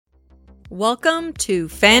Welcome to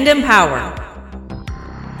Fandom Power.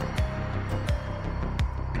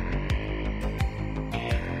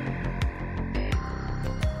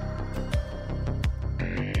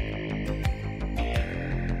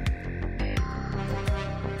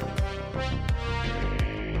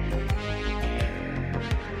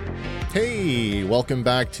 Hey, welcome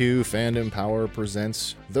back to Fandom Power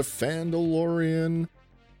presents The Fandalorian.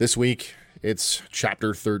 This week, it's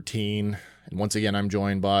Chapter 13, and once again, I'm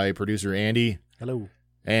joined by producer Andy. Hello.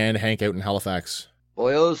 And Hank out in Halifax.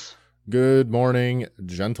 Boyos. Good morning,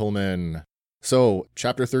 gentlemen. So,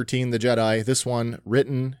 Chapter 13, The Jedi, this one,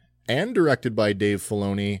 written and directed by Dave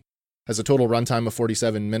Filoni, has a total runtime of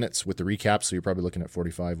 47 minutes with the recap, so you're probably looking at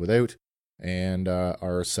 45 without. And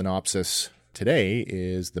our synopsis today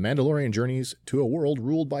is The Mandalorian journeys to a world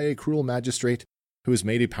ruled by a cruel magistrate who has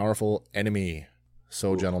made a powerful enemy.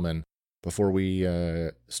 So, gentlemen, before we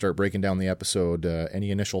start breaking down the episode,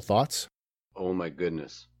 any initial thoughts? Oh my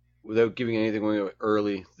goodness. Without giving anything away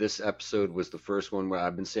early, this episode was the first one where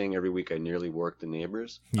I've been saying every week I nearly worked the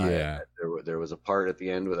neighbors. Yeah. There was a part at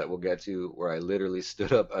the end that we'll get to where I literally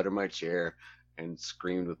stood up out of my chair and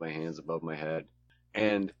screamed with my hands above my head.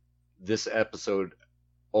 And this episode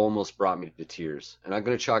almost brought me to tears. And I'm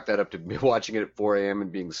going to chalk that up to me watching it at 4 a.m.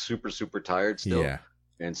 and being super, super tired still. Yeah.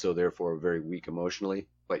 And so therefore very weak emotionally.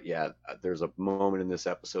 But yeah, there's a moment in this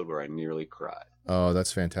episode where I nearly cried. Oh,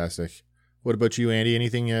 that's fantastic. What about you, Andy?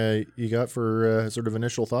 Anything you got for sort of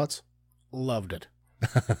initial thoughts? Loved it.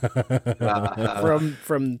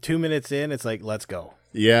 From 2 minutes in, it's like, let's go.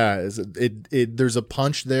 Yeah, there's a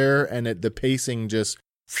punch there, and the pacing just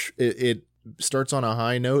it starts on a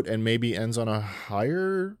high note and maybe ends on a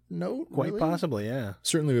higher note. Quite really? possibly, yeah.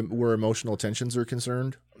 Certainly, where emotional tensions are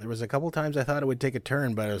concerned. There was a couple times I thought it would take a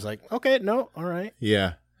turn, but I was like, okay, no, all right.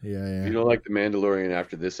 Yeah. If you don't like The Mandalorian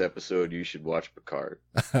after this episode, you should watch Picard.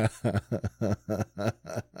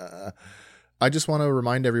 I just want to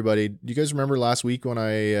remind everybody, do you guys remember last week when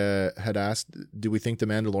I had asked, do we think The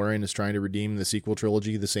Mandalorian is trying to redeem the sequel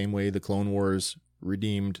trilogy the same way the Clone Wars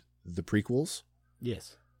redeemed the prequels?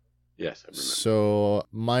 Yes. Yes, I remember. So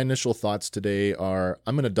my initial thoughts today are,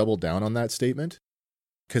 I'm going to double down on that statement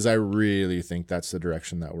because I really think that's the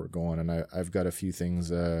direction that we're going. And I've got a few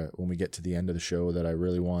things when we get to the end of the show that I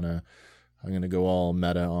really want to, I'm going to go all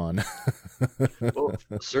meta on. Well,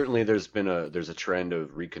 certainly there's a trend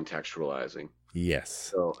of recontextualizing. Yes.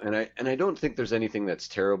 So, and I don't think there's anything that's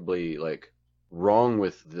terribly like wrong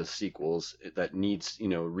with the sequels that needs,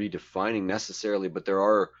 redefining necessarily, but there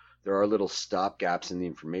are little stop gaps in the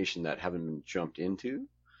information that haven't been jumped into.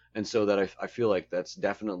 And so that I feel like that's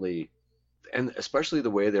definitely, and especially the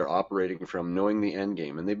way they're operating from knowing the end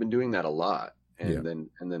game. And they've been doing that a lot. And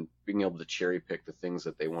then being able to cherry pick the things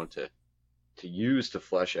that they want to use to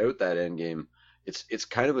flesh out that end game. It's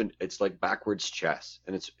kind of it's like backwards chess.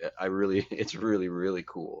 And it's really, really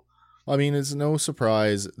cool. I mean, it's no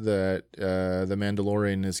surprise that The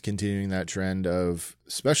Mandalorian is continuing that trend of,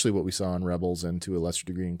 especially what we saw in Rebels and to a lesser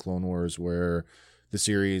degree in Clone Wars, where the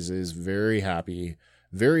series is very happy,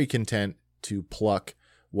 very content to pluck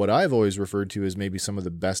what I've always referred to as maybe some of the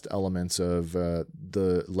best elements of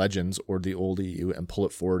the Legends or the old EU and pull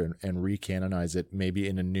it forward and recanonize it maybe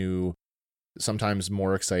in a new, sometimes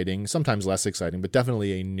more exciting, sometimes less exciting, but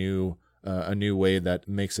definitely a new way that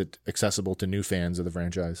makes it accessible to new fans of the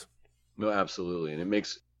franchise. No, absolutely. And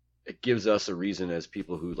it gives us a reason as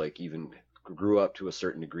people who like even grew up to a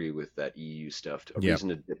certain degree with that EU stuff, reason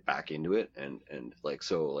to dip back into it. And like,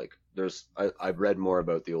 so like I've read more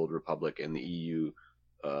about the Old Republic and the EU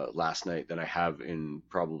last night than I have in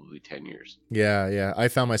probably 10 years. Yeah. I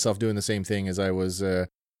found myself doing the same thing as I was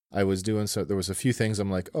doing. So there was a few things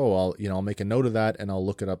I'm like, oh, I'll make a note of that and I'll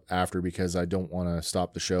look it up after because I don't want to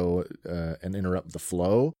stop the show and interrupt the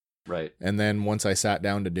flow. Right. And then once I sat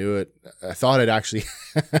down to do it, I thought I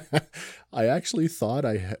actually thought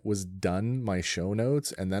I was done my show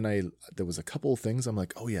notes. And then there was a couple of things I'm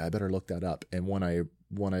like, oh yeah, I better look that up. And when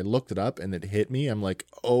I looked it up and it hit me, I'm like,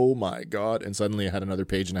 oh my God. And suddenly I had another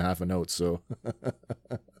page and a half of notes. So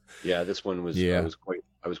yeah, this one was, I was quite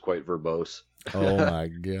verbose. Oh my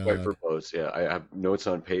God. Quite verbose. Yeah. I have notes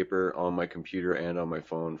on paper on my computer and on my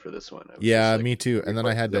phone for this one. Yeah, me too. And then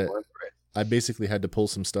I basically had to pull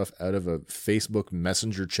some stuff out of a Facebook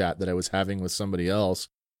Messenger chat that I was having with somebody else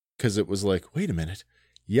because it was like, wait a minute.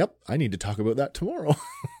 Yep, I need to talk about that tomorrow.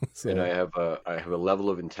 So. And I have a level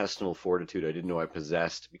of intestinal fortitude I didn't know I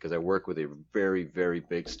possessed because I work with a very, very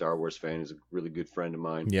big Star Wars fan who's a really good friend of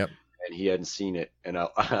mine. Yep. And he hadn't seen it. And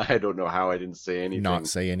I don't know how I didn't say anything. Not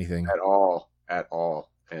say anything. At all.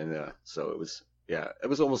 And so it was, it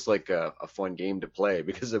was almost like a fun game to play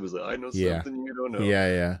because it was like, I know something you don't know.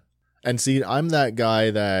 Yeah. And see, I'm that guy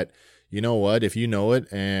that, you know what, if you know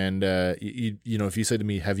it and you know, if you said to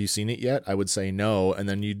me, have you seen it yet? I would say no. And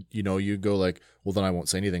then you go like, well, then I won't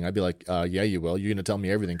say anything. I'd be like, yeah, you will. You're going to tell me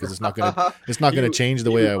everything because it's not going to change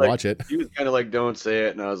the way I watch it. He was kind of like, don't say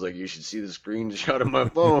it. And I was like, you should see the screenshot of my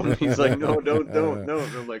phone. He's like, no, don't. And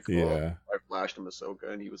I'm like, oh. Yeah. I flashed him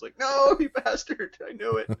Ahsoka and he was like, no, you bastard. I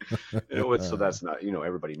know it. So that's not,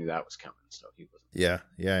 everybody knew that was coming. So he wasn't.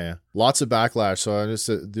 Yeah. Lots of backlash. So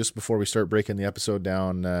just before we start breaking the episode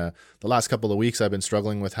down, the last couple of weeks I've been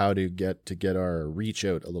struggling with how to get our reach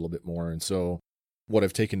out a little bit more. And so what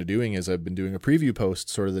I've taken to doing is I've been doing a preview post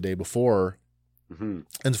sort of the day before. Mm-hmm.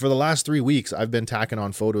 And for the last 3 weeks, I've been tacking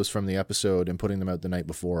on photos from the episode and putting them out the night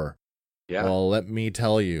before. Yeah. Well, let me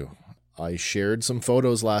tell you, I shared some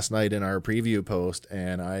photos last night in our preview post,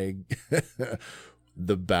 and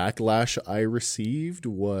the backlash I received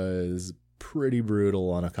was pretty brutal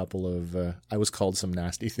on a couple of, I was called some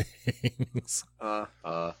nasty things.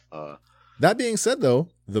 That being said, though,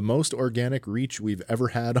 the most organic reach we've ever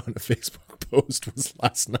had on a Facebook post was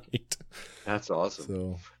last night. That's awesome.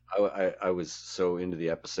 So I was so into the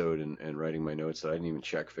episode and writing my notes that I didn't even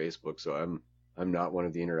check Facebook. So I'm not one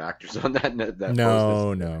of the interactors on that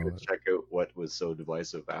no, post. no. Check out what was so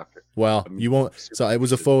divisive after. Well, you won't. So it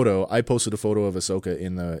was a photo. I posted a photo of Ahsoka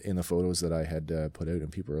in the photos that I had put out,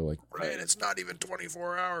 and people were like, "Man, it's not even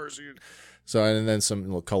 24 hours." So and then some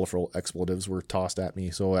little colorful expletives were tossed at me.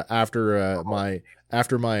 So after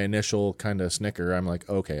my initial kind of snicker, I'm like,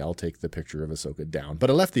 okay, I'll take the picture of Ahsoka down. But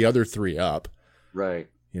I left the other 3 up. Right.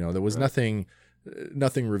 There was nothing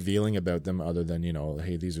revealing about them other than,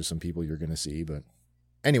 hey, these are some people you're going to see. But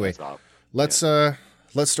anyway, let's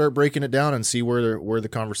start breaking it down and see where the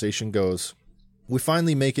conversation goes. We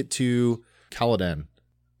finally make it to Caladan,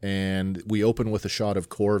 and we open with a shot of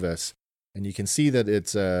Corvus. And you can see that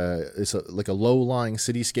it's like a low-lying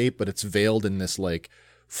cityscape, but it's veiled in this like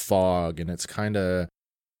fog, and it's kind of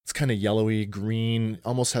yellowy green,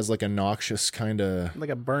 almost has like a noxious kind of like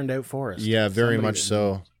a burned out forest. Yeah, very much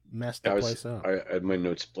so. Messed the place up. I had my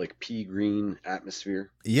notes like pea green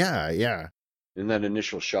atmosphere. Yeah. In that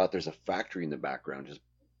initial shot, there's a factory in the background just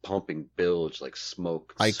pumping bilge like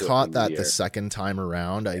smoke. I caught that the second time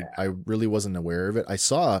around. Yeah. I really wasn't aware of it. I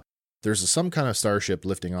saw there's some kind of starship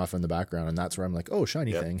lifting off in the background, and that's where I'm like, oh,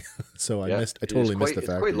 shiny thing. So I totally missed the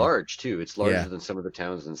factory. It's quite large too. It's larger than some of the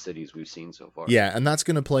towns and cities we've seen so far. Yeah, and that's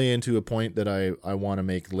going to play into a point that I want to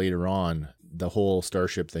make later on. The whole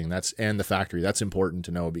starship thing, and the factory, that's important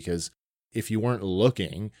to know, because if you weren't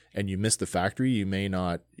looking and you missed the factory, you may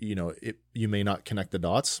not connect the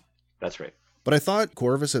dots. That's right. But I thought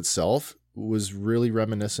Corvus itself was really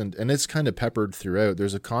reminiscent, and it's kind of peppered throughout.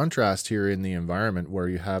 There's a contrast here in the environment where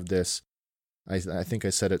you have this, I think I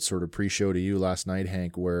said it sort of pre-show to you last night,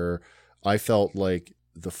 Hank, where I felt like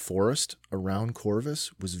the forest around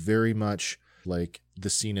Corvus was very much like the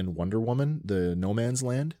scene in Wonder Woman, the No Man's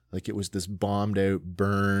Land. Like it was this bombed out,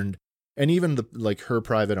 burned, and even her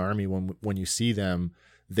private army, when you see them,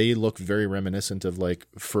 they look very reminiscent of like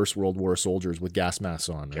First World War soldiers with gas masks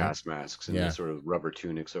on. Right? Gas masks and sort of rubber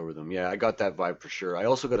tunics over them. Yeah, I got that vibe for sure. I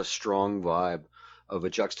also got a strong vibe of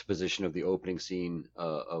a juxtaposition of the opening scene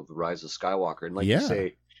of The Rise of Skywalker. And like you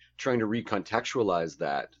say, trying to recontextualize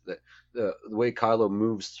that the way Kylo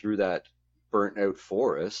moves through that burnt out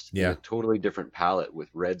forest, a totally different palette with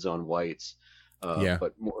reds on whites,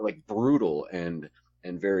 but more like brutal and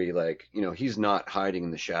very like, he's not hiding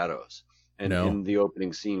in the shadows. And in the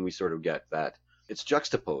opening scene, we sort of get that it's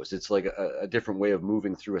juxtaposed. It's like a different way of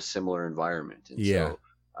moving through a similar environment. And so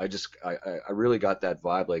I really got that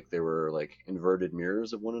vibe, like they were like inverted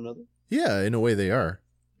mirrors of one another. Yeah, in a way they are.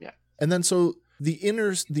 Yeah. And then so the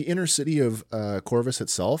inner city of Corvus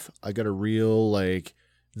itself, I got a real like,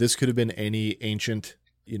 this could have been any ancient,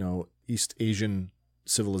 East Asian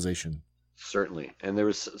civilization. Certainly. And there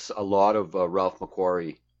was a lot of Ralph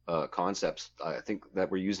McQuarrie concepts, I think, that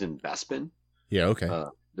were used in Bespin. Yeah, okay.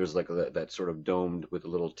 There's like that sort of domed with a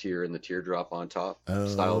little tear and the teardrop on top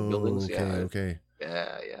style of buildings. Okay.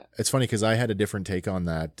 Yeah. It's funny because I had a different take on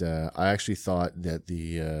that. I actually thought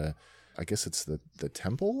that I guess it's the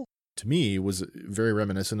temple, to me, was very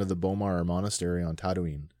reminiscent of the Bomar Monastery on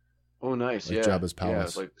Tatooine. Oh, nice. Like Jabba's palace. Yeah,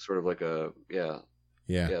 it's like sort of like that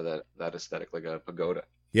aesthetic, like a pagoda.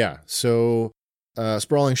 Yeah. So,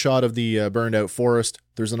 sprawling shot of the burned out forest.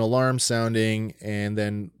 There's an alarm sounding, and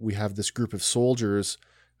then we have this group of soldiers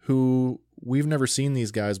who we've never seen these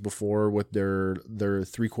guys before with their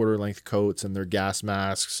 3/4 length coats and their gas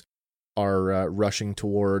masks are rushing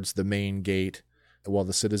towards the main gate, while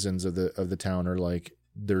the citizens of the town are like,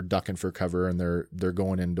 they're ducking for cover and they're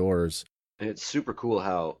going indoors. And it's super cool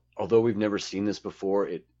how, although we've never seen this before,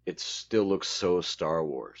 it still looks so Star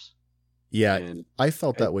Wars. Yeah, And I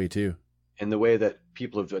felt that way too. and the way that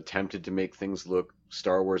people have attempted to make things look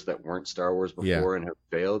Star Wars that weren't Star Wars Yeah. before and have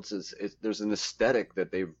failed, there's an aesthetic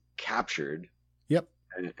that they've captured, Yep.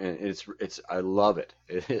 and it's I love it.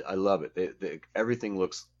 I love it. Everything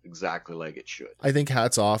looks exactly like it should. I think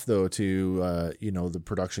hats off though to the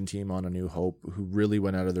production team on A New Hope, who really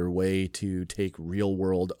went out of their way to take real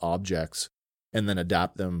world objects and then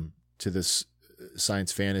adapt them to this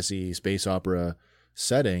science fantasy space opera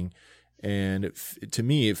setting. And to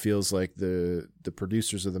me, it feels like the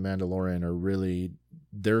producers of The Mandalorian are really,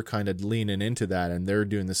 they're kind of leaning into that, and they're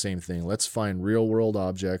doing the same thing. Let's find real world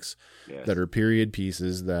objects Yes. that are period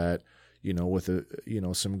pieces that, with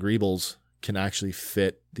some greebles can actually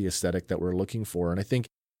fit the aesthetic that we're looking for. And I think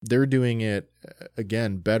they're doing it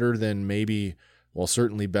again better than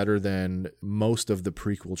certainly better than most of the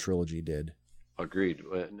prequel trilogy did. Agreed.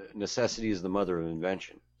 Necessity is the mother of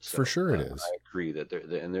invention. For sure it is. I agree that they're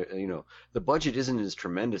the budget isn't as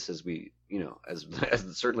tremendous as as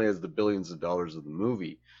certainly as the billions of dollars of the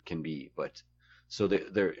movie can be, but so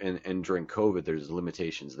they're and during COVID there's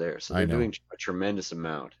limitations there. So they're doing a tremendous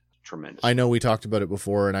amount. Tremendous. I know we talked about it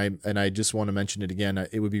before, and I just want to mention it again.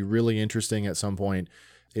 It would be really interesting at some point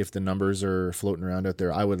if the numbers are floating around out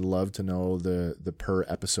there. I would love to know the per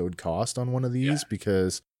episode cost on one of these,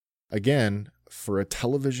 because again, for a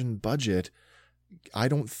television budget, I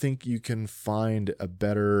don't think you can find a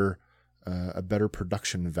better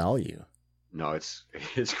production value. No,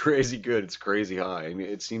 it's crazy good. It's crazy high. I mean,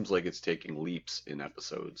 it seems like it's taking leaps in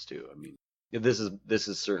episodes too. I mean, this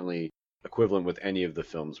is certainly equivalent with any of the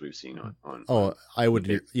films we've seen on. Oh, I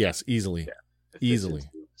would, yes, easily, easily,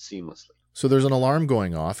 seamlessly. So there's an alarm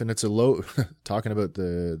going off, and it's a low. Talking about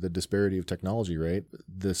the disparity of technology, right?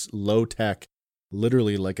 This low tech,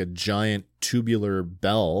 literally like a giant tubular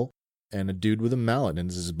bell, and a dude with a mallet, and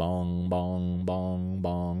this is bong, bong, bong,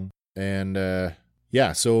 bong. And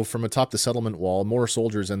so from atop the settlement wall, more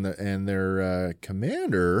soldiers and their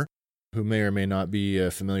commander, who may or may not be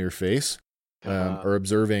a familiar face, are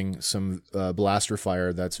observing some blaster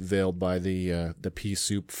fire that's veiled by the pea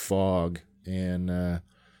soup fog. And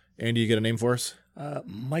Andy, you get a name for us?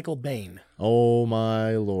 Michael Biehn. Oh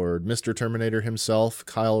my lord, Mr. Terminator himself,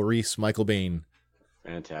 Kyle Reese, Michael Biehn.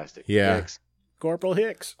 Fantastic. Yeah. Thanks. Corporal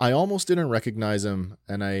Hicks. I almost didn't recognize him,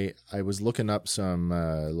 and I was looking up some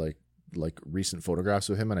like recent photographs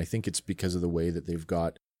of him, and I think it's because of the way that they've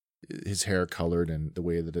got his hair colored and the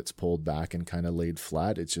way that it's pulled back and kind of laid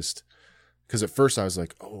flat. It's just because at first I was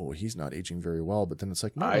like, oh, he's not aging very well, but then it's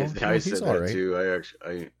like, no, I he's said all that right. too.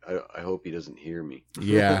 I hope he doesn't hear me.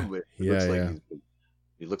 Yeah, But he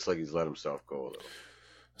looks like he's let himself go a little.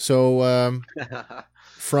 So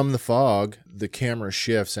from the fog, the camera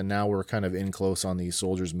shifts, and now we're kind of in close on these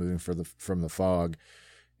soldiers moving from the fog,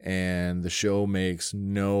 and the show makes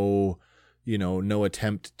no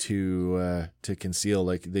attempt to conceal.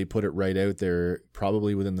 Like, they put it right out there,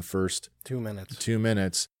 probably within the first 2 minutes. 2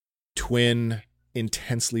 minutes. Twin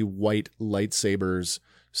intensely white lightsabers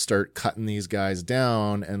start cutting these guys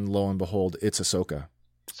down, and lo and behold, it's Ahsoka.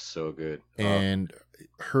 So good. And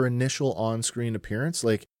her initial on-screen appearance,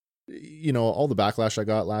 like, all the backlash I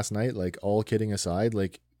got last night, like, all kidding aside,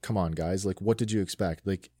 like, come on, guys, like, what did you expect?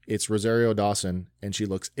 Like, it's Rosario Dawson, and she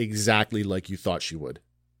looks exactly like you thought she would.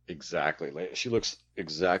 Exactly. Like, she looks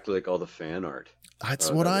exactly like all the fan art. That's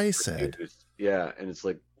what I said. Yeah, and it's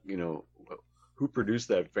like, who produced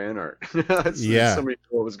that fan art? Yeah. Somebody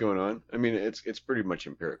knew what was going on. I mean, it's pretty much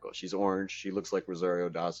empirical. She's orange. She looks like Rosario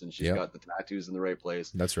Dawson. She's got the tattoos in the right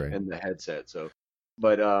place. That's right. And the headset. So,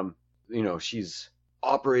 but she's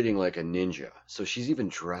operating like a ninja. So she's even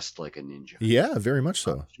dressed like a ninja. Yeah, very much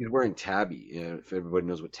so. She's wearing tabi. If everybody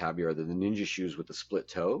knows what tabi are, they're the ninja shoes with the split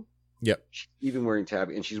toe. Yep. She's even wearing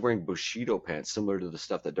tabi, and she's wearing Bushido pants, similar to the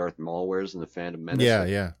stuff that Darth Maul wears in the Phantom Menace.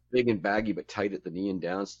 Yeah. Big and baggy, but tight at the knee and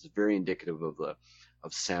down. So it's very indicative of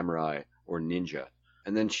samurai or ninja.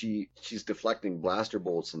 And then she's deflecting blaster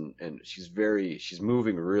bolts, and she's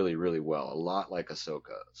moving really, really well, a lot like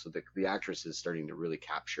Ahsoka. So the actress is starting to really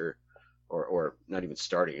capture, or not even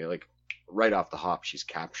starting, like right off the hop, she's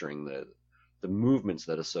capturing the movements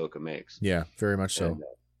that Ahsoka makes. Yeah, very much so.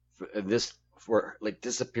 And this for like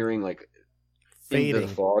disappearing, like Fading. into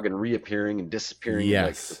the fog and reappearing and disappearing.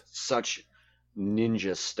 Yes. Like, such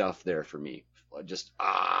ninja stuff there for me. Just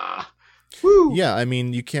woo. Yeah, I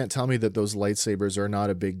mean, you can't tell me that those lightsabers are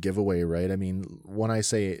not a big giveaway, right? I mean,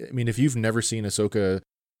 if you've never seen Ahsoka,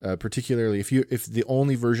 particularly if the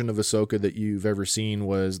only version of Ahsoka that you've ever seen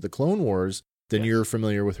was the Clone Wars, then you're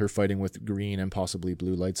familiar with her fighting with green and possibly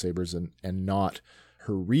blue lightsabers, and not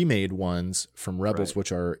her remade ones from Rebels,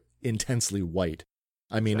 which are intensely white.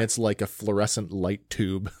 I mean, it's like a fluorescent light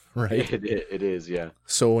tube, right? It is, yeah.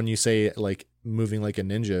 So when you say like moving like a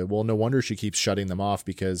ninja, well, no wonder she keeps shutting them off,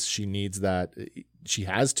 because she needs that. She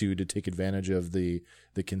has to take advantage of the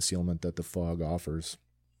concealment that the fog offers.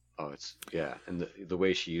 Oh, it's and the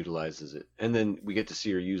way she utilizes it, and then we get to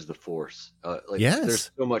see her use the Force. Yes.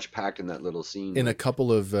 There's so much packed in that little scene. In a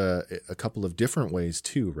couple of different ways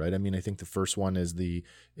too, right? I mean, I think the first one is the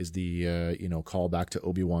call back to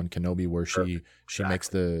Obi-Wan Kenobi, where she makes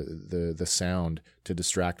the sound to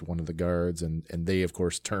distract one of the guards, and they of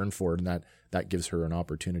course turn for it, and that gives her an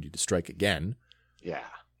opportunity to strike again. Yeah.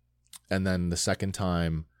 And then the second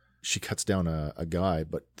time she cuts down a guy,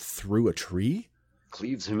 but through a tree.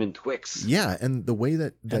 Cleaves him in twixt. Yeah, and the way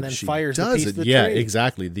that and then she fires does the piece it, of the yeah, tree.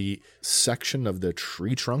 exactly. The section of the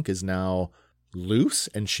tree trunk is now loose,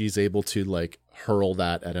 and she's able to like hurl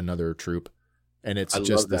that at another troop, and it's I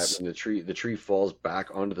just love that this. when the tree falls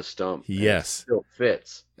back onto the stump. And Yes. it still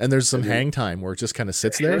fits. And there's some hang time where it just kind of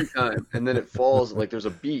sits there. Hang time, and then it falls like there's a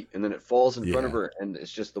beat, and then it falls in front of Yeah. her, and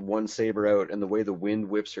it's just the one saber out, and the way the wind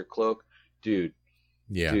whips her cloak, dude,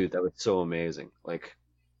 that was so amazing. Like,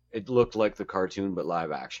 it looked like the cartoon but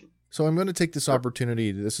live action. So I'm going to take this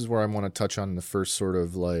opportunity. This is where I want to touch on the first sort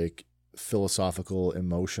of like philosophical,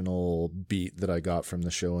 emotional beat that I got from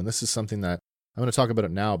the show. And this is something that I'm going to talk about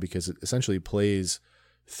it now, because it essentially plays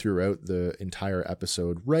throughout the entire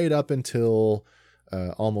episode, right up until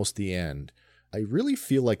almost the end. I really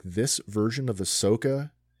feel like this version of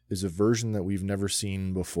Ahsoka is a version that we've never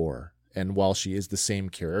seen before. And while she is the same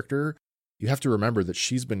character, you have to remember that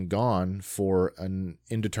she's been gone for an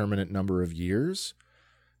indeterminate number of years.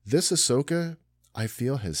 This Ahsoka, I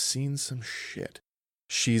feel, has seen some shit.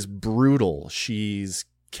 She's brutal. She's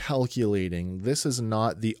calculating. This is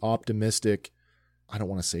not the optimistic, I don't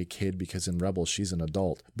want to say kid, because in Rebels she's an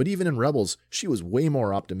adult. But even in Rebels, she was way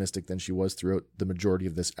more optimistic than she was throughout the majority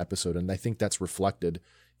of this episode. And I think that's reflected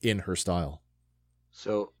in her style.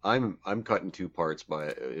 So I'm cut in two parts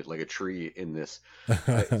by like a tree in this.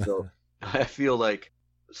 So I feel like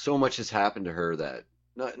so much has happened to her that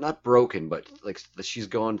not broken, but like she's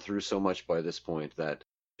gone through so much by this point that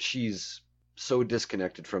she's so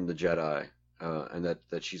disconnected from the Jedi, and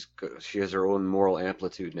that she has her own moral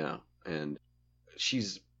amplitude now, and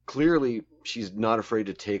she's not afraid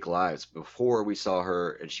to take lives. Before we saw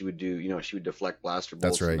her, and she would deflect blaster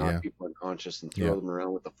bolts. That's right, and knock yeah. people unconscious and throw them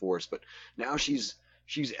around with the Force, but now she's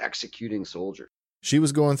executing soldiers. She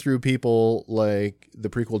was going through people like the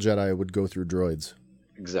prequel Jedi would go through droids.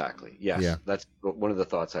 Exactly. Yes. Yeah. That's one of the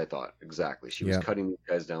thoughts I thought. Exactly. She was Yeah. cutting these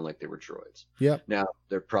guys down like they were droids. Yep. Now,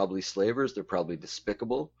 they're probably slavers. They're probably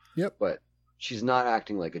despicable. Yep. But she's not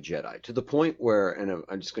acting like a Jedi, to the point where, and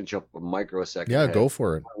I'm just going to jump a microsecond. Yeah, ahead, go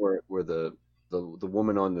for it. Where the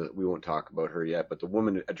woman we won't talk about her yet, but the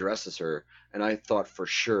woman addresses her. And I thought for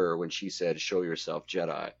sure when she said, "Show yourself,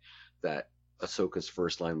 Jedi," that Ahsoka's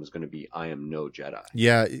first line was going to be, "I am no Jedi."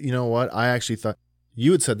 Yeah, you know what? I actually thought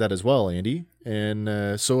you had said that as well, Andy.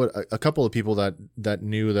 And so a couple of people that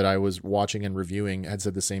knew that I was watching and reviewing had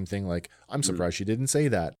said the same thing. Like, I'm surprised she didn't say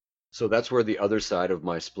that. So that's where the other side of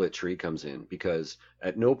my split tree comes in, because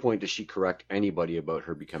at no point does she correct anybody about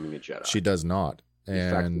her becoming a Jedi. She does not.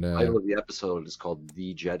 In fact, And the title of the episode is called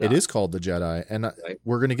The Jedi. it is called The Jedi. And Right.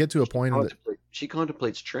 we're going to get to a point that, She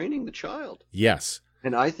contemplates training the child. yes.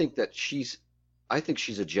 And I think she's a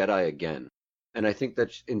Jedi again. And I think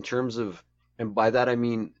that in terms of, and by that I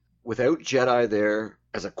mean, without Jedi there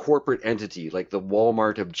as a corporate entity, like the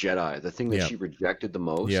Walmart of Jedi, the thing that Yep. she rejected the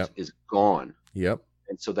most Yep. is gone. Yep.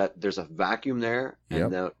 And so that there's a vacuum there.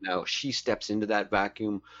 And Yep. now she steps into that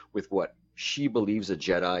vacuum with what she believes a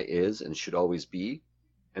Jedi is and should always be.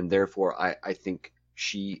 And therefore, I think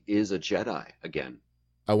she is a Jedi again.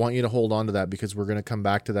 I want you to hold on to that, because we're going to come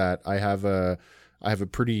back to that. I have a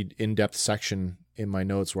pretty in-depth section in my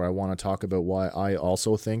notes where I want to talk about why I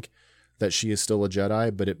also think that she is still a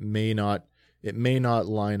Jedi, but it may not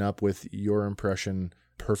line up with your impression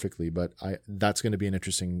perfectly, but that's going to be an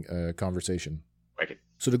interesting conversation. Right.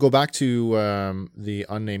 So to go back to the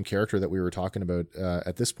unnamed character that we were talking about,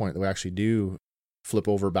 at this point, we actually do flip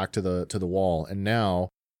over back to the wall, and now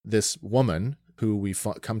this woman, who we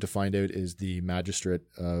come to find out is the magistrate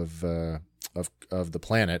of the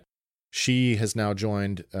planet, she has now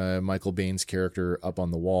joined Michael Baine's character up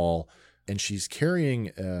on the wall, and she's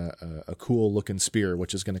carrying a cool looking spear,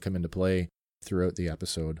 which is going to come into play throughout the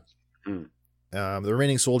episode. Mm. The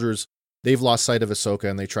remaining soldiers, they've lost sight of Ahsoka,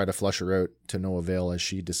 and they try to flush her out to no avail as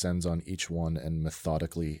she descends on each one and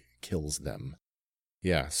methodically kills them.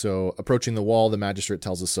 Yeah, so approaching the wall, the magistrate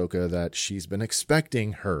tells Ahsoka that she's been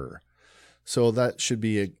expecting her. So that should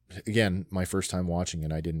be, again, my first time watching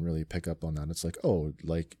it. I didn't really pick up on that. It's like, oh,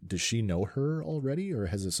 like, does she know her already? Or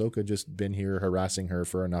has Ahsoka just been here harassing her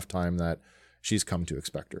for enough time that she's come to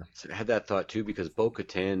expect her? So I had that thought too, because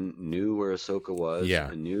Bo-Katan knew where Ahsoka was,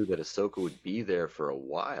 Yeah. and knew that Ahsoka would be there for a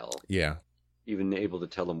while, Yeah. even able to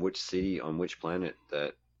tell him which city on which planet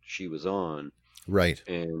that she was on. Right.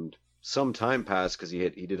 And some time passed because he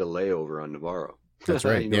did a layover on Navarro. That's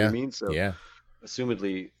right. You know yeah. what I mean? So yeah.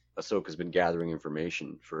 assumedly Ahsoka's been gathering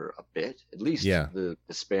information for a bit, at least Yeah. the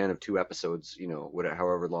span of 2 episodes, you know, whatever,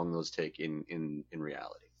 however long those take in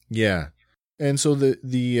reality. Yeah. And so the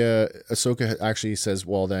Ahsoka actually says,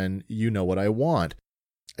 well, then you know what I want.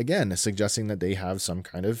 Again, suggesting that they have some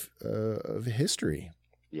kind of history.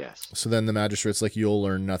 Yes. So then the magistrate's like, you'll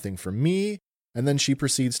learn nothing from me. And then she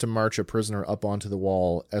proceeds to march a prisoner up onto the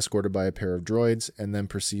wall, escorted by a pair of droids, and then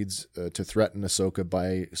proceeds to threaten Ahsoka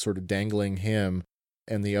by sort of dangling him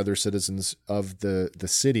and the other citizens of the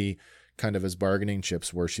city kind of as bargaining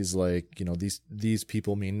chips, where she's like, you know, these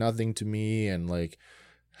people mean nothing to me, and like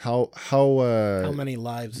how many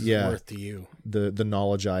lives yeah. is worth to you? The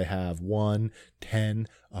knowledge I have, 1, 10,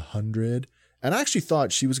 100. And I actually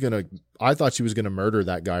thought she was gonna murder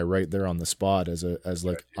that guy right there on the spot as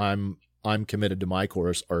like, I'm committed to my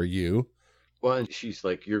course. Are you? Well, and she's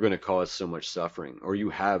like, you're going to cause so much suffering, or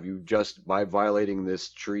you just, by violating this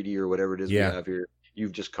treaty or whatever it is we have here,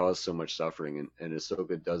 you've just caused so much suffering. And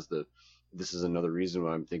Ahsoka does this is another reason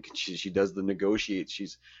why I'm thinking she does the negotiate.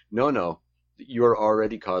 She's, no, you're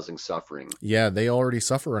already causing suffering. Yeah, they already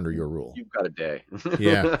suffer under your rule. You've got a day.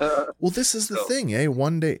 Yeah. Well, this is the thing, eh?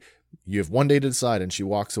 One day, you have one day to decide, and she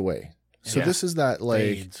walks away. So this is that, like,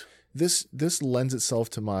 Fades. This lends itself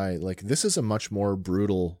to my, like, this is a much more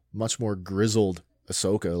brutal, much more grizzled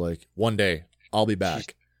Ahsoka. Like, one day I'll be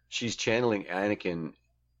back. She's channeling Anakin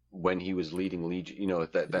when he was leading Legion. You know,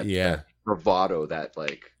 that Yeah. bravado, that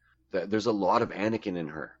like that. There's a lot of Anakin in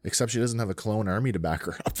her. Except she doesn't have a clone army to back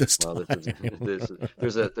her up this time. Well,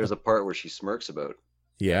 there's a part where she smirks about.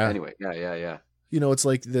 Yeah. Anyway, yeah. You know, it's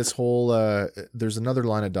like this whole, there's another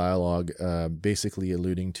line of dialogue basically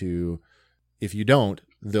alluding to, if you don't,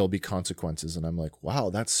 there'll be consequences. And I'm like,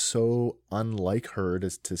 wow, that's so unlike her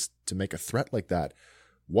to make a threat like that.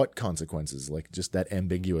 What consequences? Like, just that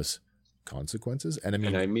ambiguous consequences. And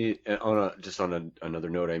I mean, another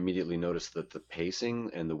note, I immediately noticed that the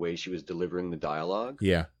pacing and the way she was delivering the dialogue,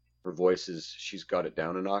 yeah, her voice she's got it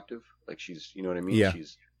down an octave. Like, she's, you know what I mean? Yeah.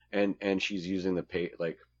 And she's using the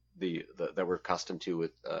that we're accustomed to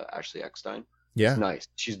with Ashley Eckstein. yeah. It's nice.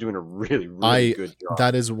 She's doing a really good job.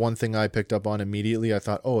 That is one thing I picked up on immediately. I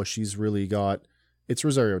thought, oh, she's really got, it's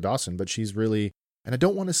Rosario Dawson, but she's really, and I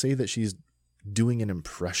don't want to say that she's doing an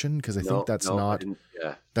impression, because I think that's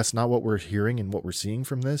not what we're hearing and what we're seeing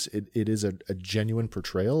from this. It is a genuine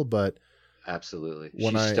portrayal, but absolutely,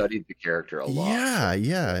 when she studied the character a lot.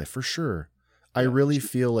 Yeah, for sure. I really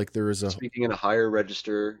feel like there is speaking in a higher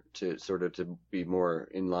register to be more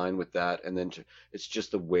in line with that, and then it's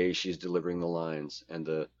just the way she's delivering the lines, and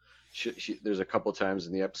there's a couple times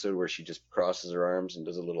in the episode where she just crosses her arms and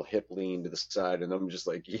does a little hip lean to the side, and I'm just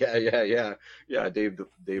like, yeah. Dave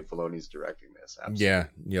Filoni's directing this.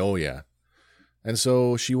 Absolutely. Yeah. And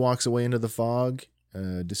so she walks away into the fog,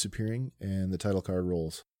 disappearing, and the title card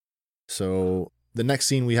rolls. So the next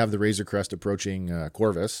scene, we have the Razor Crest approaching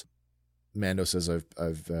Corvus. Mando says,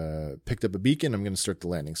 I've picked up a beacon. I'm going to start the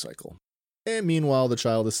landing cycle. And meanwhile, the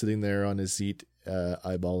child is sitting there on his seat,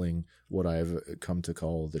 eyeballing what I've come to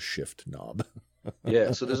call the shift knob.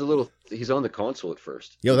 Yeah, so he's on the console at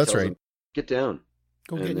first. Yo, that's right. Get down.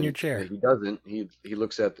 Go get in your chair. He doesn't. He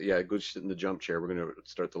looks at go sit in the jump chair. We're going to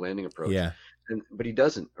start the landing approach. Yeah. But he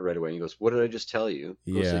doesn't right away. He goes, what did I just tell you?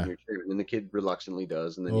 Go sit in your chair. And then the kid reluctantly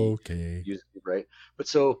does. And then he uses it, right? But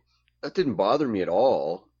so that didn't bother me at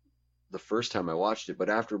all the first time I watched it. But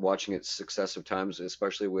after watching it successive times,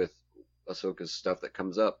 especially with Ahsoka's stuff that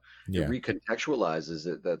comes up, it recontextualizes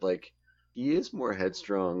it that, like, he is more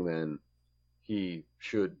headstrong than he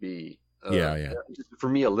should be. For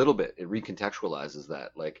me, a little bit, it recontextualizes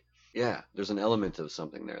that. Like, yeah, there's an element of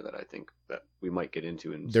something there that I think that we might get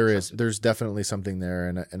into. There's definitely something there.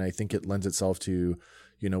 And I think it lends itself to,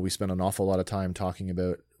 you know, we spent an awful lot of time talking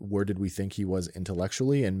about where did we think he was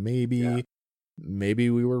intellectually, and maybe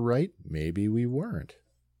we were right. Maybe we weren't.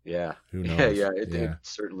 Yeah. Who knows? It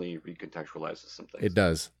certainly recontextualizes some things. It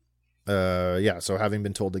does. So having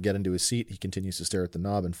been told to get into his seat, he continues to stare at the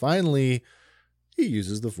knob, and finally he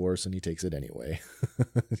uses the Force and he takes it anyway.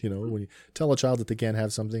 You know, when you tell a child that they can't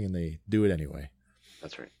have something and they do it anyway.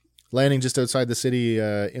 That's right. Landing just outside the city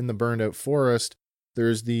in the burned out forest,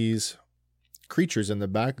 there's these creatures in the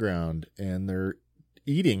background, and they're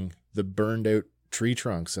eating the burned out tree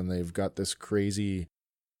trunks, and they've got this crazy,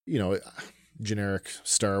 generic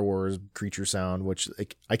Star Wars creature sound, which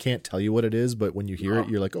I can't tell you what it is, but when you hear it,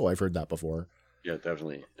 you're like, oh, I've heard that before. Yeah,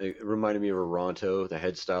 definitely. It reminded me of a Ronto. The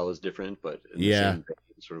head style is different, but in the Yeah. same vein,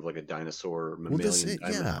 sort of like a dinosaur, Well, mammalian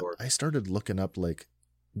yeah, dinosaur. I started looking up like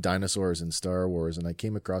dinosaurs in Star Wars, and I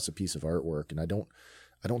came across a piece of artwork, and I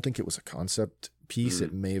don't think it was a concept piece.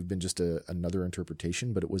 It may have been just another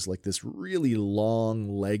interpretation, but it was like this really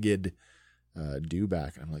long-legged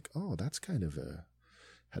dewback, and I'm like, oh, that's kind of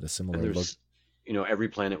had a similar And look. there's, every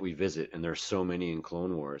planet we visit, and there's so many in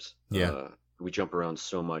Clone Wars. Yeah. We jump around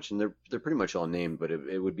so much, and they're pretty much all named, but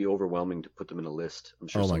it would be overwhelming to put them in a list. I'm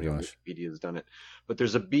sure Oh my somebody on gosh. Wikipedia has done it. But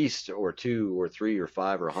there's a beast or 2 or 3 or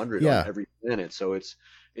 5 or 100 Yeah. on every planet, so it's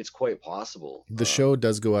quite possible. The show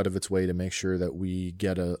does go out of its way to make sure that we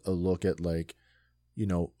get a look at like,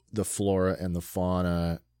 the flora and the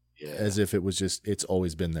fauna Yeah. as if it was just, it's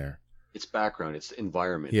always been there. It's background, it's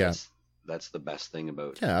environment. Yeah. That's the best thing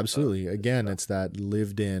about. Yeah, absolutely. Again, it's that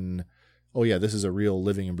lived in, oh yeah, this is a real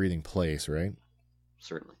living and breathing place, right?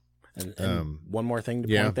 Certainly. And one more thing to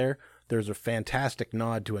yeah. point there. There's a fantastic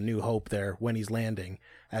nod to A New Hope there when he's landing,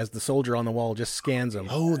 as the soldier on the wall just scans him.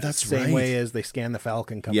 Oh, that's Same right. way as they scan the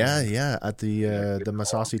Falcon coming Yeah, in. yeah, at the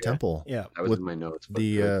Masasi Yeah. Temple. Yeah. That was With in my notes. But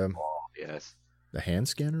the, good call, yes. The hand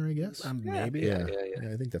scanner, I guess. Maybe. yeah. yeah.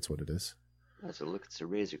 I think that's what it is. So look, it's a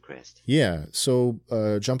Razor Crest. Yeah, so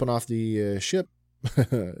jumping off the ship,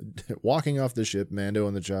 walking off the ship, Mando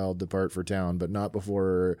and the child depart for town, but not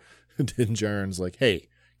before Din Djarin's like, hey,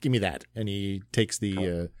 give me that. And he takes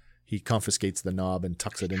he confiscates the knob and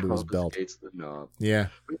tucks it into his belt. Confiscates the knob. Yeah.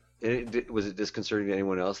 Was it disconcerting to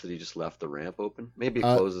anyone else that he just left the ramp open? Maybe it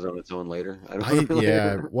closes on its own later. I don't know.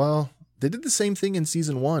 Yeah, well, they did the same thing in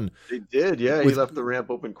season 1. They did, yeah. With He left the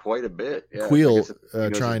ramp open quite a bit. Yeah, Queel, I guess he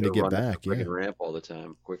knows trying he's to gonna get run back, the friggin' yeah. ramp all the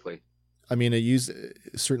time quickly. I mean, it used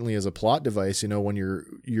certainly as a plot device, when you're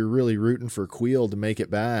really rooting for Queel to make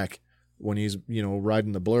it back when he's,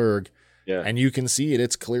 riding the blurg. Yeah. And you can see it,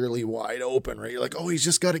 it's clearly wide open, right? You're like, oh, all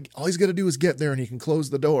he's got to do is get there and he can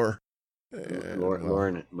close the door.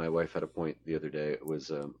 Lauren, my wife, had a point the other day. It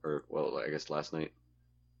was, I guess last night.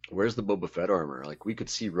 Where's the Boba Fett armor? Like, we could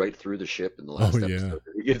see right through the ship in the last episode.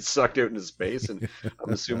 He gets sucked out into space, and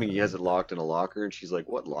I'm assuming he has it locked in a locker. And she's like,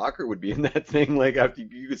 "What locker would be in that thing? Like, after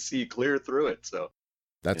you could see clear through it." So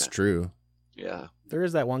That's true. yeah, There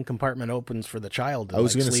is that one compartment opens for the child. To, I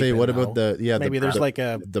was like, going to sleep say, in what now. about Maybe there's like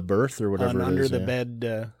the berth or whatever an it under is, the yeah.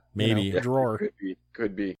 bed Maybe. drawer.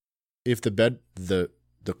 could be. If the bed, the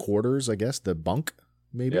quarters, I guess, the bunk,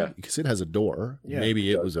 maybe, Yeah. because it has a door. Yeah.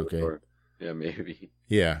 Maybe it was okay. Yeah, maybe.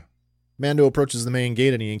 Yeah. Mando approaches the main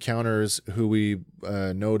gate and he encounters who we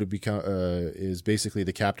know to become is basically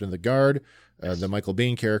the captain of the guard, the Michael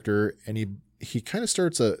Biehn character, and he kind of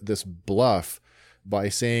starts this bluff by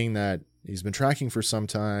saying that he's been tracking for some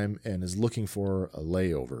time and is looking for a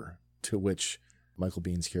layover. To which Michael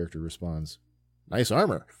Biehn's character responds, "Nice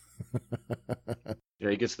armor." Yeah,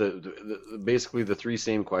 he gets the basically the 3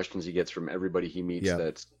 same questions he gets from everybody he meets. Yeah.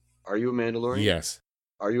 That's, are you a Mandalorian? Yes.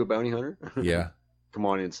 Are you a bounty hunter? Yeah. Come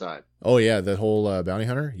on inside. Oh yeah, that whole bounty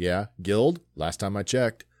hunter. Yeah. Guild. Last time I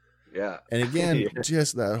checked. Yeah. And again, Yeah.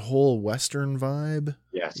 just that whole Western vibe.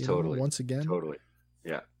 Yes, you know, totally. once again. Totally.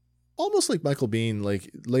 Yeah. Almost like Michael Biehn, like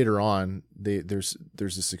later on, there's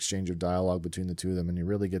this exchange of dialogue between the two of them, and you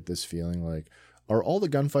really get this feeling like, are all the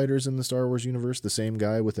gunfighters in the Star Wars universe the same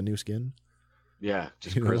guy with a new skin? Yeah.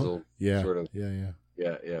 Just You know? grizzled. Yeah, Sort of. yeah.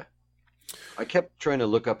 Yeah. I kept trying to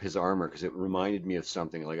look up his armor because it reminded me of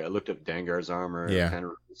something. Like, I looked up Dengar's armor. Yeah. Kind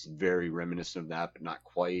of, it's very reminiscent of that, but not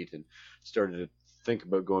quite. And started to think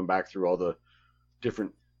about going back through all the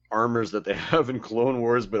different armors that they have in Clone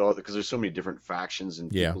Wars, but because there's so many different factions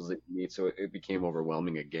and Yeah. peoples that you meet, so it became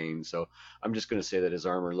overwhelming again. So I'm just going to say that his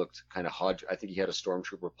armor looked kind of hodge. I think he had a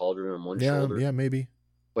Stormtrooper pauldron on one shoulder. Yeah, maybe.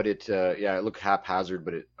 But it looked haphazard,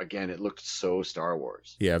 but it looked so Star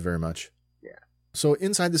Wars. Yeah, very much. Yeah. So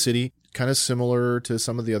inside the city, kind of similar to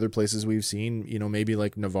some of the other places we've seen, maybe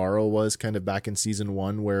like Navarro was kind of back in season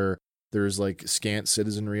 1, where there's like scant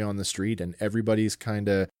citizenry on the street and everybody's kind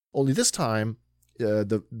of, only this time,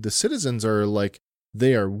 the citizens are like,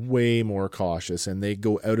 they are way more cautious and they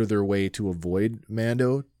go out of their way to avoid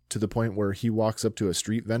Mando, to the point where he walks up to a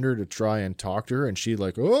street vendor to try and talk to her, and she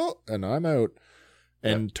like, oh, and I'm out,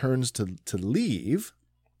 and turns to leave.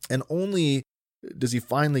 And only does he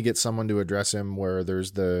finally get someone to address him, where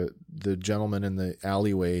there's the gentleman in the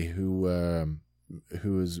alleyway who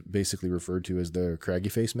is basically referred to as the craggy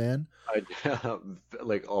face man.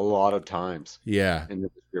 Like a lot of times. Yeah. In the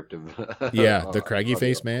descriptive. Yeah, the craggy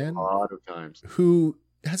face man. A lot of times. Who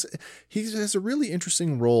he has a really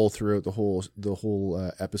interesting role throughout the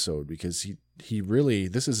whole episode, because he really,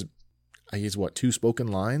 he's what, 2 spoken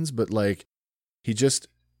lines, but like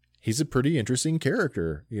he's a pretty interesting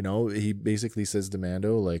character. You know, he basically says to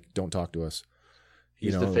Mando, like, don't talk to us.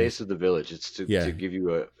 He's the face of the village. It's to give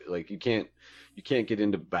you a, like, you can't get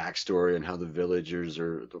into backstory and how the villagers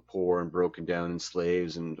are the poor and broken down and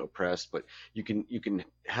slaves and oppressed, but you can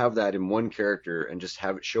have that in one character and just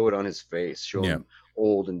show it on his face, show him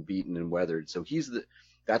old and beaten and weathered. So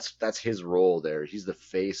that's his role there. He's the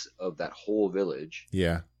face of that whole village.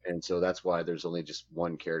 Yeah. And so that's why there's only just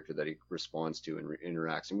one character that he responds to and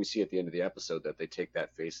interacts. And we see at the end of the episode that they take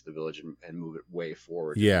that face of the village and move it way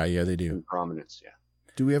forward. Yeah, they do. In prominence, yeah.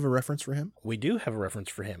 Do we have a reference for him? We do have a reference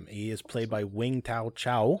for him. He is played by Wing Tao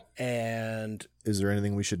Chow, and is there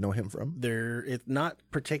anything we should know him from? It's not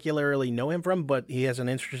particularly know him from, but he has an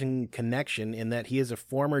interesting connection in that he is a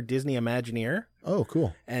former Disney Imagineer. Oh,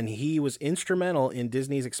 cool. And he was instrumental in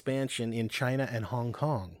Disney's expansion in China and Hong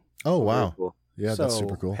Kong. Oh, wow. Cool. Yeah, that's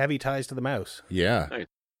super cool. Heavy ties to the mouse. Yeah. Nice.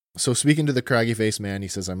 So speaking to the craggy face man, he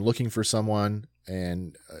says, I'm looking for someone,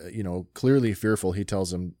 and, clearly fearful, he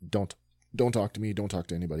tells him, don't talk to me. Don't talk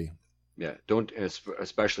to anybody. Yeah.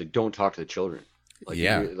 Especially don't talk to the children.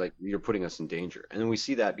 Like, you're putting us in danger. And then we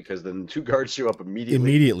see that because then 2 guards show up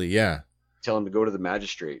immediately. Yeah. Tell him to go to the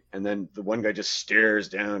magistrate. And then the one guy just stares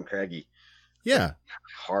down Craggy. Yeah.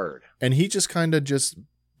 Hard. And he just kind of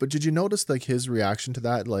but did you notice like his reaction to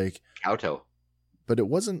that? Like, kowtow. But it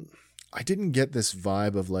wasn't, I didn't get this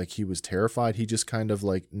vibe of like he was terrified. He just kind of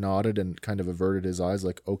like nodded and kind of averted his eyes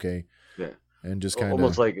like, okay. Yeah. And just kind of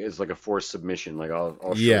almost like it's like a forced submission. Like I'll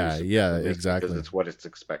show you exactly. Because it's what it's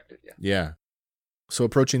expected. Yeah. Yeah. So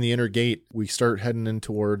approaching the inner gate, we start heading in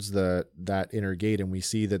towards that inner gate, and we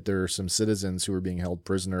see that there are some citizens who are being held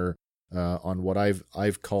prisoner on what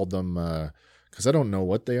I've called them, because I don't know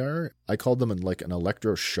what they are. I called them in like an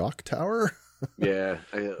electroshock tower. Yeah,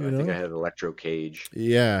 I think I had electro cage.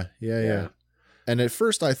 Yeah. And at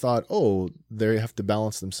first I thought, oh, they have to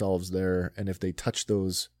balance themselves there, and if they touch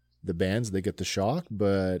the bands, they get the shock.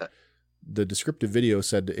 But the descriptive video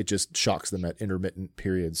said it just shocks them at intermittent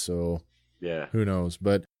periods. So yeah, who knows?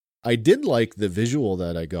 But I did like the visual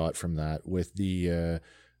that I got from that with the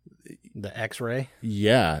X-ray.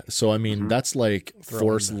 Yeah. So I mean, that's like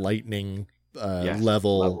force lightning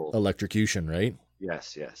level electrocution, right?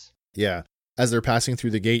 Yes. Yeah. As they're passing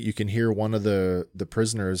through the gate, you can hear one of the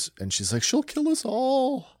prisoners, and she's like, "She'll kill us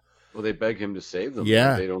all." Well, they beg him to save them.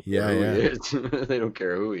 Yeah. They don't care who he is. They don't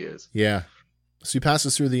care who he is. Yeah. So he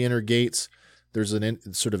passes through the inner gates. There's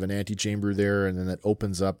sort of an antechamber there, and then it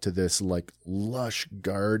opens up to this like lush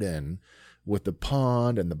garden with the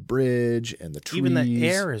pond and the bridge and the trees. Even the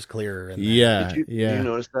air is clearer. In yeah. Did you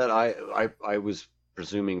notice that? I was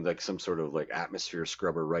presuming like some sort of like atmosphere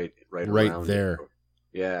scrubber right around there.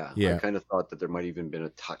 Yeah. I kind of thought that there might even been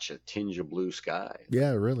a tinge of blue sky.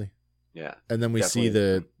 Yeah, really. Yeah. And then we see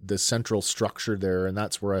the central structure there, and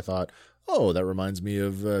that's where I thought, oh, that reminds me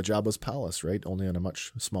of Jabba's palace, right? Only on a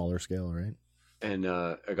much smaller scale, right? And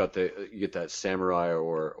you get that samurai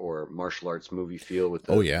or martial arts movie feel with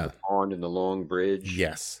the pond and the long bridge.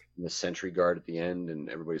 Yes. And the sentry guard at the end, and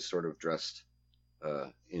everybody's sort of dressed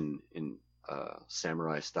in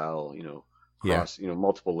samurai style,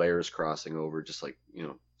 multiple layers crossing over, just like,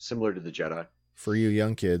 similar to the Jedi. For you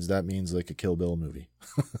young kids, that means like a Kill Bill movie.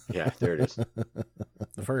 Yeah, there it is.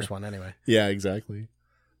 The first one, anyway. Yeah, exactly.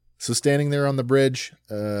 So standing there on the bridge,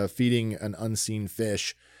 feeding an unseen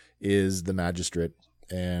fish, is the magistrate,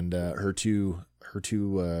 and her two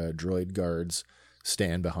droid guards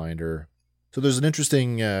stand behind her. So there's an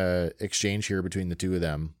interesting exchange here between the two of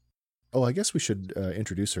them. Oh, I guess we should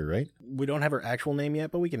introduce her, right? We don't have her actual name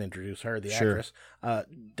yet, but we can introduce her, the actress.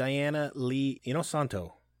 Diana Lee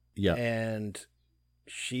Inosanto. Yeah. And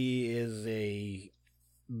she is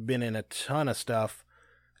been in a ton of stuff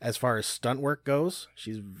as far as stunt work goes.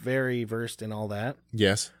 She's very versed in all that.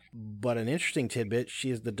 Yes. But an interesting tidbit, she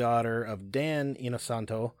is the daughter of Dan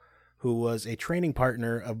Inosanto, who was a training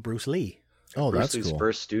partner of Bruce Lee. Oh, Bruce that's Lee's cool.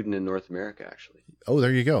 First student in North America, actually. Oh,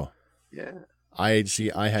 there you go. Yeah. I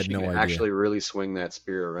had no idea. Actually really swing that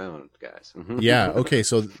spear around, guys. Yeah. Okay.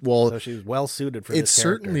 So she's well suited for this. It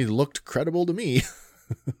certainly looked credible to me.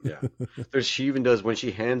 Yeah. She even does, when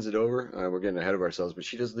she hands it over, we're getting ahead of ourselves, but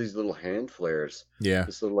she does these little hand flares. Yeah.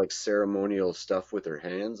 This little like ceremonial stuff with her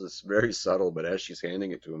hands. It's very subtle, but as she's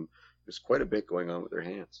handing it to him, there's quite a bit going on with her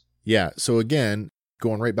hands. Yeah. So again,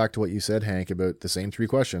 going right back to what you said, Hank, about the same 3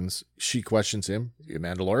 questions, she questions him, "You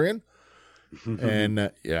Mandalorian?"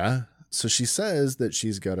 And so she says that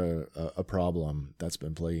she's got a problem that's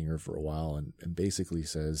been plaguing her for a while, and basically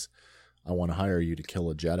says, I want to hire you to kill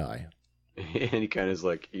a Jedi. And he kind of is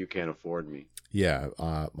like, you can't afford me. Yeah,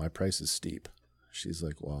 my price is steep. She's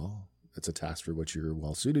like, well, it's a task for which you're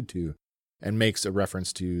well suited to, and makes a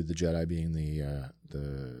reference to the Jedi being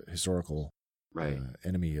the historical Right.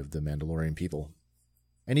 enemy of the Mandalorian people.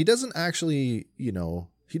 And he doesn't actually,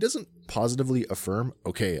 he doesn't positively affirm,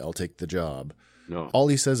 okay, I'll take the job. No. All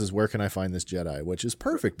he says is, where can I find this Jedi? Which is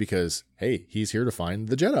perfect because, hey, he's here to find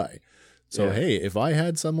the Jedi. So, Yeah. hey, if I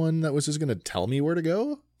had someone that was just going to tell me where to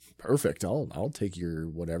go, perfect. I'll take your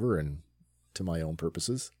whatever and to my own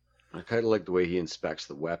purposes. I kind of like the way he inspects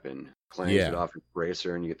the weapon, clangs Yeah. it off his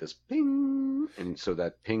bracer, and you get this ping, and so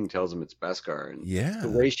that ping tells him it's Beskar. And Yeah. the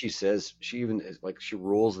way she says, she even is like she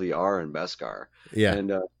rolls the R in Beskar. Yeah.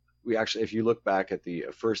 And we actually, if you look back at the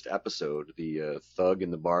first episode, the thug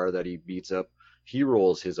in the bar that he beats up, he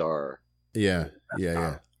rolls his R. Yeah. Yeah.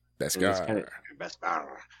 And it's Beskar. kind of Beskar.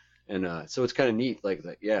 And so it's kind of neat, like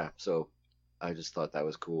that. Yeah. So I just thought that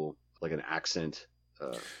was cool, like an accent.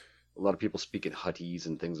 A lot of people speak in Huttese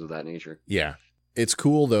and things of that nature. Yeah. It's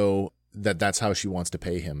cool though that that's how she wants to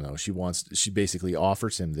pay him though. She basically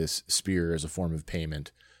offers him this spear as a form of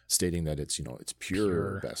payment, stating that it's, it's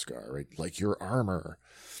pure Beskar, right? Like your armor.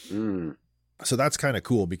 Mm. So that's kind of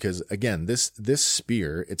cool because again, this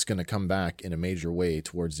spear, it's going to come back in a major way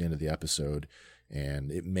towards the end of the episode, and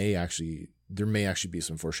there may actually be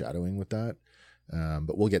some foreshadowing with that.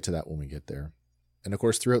 But we'll get to that when we get there. And of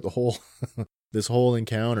course, throughout the whole this whole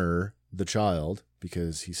encounter, the child,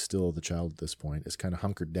 because he's still the child at this point, is kind of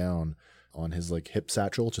hunkered down on his like hip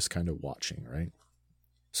satchel, just kind of watching, right?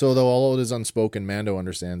 So though all it is unspoken, Mando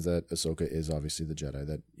understands that Ahsoka is obviously the Jedi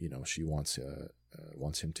that, she wants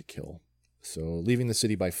him to kill. So leaving the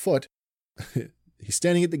city by foot, he's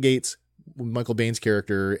standing at the gates with Michael Baine's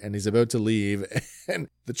character, and he's about to leave, and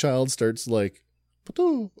the child starts like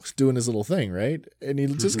doing his little thing, right? And he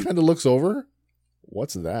just kind of looks over.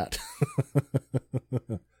 What's that?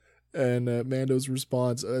 And Mando's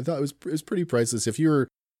response, I thought it was pretty priceless. If you were,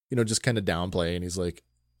 just kind of downplaying, he's like,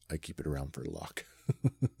 I keep it around for luck.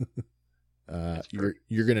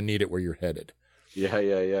 You're going to need it where you're headed.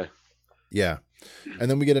 Yeah. Yeah. And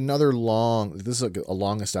then we get another this is a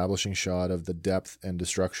long establishing shot of the depth and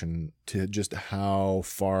destruction to just how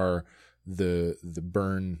far the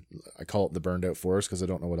burn, I call it the burned out forest because I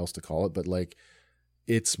don't know what else to call it, but like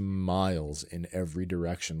it's miles in every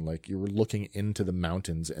direction. Like you were looking into the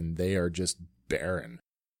mountains and they are just barren.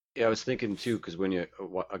 Yeah, I was thinking too, because when you,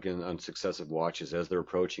 again, on successive watches, as they're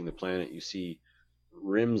approaching the planet, you see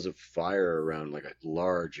rims of fire around like a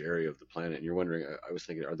large area of the planet. And you're wondering, I was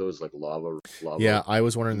thinking, are those like lava? Yeah, I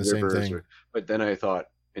was wondering the same thing. But then I thought,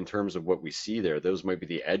 in terms of what we see there, those might be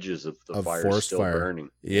the edges of the fire forest still fire. burning.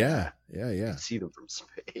 Yeah. You can see them from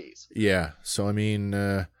space. Yeah. So, I mean,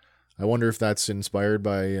 I wonder if that's inspired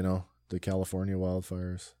by, the California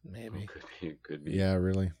wildfires. Maybe. It could be. Yeah,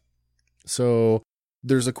 really. So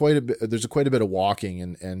there's quite a bit of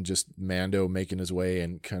walking and just Mando making his way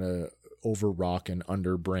and kind of over rock and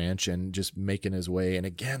under branch and just making his way. And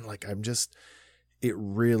again, like it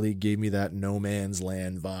really gave me that No Man's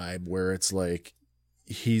Land vibe where it's like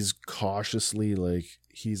he's cautiously, like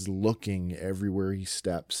he's looking everywhere he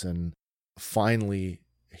steps, and finally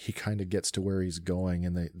he kind of gets to where he's going,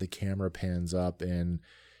 and the camera pans up, and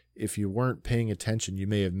if you weren't paying attention, you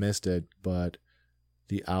may have missed it, but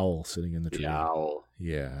the owl sitting in the tree. The owl.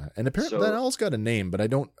 Yeah. And apparently that owl's got a name, but I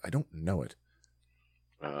don't know it.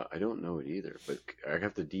 I don't know it either, but I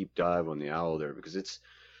have to deep dive on the owl there because it's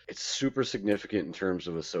super significant in terms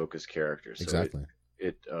of Ahsoka's character. So Exactly.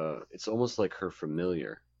 It's almost like her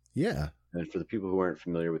familiar. Yeah. And for the people who aren't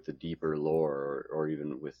familiar with the deeper lore, or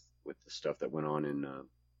even with the stuff that went on in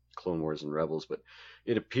Clone Wars and Rebels, but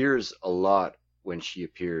it appears a lot when she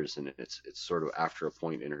appears, and it's sort of after a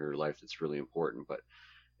point in her life that's really important. But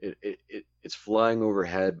it's flying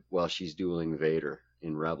overhead while she's dueling Vader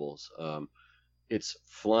in Rebels. It's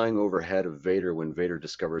flying overhead of Vader when Vader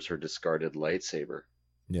discovers her discarded lightsaber.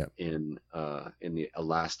 Yeah. In the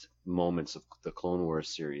last moments of the Clone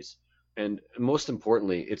Wars series, and most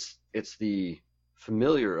importantly, it's the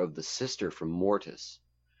familiar of the sister from Mortis,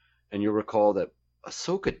 and you'll recall that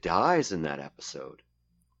Ahsoka dies in that episode.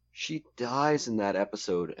 She dies in that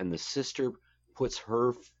episode, and the sister puts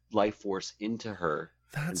her life force into her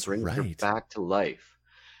and brings her back to life.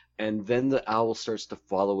 And then the owl starts to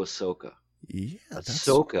follow Ahsoka. Yeah,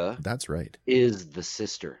 Ahsoka that's right. Is the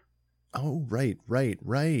sister. Oh, right.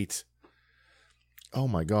 Oh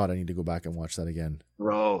my God, I need to go back and watch that again.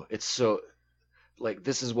 Bro, it's so, like,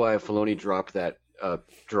 this is why Filoni dropped that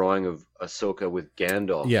drawing of Ahsoka with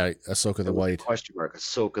Gandalf. Yeah, Ahsoka the White. Question mark,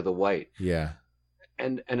 Ahsoka the White. Yeah.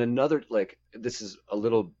 And another, like, this is a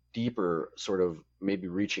little deeper, sort of maybe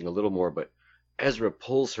reaching a little more, but Ezra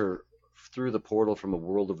pulls her through the portal from a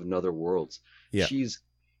world of another worlds. Yeah.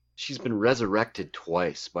 She's been resurrected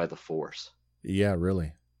twice by the Force. Yeah,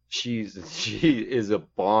 really. She is a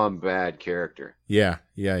bomb bad character. Yeah.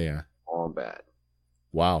 Bomb bad.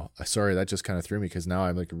 Wow. Sorry, that just kind of threw me because now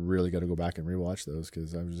I'm like really got to go back and rewatch those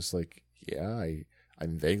because I was just like, yeah,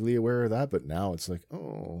 I'm vaguely aware of that, but now it's like,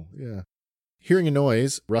 oh, yeah. Hearing a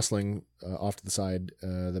noise rustling off to the side,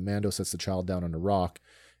 the Mando sets the child down on a rock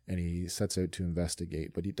and he sets out to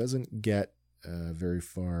investigate, but he doesn't get very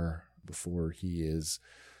far before he is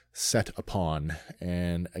set upon.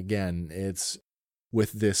 And again, it's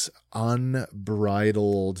with this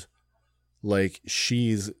unbridled, like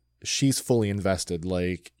she's fully invested.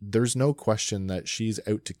 Like there's no question that she's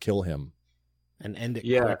out to kill him and end it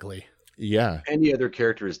Yeah. quickly. Yeah. Any other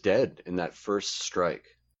character is dead in that first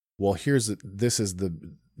strike. Well, this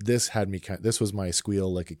was my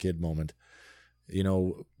squeal like a kid moment. You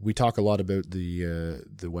know, we talk a lot about the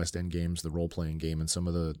West End games, the role playing game, and some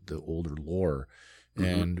of the older lore,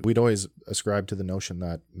 and we'd always ascribe to the notion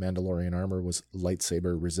that Mandalorian armor was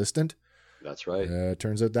lightsaber resistant. That's right.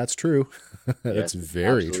 Turns out that's true. That's Yes,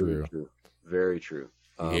 very absolutely true. Very true.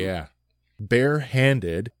 Yeah,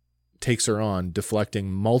 barehanded takes her on,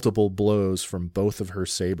 deflecting multiple blows from both of her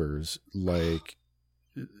sabers, like,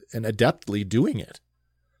 and adeptly doing it.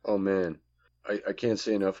 Oh man, I can't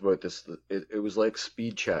say enough about this. It was like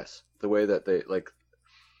speed chess. The way that they like,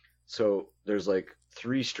 so there's like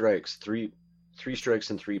three strikes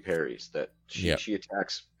and three parries that she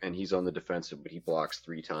attacks and he's on the defensive, but he blocks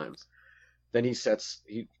 3 times. Then he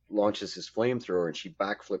launches his flamethrower and she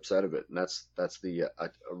backflips out of it, and that's the a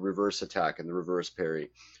reverse attack and the reverse parry.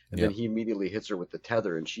 And then he immediately hits her with the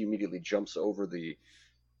tether, and she immediately jumps over the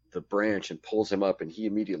branch and pulls him up, and he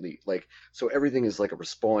immediately, like, so everything is like a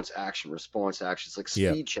response action. It's like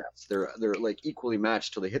speed chess. They're like equally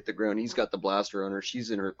matched till they hit the ground. He's got the blaster on her.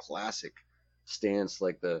 She's in her classic stance,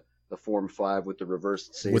 like the form 5 with the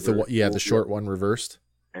reversed saber. With the short one reversed.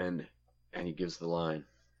 And he gives the line.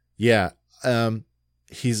 Yeah.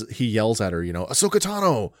 He yells at her, you know, Ahsoka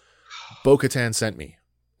Tano, Bo-Katan sent me.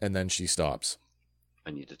 And then she stops.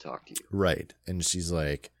 I need to talk to you. Right. And she's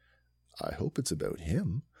like, I hope it's about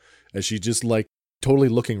him. As she just like totally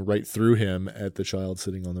looking right through him at the child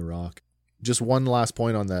sitting on the rock. Just one last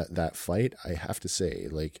point on that fight. I have to say,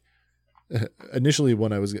 like, initially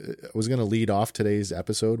when I was going to lead off today's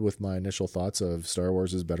episode with my initial thoughts of Star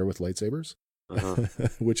Wars is better with lightsabers,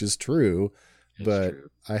 which is true. But true.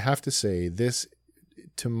 I have to say this,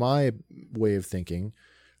 to my way of thinking,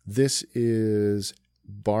 this is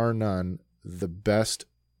bar none the best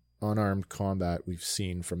unarmed combat we've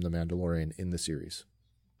seen from the Mandalorian in the series.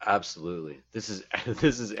 Absolutely. This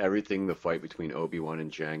is everything the fight between Obi-Wan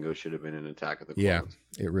and Jango should have been in Attack of the Clones.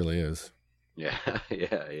 Yeah, it really is. Yeah.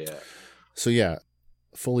 So yeah,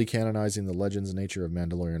 fully canonizing the legends nature of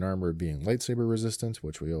Mandalorian armor being lightsaber resistant,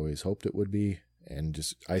 which we always hoped it would be, and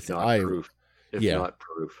just proof. If not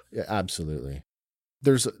proof. Yeah, absolutely.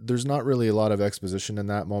 There's not really a lot of exposition in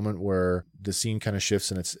that moment where the scene kind of shifts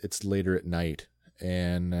and it's later at night,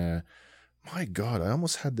 and my God, I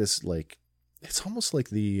almost had this like, it's almost like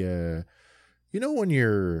the you know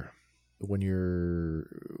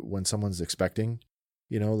when someone's expecting,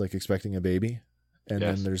 you know, like expecting a baby, and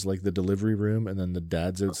then there's like the delivery room, and then the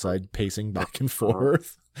dad's outside pacing back and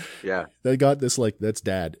forth. Yeah. They got this, like, that's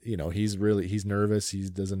dad, you know, he's nervous, he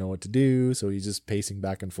doesn't know what to do, so he's just pacing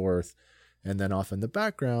back and forth. And then off in the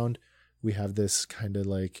background, we have this kind of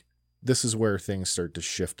like, this is where things start to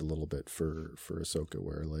shift a little bit for Ahsoka,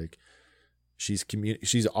 where like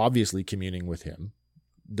she's obviously communing with him.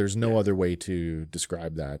 There's no other way to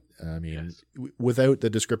describe that. I mean, without the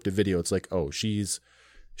descriptive video, it's like, oh, she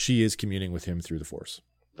is communing with him through the Force.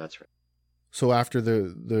 That's right. So after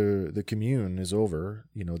the commune is over,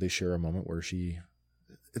 you know, they share a moment where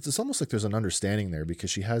it's almost like there's an understanding there, because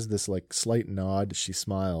she has this like slight nod, she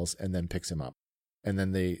smiles, and then picks him up. And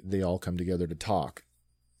then they all come together to talk.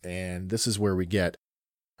 And this is where we get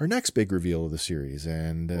our next big reveal of the series.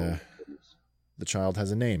 And the child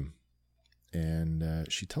has a name.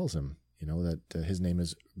 And she tells him, you know, that his name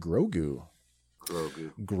is Grogu.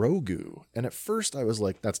 Grogu. And at first I was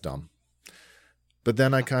like, that's dumb. But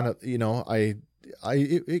then I kind of, you know,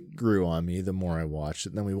 it grew on me the more I watched it.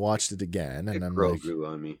 And then we watched it again, and I'm like,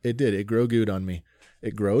 on me. It did. It Grogu'd on me.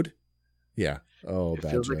 It growed? Yeah. Oh, it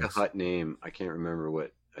bad feels jokes. like a hut name. I can't remember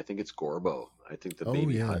what. I think it's Gorbo. I think the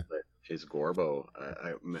baby hut is Gorbo.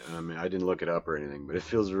 I mean, I didn't look it up or anything, but it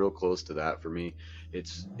feels real close to that for me.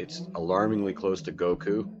 It's alarmingly close to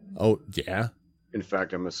Goku. Oh, yeah. In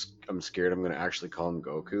fact, I'm scared I'm going to actually call him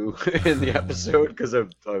Goku in the episode because I've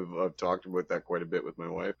talked about that quite a bit with my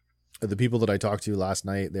wife. The people that I talked to last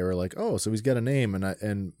night, they were like, "Oh, so he's got a name,"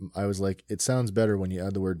 and I was like, "It sounds better when you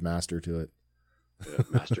add the word master to it." Yeah,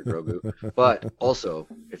 Master Grogu. But also,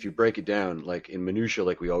 if you break it down, like in minutia,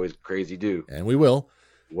 like we always crazy do, And we will.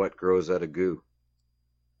 what grows out of goo?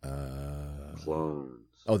 Uh, Clones.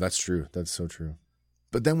 oh, that's true. That's so true.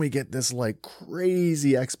 But then we get this like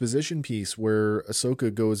crazy exposition piece where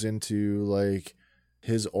Ahsoka goes into like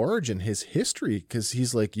his origin, his history, because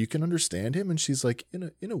he's like, you can understand him, and she's like,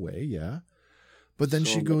 in a way, yeah. But then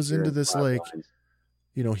So she much goes here into in this 5 like, lines.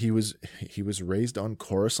 you know, he was raised on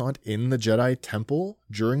Coruscant in the Jedi Temple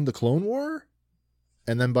during the Clone War,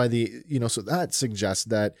 and then by the, you know, so that suggests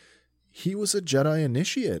that he was a Jedi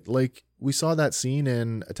initiate. Like we saw that scene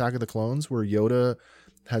in Attack of the Clones where Yoda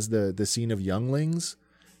has the scene of younglings,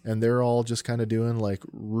 and they're all just kind of doing like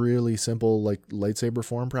really simple like lightsaber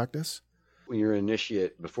form practice. When you're an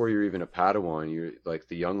initiate, before you're even a Padawan, you're like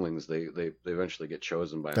the younglings. They eventually get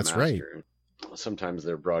chosen by a That's right. master. Sometimes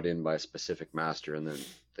they're brought in by a specific master, and then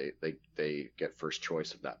they get first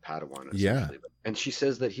choice of that Padawan. Yeah. Essentially. And she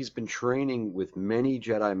says that he's been training with many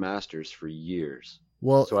Jedi masters for years.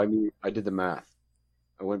 Well, So I mean, I did the math.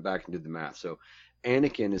 I went back and did the math. So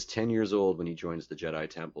Anakin is 10 years old when he joins the Jedi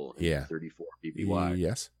Temple in Yeah. 34 BBY.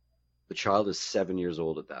 yes. The child is 7 years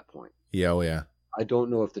old at that point. Yeah. Oh, yeah. I don't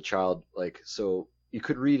know if the child, like, so you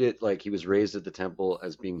could read it like he was raised at the temple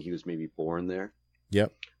as being he was maybe born there,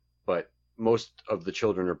 Yep. but most of the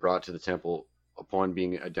children are brought to the temple upon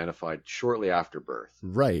being identified shortly after birth.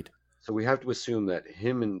 Right. So we have to assume that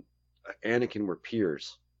him and Anakin were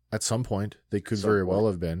peers. At some point, they could Some very point. well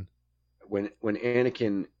have been. When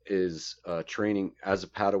Anakin is training as a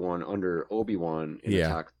Padawan under Obi-Wan in Yeah.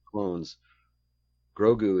 Attack of the Clones,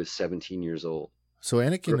 Grogu is 17 years old. So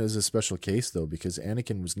Anakin is a special case though, because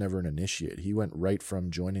Anakin was never an initiate. He went right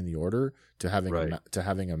from joining the Order to having Right. to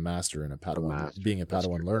having a master and a Padawan, master. being a That's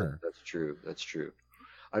Padawan true. learner. That's true. That's true.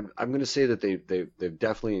 I'm going to say that they've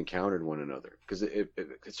definitely encountered one another because it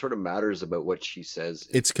sort of matters about what she says.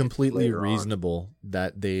 It's completely later on. reasonable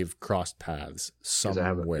that they've crossed paths 'Cause I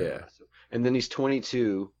haven't- somewhere. yeah. And then he's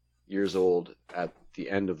 22 years old at the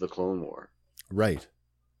end of the Clone War, Right.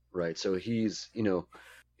 right? So he's, you know,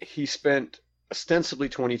 he spent ostensibly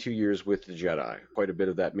 22 years with the Jedi. Quite a bit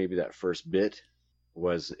of that, maybe that first bit,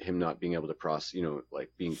 was him not being able to process, you know, like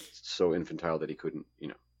being so infantile that he couldn't, you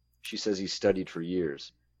know. She says he studied for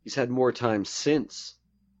years. He's had more time since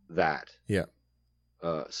that. Yeah.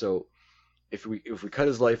 So if we cut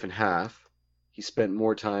his life in half, he spent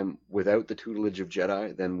more time without the tutelage of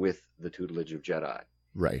Jedi than with the tutelage of Jedi.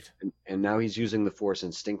 Right. And now he's using the Force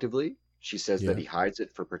instinctively. She says Yeah. that he hides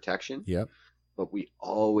it for protection, Yep. but we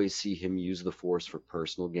always see him use the Force for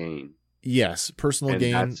personal gain. Yes. Personal And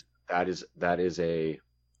gain. that is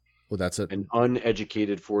Well, that's it. an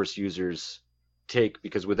uneducated Force user's take,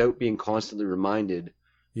 because without being constantly reminded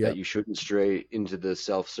Yep. that you shouldn't stray into the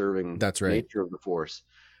self-serving That's right. nature of the Force.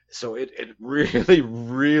 So it really,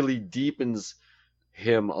 really deepens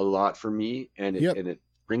him a lot for me, and Yep. it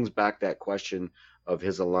brings back that question of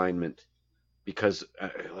his alignment, because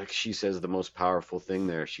like she says, the most powerful thing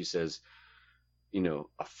there, she says, you know,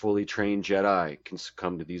 a fully trained Jedi can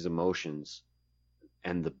succumb to these emotions,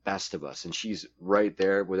 and the best of us, and she's right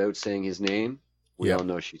there without saying his name. We Yep. all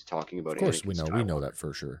know she's talking about. Of course, Anakin we know Skywalker. that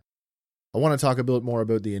for sure. I want to talk a bit more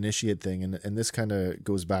about the initiate thing, and this kind of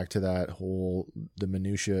goes back to that whole the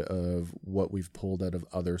minutia of what we've pulled out of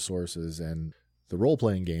other sources, and the role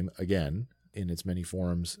playing game again in its many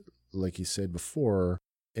forms. Like you said before,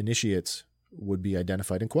 initiates would be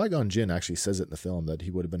identified, and Qui-Gon Jinn actually says it in the film that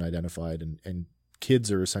he would have been identified, and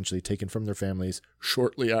kids are essentially taken from their families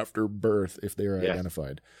shortly after birth if they are Yes.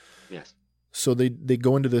 identified. Yes. So they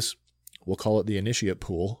go into this, we'll call it the initiate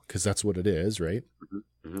pool, because that's what it is, right?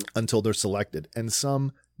 Mm-hmm. Until they're selected. And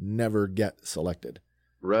some never get selected.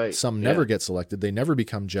 Right. Some Yeah. never get selected. They never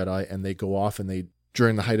become Jedi, and they go off, and they,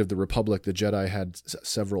 during the height of the Republic, the Jedi had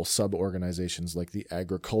several sub-organizations like the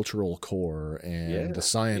Agricultural Corps and Yeah, the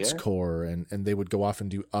Science yeah. Corps, and they would go off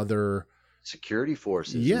and do other... security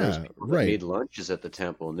forces. and Yeah, there's people that right. made lunches at the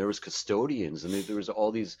temple, and there was custodians, and there was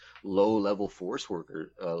all these low-level Force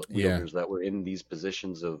worker wielders that were in these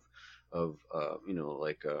positions of you know,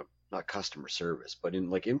 like not customer service, but in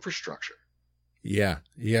like infrastructure. Yeah.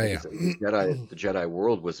 The Jedi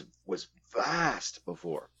world was vast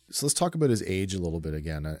before. So let's talk about his age a little bit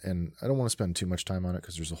again. And I don't want to spend too much time on it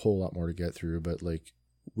because there's a whole lot more to get through. But like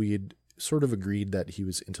we had sort of agreed that he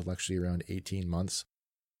was intellectually around 18 months.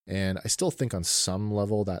 And I still think on some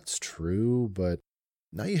level that's true. But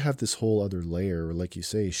now you have this whole other layer. Like you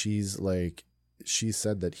say, she's like she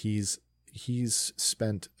said that he's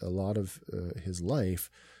spent a lot of his life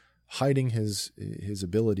hiding his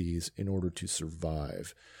abilities in order to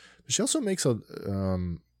survive. But she also makes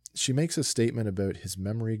a statement about his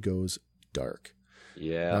memory goes dark.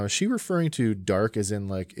 Yeah. Now, is she referring to dark as in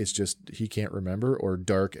like it's just he can't remember, or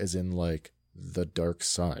dark as in like the dark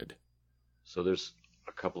side? So there's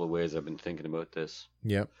a couple of ways I've been thinking about this.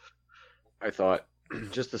 Yep. I thought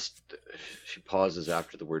just this. She pauses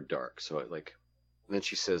after the word dark. So and then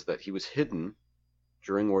she says that he was hidden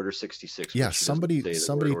during Order 66. Yeah, somebody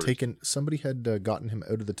had gotten him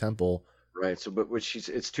out of the temple. Right. So, but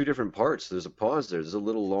it's two different parts. There's a pause there. There's a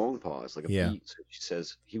little long pause, like a beat. So she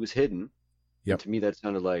says he was hidden. Yep. And to me, that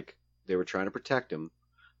sounded like they were trying to protect him.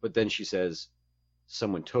 But then she says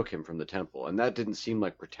someone took him from the temple, and that didn't seem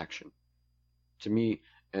like protection to me.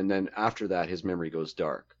 And then after that, his memory goes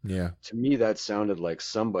dark. Yeah. To me, that sounded like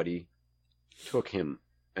somebody took him,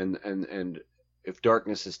 and if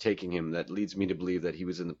darkness is taking him, that leads me to believe that he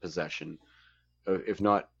was in the possession of, if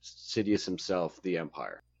not Sidious himself, the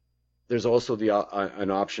Empire. There's also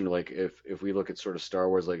an option, like if we look at sort of Star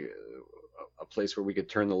Wars, like a place where we could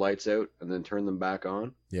turn the lights out and then turn them back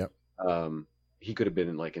on. Yep. He could have been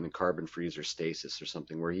in a carbon freezer stasis or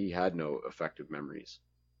something where he had no effective memories.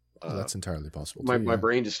 That's entirely possible. My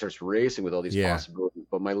brain just starts racing with all these possibilities.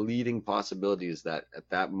 But my leading possibility is that at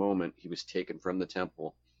that moment he was taken from the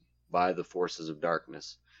temple by the forces of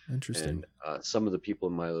darkness. Interesting. And some of the people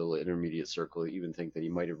in my little intermediate circle even think that he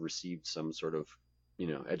might have received some sort of,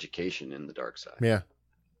 education in the dark side. Yeah,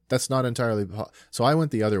 that's not entirely. So I went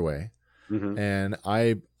the other way, and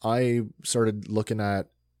I started looking at,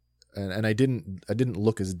 and I didn't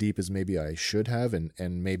look as deep as maybe I should have,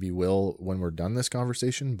 and maybe will when we're done this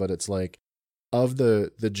conversation. But it's like, of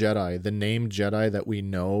the Jedi, the named Jedi that we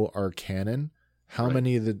know are canon, how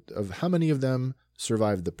many of them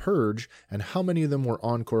survived the Purge, and how many of them were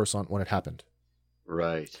on Coruscant when it happened?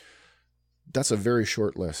 Right. That's a very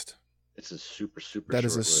short list. It's a super That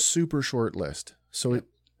is a super short list. So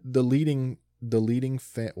the leading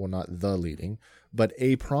fan, well, not the leading, but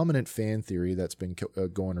a prominent fan theory that's been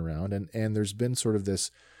going around, and there's been sort of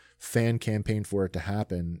this fan campaign for it to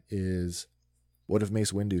happen, is what if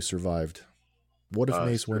Mace Windu survived? What if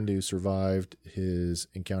Mace Windu survived his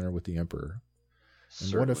encounter with the Emperor?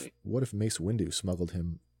 And what if Mace Windu smuggled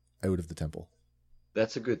him out of the temple?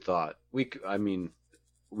 That's a good thought.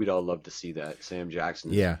 We'd all love to see that. Sam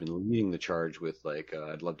Jackson has been leading the charge with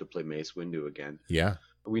I'd love to play Mace Windu again. Yeah.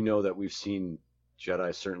 We know that we've seen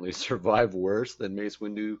Jedi certainly survive worse than Mace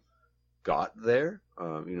Windu got there.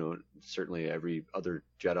 Certainly every other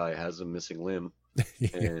Jedi has a missing limb.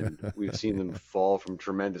 And we've seen them fall from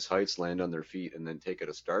tremendous heights, land on their feet, and then take out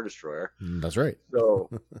a Star Destroyer. That's right. So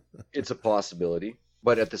it's a possibility.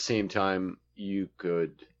 But at the same time, you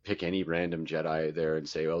could pick any random Jedi there and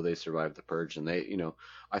say, oh, they survived the Purge. And they,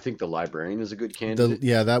 I think the Librarian is a good candidate.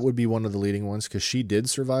 That would be one of the leading ones, because she did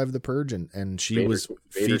survive the Purge, and she was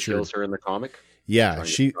Vader featured. Kills her in the comic. Yeah,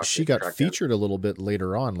 she got featured a little bit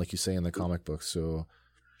later on, like you say, in the comic book. So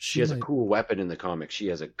she has a cool weapon in the comic. She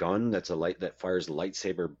has a gun that fires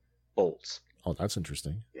lightsaber bolts. Oh, that's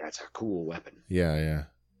interesting. Yeah, it's a cool weapon. Yeah.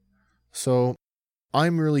 So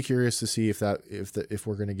I'm really curious to see if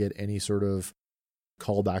we're going to get any sort of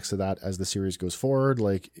callbacks to that as the series goes forward.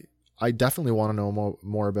 Like, I definitely want to know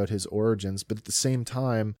more about his origins, but at the same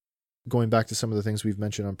time, going back to some of the things we've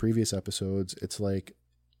mentioned on previous episodes, it's like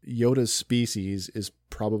Yoda's species is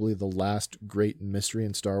probably the last great mystery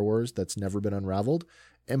in Star Wars that's never been unraveled,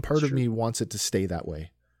 and part of me wants it to stay that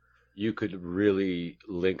way. You could really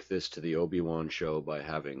link this to the Obi-Wan show by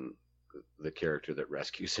having the character that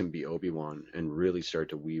rescues him be Obi-Wan and really start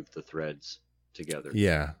to weave the threads together.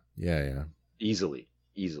 Yeah. Easily.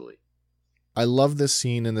 I love this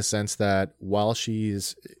scene in the sense that while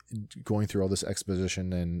she's going through all this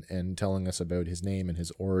exposition and telling us about his name and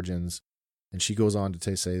his origins, and she goes on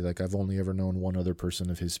to say, like, I've only ever known one other person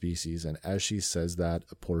of his species. And as she says that,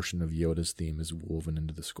 a portion of Yoda's theme is woven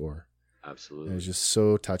into the score. Absolutely. And it's just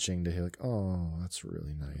so touching to hear, like, oh, that's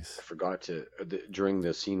really nice. I forgot to, during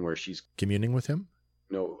the scene where she's communing with him?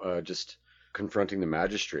 No, just confronting the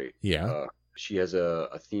magistrate. Yeah. She has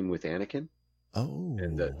a theme with Anakin. Oh.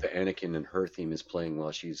 And the Anakin and her theme is playing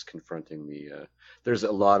while she's confronting the... there's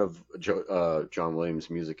a lot of John Williams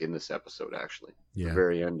music in this episode, actually. Yeah. The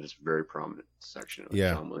very end is a very prominent section of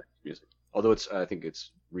John Williams music. Although I think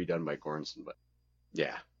it's redone by Goranson, but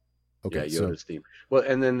yeah. Okay, yeah, Yoda's theme. Well,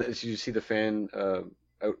 and then as you see the fan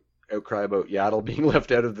outcry about Yaddle being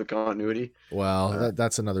left out of the continuity. Well,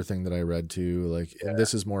 that's another thing that I read too. Like, and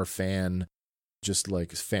this is more fan just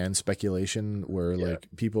like fan speculation where like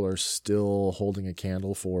people are still holding a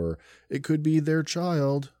candle for it could be their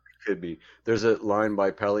child. Could be. There's a line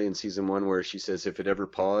by Pelly in season 1 where she says, if it ever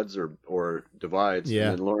pods or divides.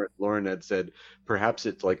 Yeah. And then Lauren had said, perhaps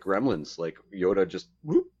it's like Gremlins, like Yoda just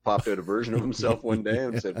popped out a version of himself one day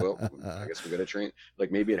and said, well, I guess we got to train.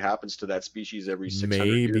 Like maybe it happens to that species every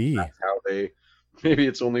 600 years. That's how maybe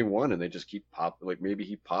it's only one and they just keep popping. Like maybe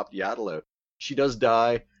he popped Yaddle out. She does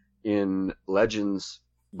die in Legends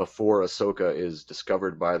before Ahsoka is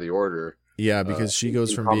discovered by the Order. Yeah, because she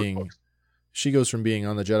goes from being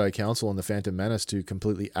on the Jedi Council and the Phantom Menace to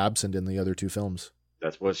completely absent in the other 2 films.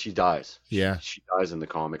 That's what she dies. Yeah. She dies in the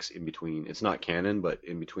comics in between. It's not canon, but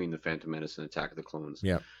in between the Phantom Menace and Attack of the Clones.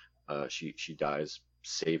 Yeah. She dies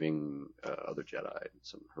saving other Jedi in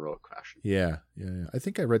some heroic fashion. Yeah. I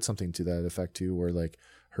think I read something to that effect too, where like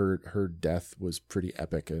her death was pretty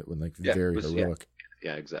epic when like very heroic.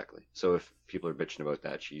 Yeah, exactly. So if people are bitching about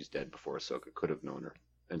that, she's dead before Ahsoka could have known her.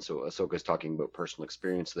 And so Ahsoka's talking about personal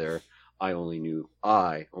experience there. I only knew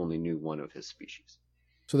one of his species.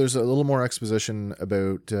 So there's a little more exposition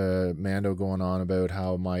about Mando going on about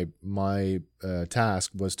how my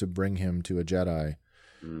task was to bring him to a Jedi.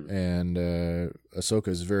 And Ahsoka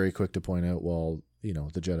is very quick to point out, well, the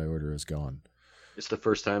Jedi Order is gone. It's the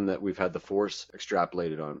first time that we've had the Force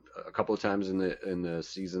extrapolated on. A couple of times in the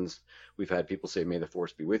seasons, we've had people say, "May the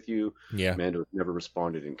Force be with you." Yeah. Mando never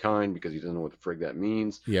responded in kind because he doesn't know what the frig that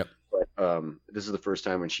means. Yep. But this is the first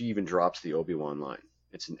time when she even drops the Obi-Wan line.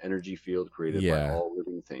 It's an energy field created by all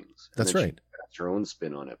living things. And that's right. She has her own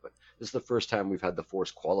spin on it, but this is the first time we've had the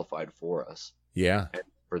Force qualified for us. Yeah. And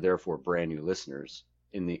for therefore brand new listeners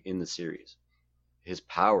in the series. His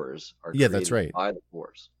powers are that's right. by the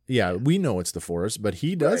Force. Yeah, we know it's the Force, but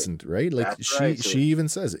he doesn't, right? Like she even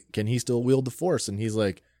says, "Can he still wield the Force?" And he's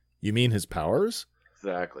like, "You mean his powers?"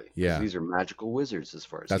 Exactly. Yeah. These are magical wizards as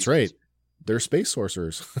far as that's right. They're space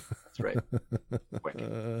sorcerers. That's right.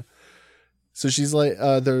 So she's like,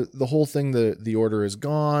 the whole thing, the Order is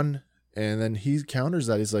gone, and then he counters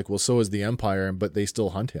that. He's like, well, so is the Empire, but they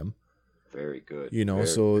still hunt him. Very good.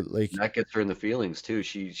 So like that gets her in the feelings too.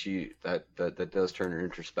 She that does turn her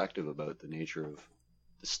introspective about the nature of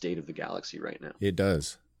the state of the galaxy right now. It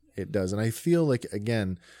does, and I feel like,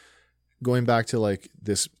 again, going back to like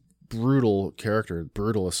this brutal character,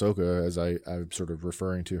 brutal Ahsoka, as I'm sort of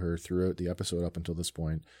referring to her throughout the episode up until this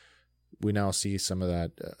point, we now see some of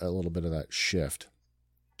that, a little bit of that shift.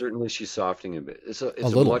 Certainly, she's softening a bit. It's a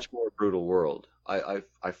much more brutal world. I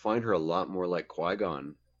find her a lot more like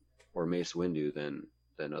Qui-Gon or Mace Windu than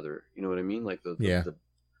other. You know what I mean? Like the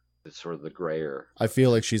sort of the grayer. I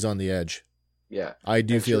feel like she's on the edge. Yeah, I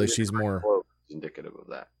do feel like she's more indicative of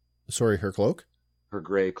that. Sorry, her cloak. Her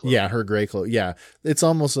gray cloak. Yeah, her gray cloak. Yeah, that's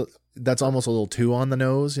almost a little too on the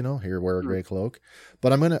nose. Here, wear a gray cloak.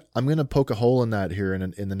 But I'm gonna poke a hole in that here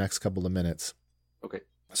in the next couple of minutes. Okay.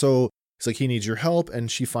 So it's like he needs your help, and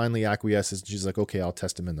she finally acquiesces. She's like, okay, I'll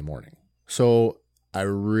test him in the morning. So I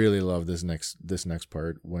really love this next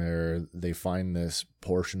part where they find this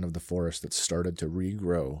portion of the forest that started to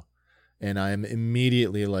regrow, and I'm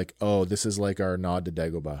immediately like, oh, this is like our nod to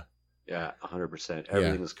Dagobah. Yeah, 100%.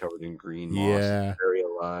 Everything is covered in green moss. Yeah. Very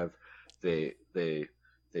alive. They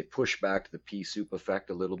push back the pea soup effect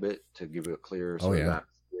a little bit to give it a clear sort of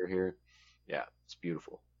atmosphere here. Yeah, it's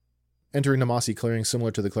beautiful. Entering the mossy clearing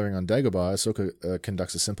similar to the clearing on Dagobah, Ahsoka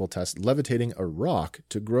conducts a simple test, levitating a rock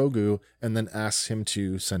to Grogu, and then asks him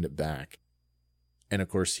to send it back. And of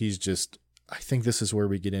course, I think this is where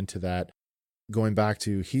we get into that, going back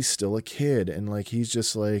to, he's still a kid, and like he's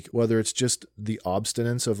just like, whether it's just the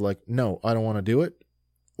obstinance of like, no, I don't want to do it,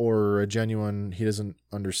 or a genuine, he doesn't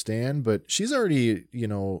understand, but she's already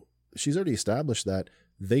established that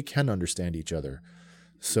they can understand each other.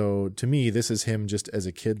 So to me, this is him just as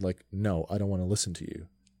a kid, like, no, I don't want to listen to you.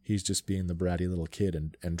 He's just being the bratty little kid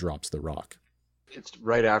and drops the rock. It's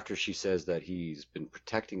right after she says that he's been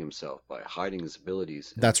protecting himself by hiding his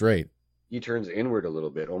abilities. That's right. He turns inward a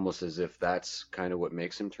little bit, almost as if that's kind of what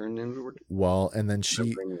makes him turn inward. Well, and then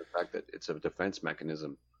the fact that it's a defense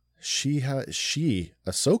mechanism.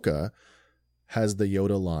 Ahsoka has the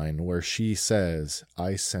Yoda line where she says,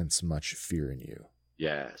 I sense much fear in you.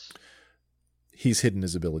 Yes. He's hidden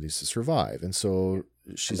his abilities to survive. And so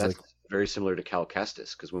she's like, very similar to Cal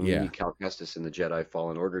Kestis, because when we meet Cal Kestis in the Jedi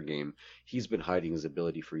Fallen Order game, he's been hiding his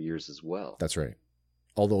ability for years as well. That's right.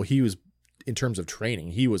 Although he was, in terms of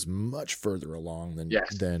training, he was much further along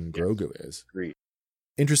than Grogu is. Agreed.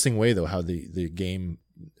 Interesting way, though, how the game,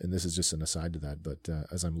 and this is just an aside to that, but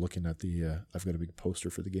as I'm looking at I've got a big poster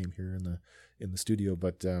for the game here in the studio,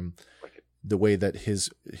 but the way that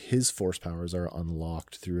his force powers are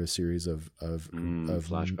unlocked through a series of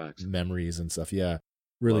flashbacks, memories and stuff. Yeah,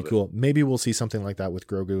 really Love cool. Maybe we'll see something like that with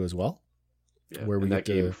Grogu as well. Yeah, where we and that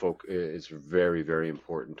get game folk is very, very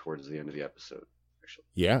important towards the end of the episode. Actually,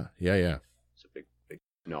 yeah. it's a big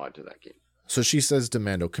nod to that game. So she says to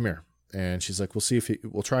Mando, "Come here," and she's like,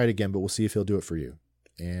 we'll try it again, but we'll see if he'll do it for you."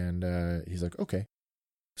 And he's like, "Okay."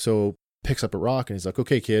 So picks up a rock and he's like,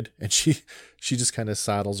 "Okay, kid," and she just kind of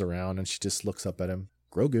saddles around and she just looks up at him.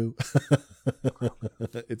 Grogu,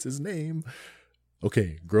 it's his name.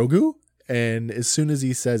 Okay, Grogu. And as soon as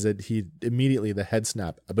he says it, he immediately the head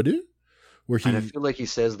snap, abadoo. Where And I feel like he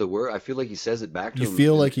says the word. I feel like he says it back to him. You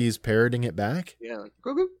feel like he's parroting it back? Yeah, like,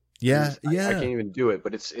 Grogu. Yeah. I can't even do it,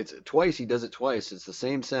 but it's twice. He does it twice. It's the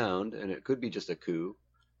same sound, and it could be just a coup,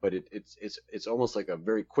 but it's almost like a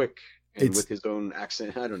very quick and with his own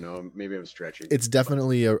accent. I don't know. Maybe I'm stretching. It's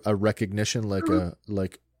definitely a recognition, like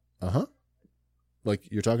like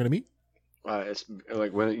you're talking to me. It's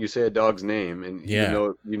like when you say a dog's name, and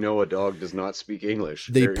you know a dog does not speak English.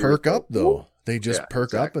 They perk up though. They just perk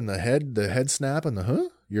exactly. up, and the head snap,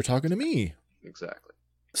 and you're talking to me. Exactly.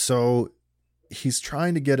 So he's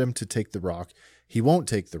trying to get him to take the rock. He won't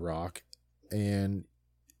take the rock, and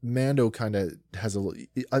Mando kind of has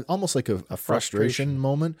almost like a frustration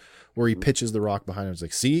moment where he pitches the rock behind him. It's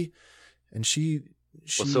like, see, and she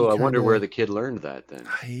so I wonder where the kid learned that then.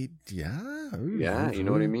 Yeah, you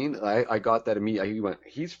know what I mean? I got that immediately. He went,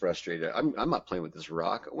 he's frustrated. I'm not playing with this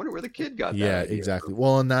rock. I wonder where the kid got that. Yeah, exactly.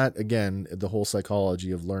 Well, and that, again, the whole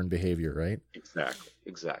psychology of learned behavior, right?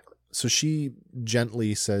 Exactly. So she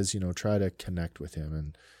gently says, try to connect with him.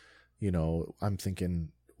 And, I'm thinking,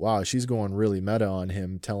 wow, she's going really meta on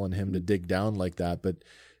him, telling him to dig down like that. But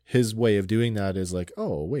his way of doing that is like,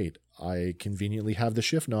 oh, wait, I conveniently have the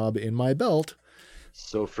shift knob in my belt.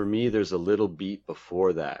 So for me, there's a little beat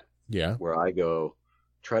before that. Yeah. Where I go,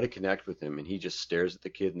 try to connect with him, and he just stares at the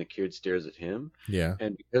kid, and the kid stares at him. Yeah.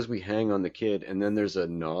 And because we hang on the kid, and then there's a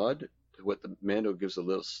nod to what the Mando gives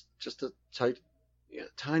just a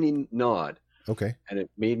tiny nod. Okay. And it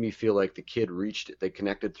made me feel like the kid reached it. They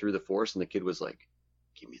connected through the Force, and the kid was like,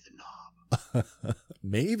 "Give me the knob."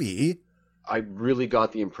 Maybe. I really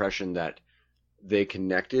got the impression that they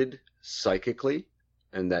connected psychically,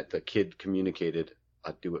 and that the kid communicated,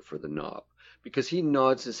 "I'll do it for the knob," because he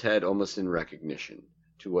nods his head almost in recognition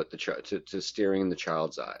to what to staring in the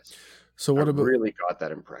child's eyes. So what about? Really got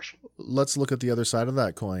that impression. Let's look at the other side of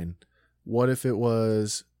that coin. What if it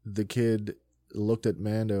was the kid looked at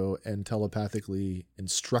Mando and telepathically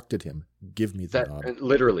instructed him, "Give me the knob"?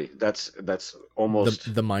 Literally, that's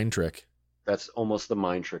almost the mind trick. That's almost the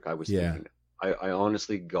mind trick I was thinking. I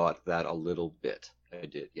honestly got that a little bit. I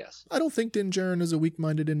did, yes. I don't think Din Djarin is a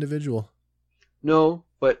weak-minded individual. No,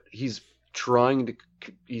 but he's trying.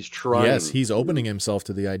 Yes, he's opening himself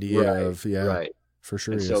to the idea of, right. For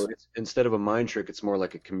sure. And so instead of a mind trick, it's more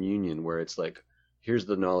like a communion where it's like, here's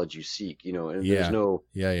the knowledge you seek, and there's no,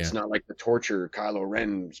 it's not like the torture Kylo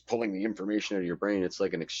Ren's pulling the information out of your brain. It's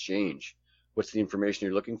like an exchange. What's the information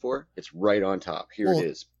you're looking for? It's right on top. Here it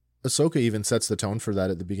is. Ahsoka even sets the tone for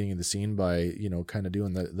that at the beginning of the scene by, kind of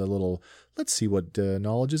doing the little, let's see what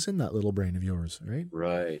knowledge is in that little brain of yours, right?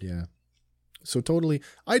 Right. Yeah. So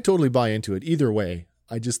I totally buy into it. Either way,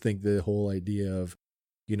 I just think the whole idea of,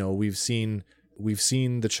 we've seen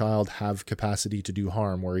the child have capacity to do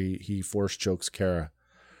harm where he force chokes Cara.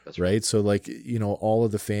 That's right. So all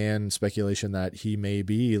of the fan speculation that he may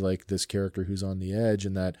be like this character who's on the edge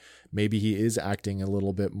and that maybe he is acting a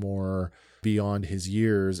little bit more beyond his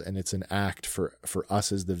years, and it's an act for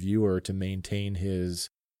us as the viewer to maintain his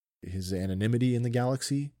anonymity in the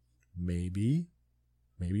galaxy. Maybe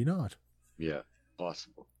not. Yeah,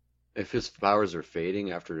 possible. If his powers are fading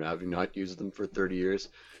after having not used them for 30 years,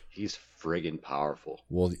 he's friggin' powerful.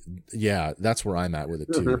 Well, yeah, that's where I'm at with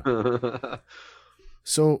it too.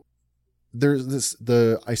 So there's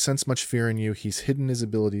I sense much fear in you. He's hidden his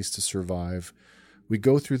abilities to survive. We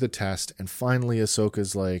go through the test, and finally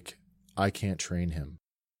Ahsoka's like, I can't train him.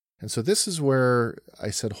 And so this is where I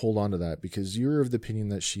said, hold on to that, because you're of the opinion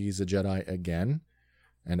that she's a Jedi again.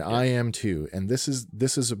 And I am too. And this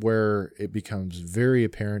is where it becomes very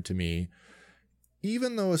apparent to me.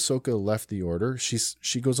 Even though Ahsoka left the Order,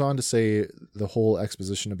 she goes on to say the whole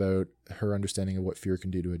exposition about her understanding of what fear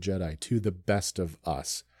can do to a Jedi, to the best of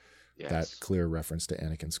us. Yes. That clear reference to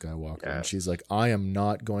Anakin Skywalker. Yes. And she's like, I'm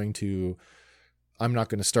not going to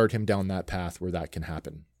start him down that path where that can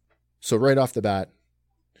happen. So right off the bat,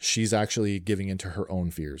 she's actually giving into her own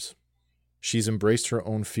fears. She's embraced her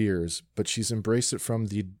own fears, but she's embraced it from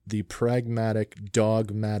the pragmatic,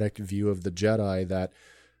 dogmatic view of the Jedi that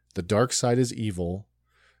the dark side is evil.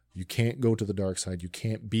 You can't go to the dark side. You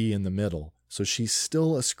can't be in the middle. So she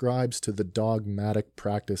still ascribes to the dogmatic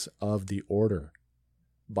practice of the Order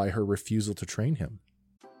by her refusal to train him.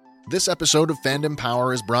 This episode of Fandom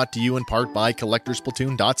Power is brought to you in part by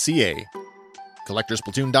CollectorsPlatoon.ca.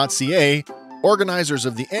 CollectorsPlatoon.ca, organizers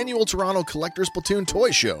of the annual Toronto Collectors Platoon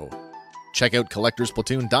Toy Show. Check out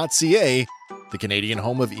CollectorsPlatoon.ca, the Canadian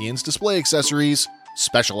home of Ian's Display Accessories,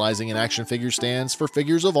 specializing in action figure stands for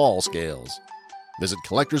figures of all scales. Visit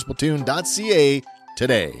CollectorsPlatoon.ca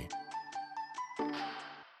today.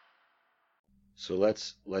 So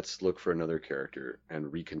let's look for another character and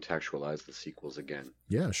recontextualize the sequels again.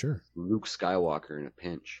 Yeah, sure. Luke Skywalker in a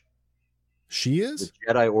pinch. She is?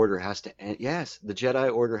 The Jedi Order has to end. Yes, the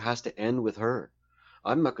Jedi Order has to end with her.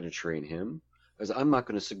 I'm not going to train him, because I'm not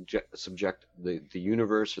going to subject the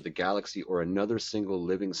universe or the galaxy or another single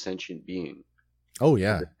living sentient being. Oh,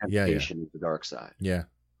 yeah. To the Yeah. temptation of the dark side. Yeah.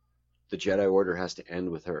 The Jedi Order has to end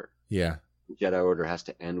with her. Yeah. The Jedi Order has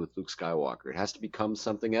to end with Luke Skywalker. It has to become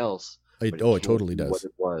something else. It can't totally be does. What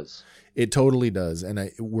it was. It totally does.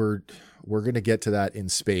 And we're going to get to that in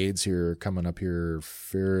spades here coming up here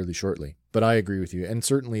fairly shortly. But I agree with you. And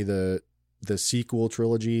certainly the sequel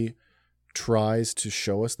trilogy tries to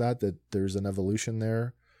show us that there's an evolution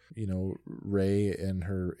there. You know, Rey and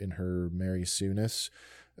her Mary Sue-ness.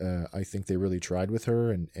 I think they really tried with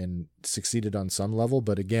her and succeeded on some level.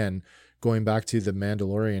 But again, going back to the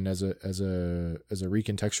Mandalorian as a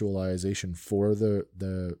recontextualization for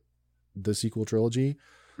the sequel trilogy,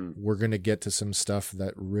 we're going to get to some stuff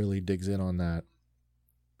that really digs in on that.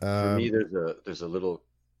 For me, there's a little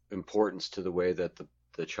importance to the way that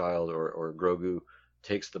the child or Grogu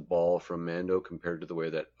takes the ball from Mando compared to the way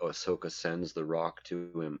that Ahsoka sends the rock to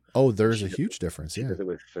him. Oh, there's a huge difference. She Yeah. does it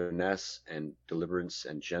with finesse and deliverance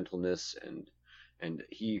and gentleness and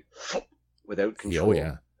he without control. Oh,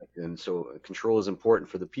 yeah. And so control is important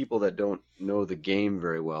for the people that don't know the game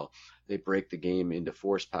very well. They break the game into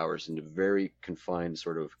force powers, into very confined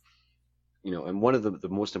sort of, and one of the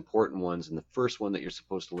most important ones, and the first one that you're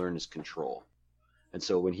supposed to learn is control. And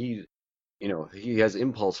so when he has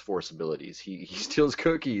impulse force abilities, he steals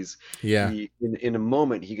cookies. Yeah. In a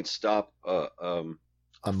moment, he could stop a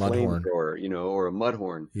mudhorn, or a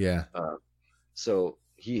mudhorn. Yeah. So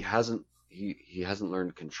he hasn't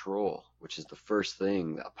learned control, which is the first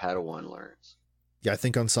thing that a Padawan learns. Yeah, I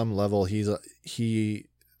think on some level he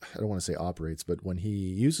I don't want to say operates, but when he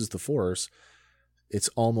uses the Force, it's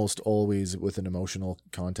almost always with an emotional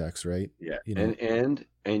context, right? Yeah. You know?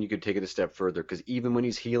 And you could take it a step further, because even when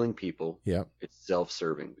he's healing people, Yeah. it's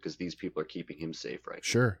self-serving because these people are keeping him safe, right?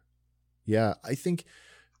 Sure. Yeah, I think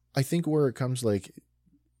where it comes like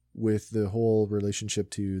with the whole relationship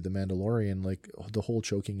to the Mandalorian, like the whole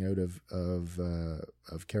choking out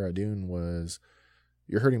of Cara Dune was,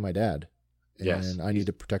 you're hurting my dad, and Yes. I need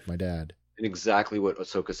to protect my dad. And exactly what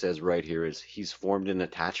Ahsoka says right here is he's formed an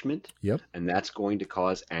attachment, Yep. and that's going to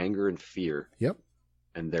cause anger and fear, Yep.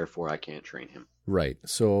 and therefore I can't train him. Right.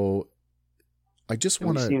 So I just And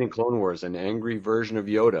want we've seen to, in Clone Wars an angry version of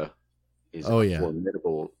Yoda is Oh, a yeah.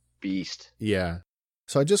 formidable beast. yeah.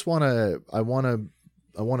 So I just want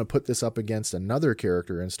to put this up against another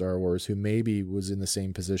character in Star Wars who maybe was in the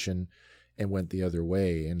same position and went the other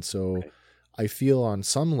way. And so Right. I feel on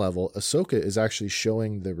some level, Ahsoka is actually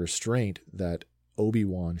showing the restraint that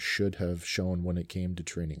Obi-Wan should have shown when it came to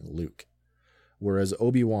training Luke. Whereas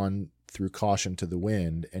Obi-Wan threw caution to the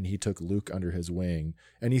wind and he took Luke under his wing.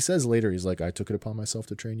 And he says later, he's like, I took it upon myself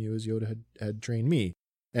to train you as Yoda had trained me.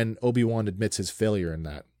 And Obi-Wan admits his failure in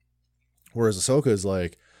that. Whereas Ahsoka is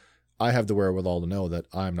like, I have the wherewithal to know that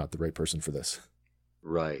I'm not the right person for this.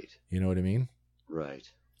 Right. You know what I mean?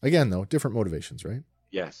 Right. Again, though, different motivations, right?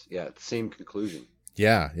 Yes. Yeah. Same conclusion.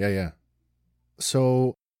 Yeah.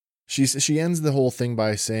 So she ends the whole thing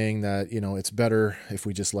by saying that, it's better if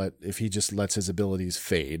he just lets his abilities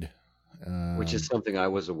fade. Which is something I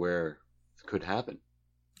was aware could happen.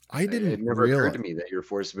 I didn't It never realize. occurred to me that your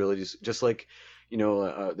force abilities, just like,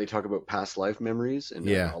 they talk about past life memories, and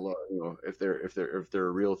Yeah. a lot, if they're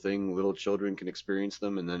a real thing, little children can experience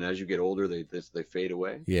them, and then as you get older, they fade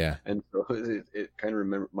away. Yeah. And so it kind of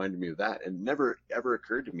reminded me of that, and never ever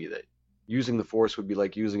occurred to me that using the force would be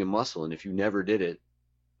like using a muscle, and if you never did it,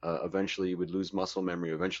 eventually you would lose muscle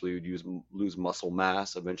memory, eventually you'd lose muscle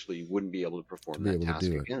mass, eventually you wouldn't be able to perform To be that able to task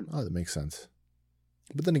do it. again. Oh, that makes sense.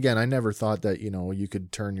 But then again, I never thought that, you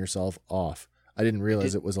could turn yourself off. I didn't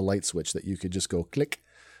realize it was a light switch that you could just go click.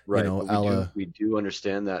 Right. know, But we do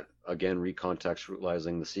understand that, again,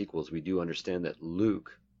 recontextualizing the sequels, we do understand that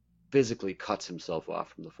Luke physically cuts himself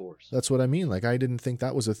off from the Force. That's what I mean. Like, I didn't think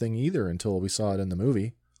that was a thing either until we saw it in the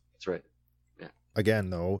movie. That's right. Again,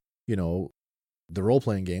 though, the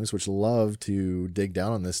role-playing games, which love to dig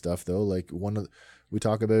down on this stuff, though, like we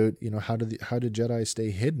talk about, how did Jedi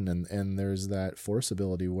stay hidden, and there's that Force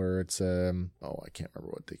ability where it's I can't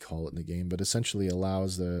remember what they call it in the game, but essentially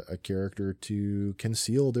allows a character to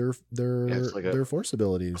conceal their Force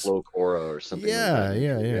abilities, cloak aura or something.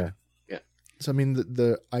 Yeah. So I mean,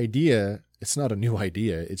 the idea, it's not a new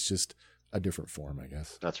idea, it's just a different form, I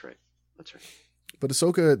guess. That's right. But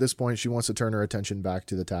Ahsoka at this point, she wants to turn her attention back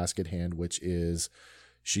to the task at hand, which is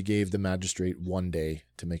she gave the magistrate 1 day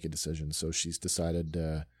to make a decision. So she's decided,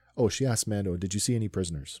 she asked Mando, did you see any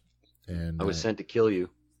prisoners? And I was sent to kill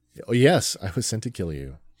you. Oh, yes, I was sent to kill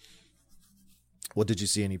you. Well, did you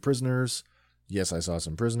see any prisoners? Yes, I saw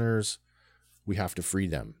some prisoners. We have to free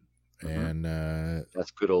them. Mm-hmm. And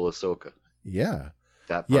that's good old Ahsoka. Yeah.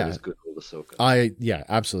 That part is good old Ahsoka.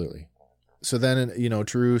 Absolutely. So then, in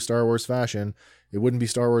true Star Wars fashion, it wouldn't be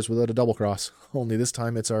Star Wars without a double cross. Only this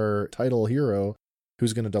time it's our title hero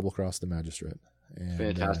who's going to double cross the magistrate. And,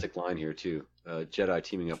 fantastic line here too. Jedi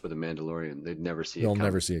teaming up with a Mandalorian. They'd never see it coming. They'll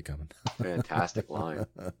never see it coming. Fantastic line.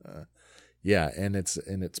 Yeah, and it's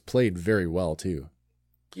played very well too.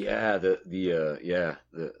 Yeah, they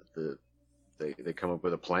come up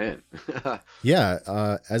with a plan.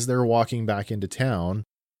 Yeah, as they're walking back into town,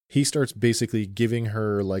 he starts basically giving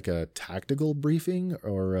her like a tactical briefing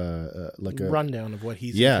or like a rundown of what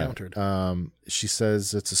he's encountered. She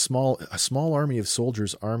says it's a small army of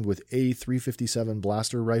soldiers armed with A357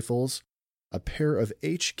 blaster rifles, a pair of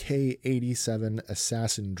HK-87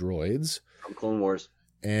 assassin droids from Clone Wars,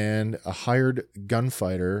 and a hired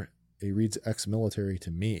gunfighter. He reads ex-military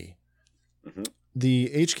to me. Mm-hmm. The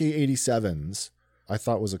HK-87s I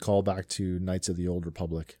thought was a callback to Knights of the Old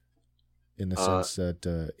Republic, in the sense that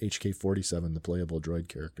HK-47, the playable droid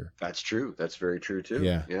character. That's true. That's very true too.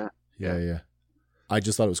 Yeah. I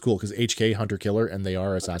just thought it was cool because HK, Hunter Killer, and they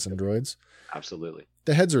are assassin droids. Absolutely.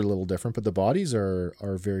 The heads are a little different, but the bodies are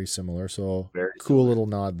very similar. So very cool similar. Little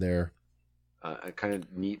nod there. Kind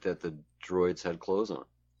of neat that the droids had clothes on.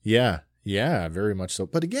 Yeah, very much so.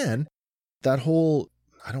 But again, that whole,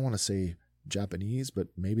 I don't want to say Japanese, but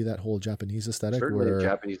maybe that whole Japanese aesthetic. Certainly a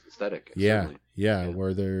Japanese aesthetic. Yeah,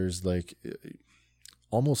 where there's like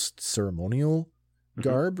almost ceremonial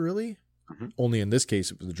garb, really. Mm-hmm. Only in this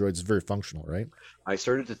case, the droid is very functional, right? I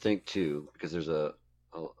started to think too, because there's I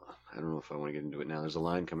don't know if I want to get into it now. There's a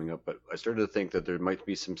line coming up, but I started to think that there might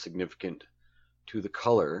be some significant to the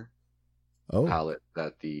color palette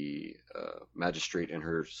that the magistrate and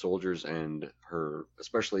her soldiers and her,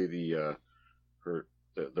 especially the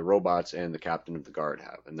robots and the captain of the guard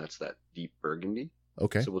have, and that's that deep burgundy.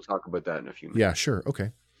 Okay. So we'll talk about that in a few minutes. Yeah, sure.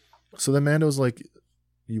 Okay. So then Mando's like,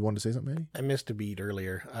 you wanted to say something, Manny? I missed a beat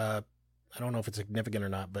earlier. I don't know if it's significant or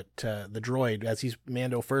not, but the droid, as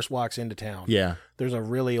Mando first walks into town, there's a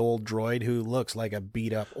really old droid who looks like a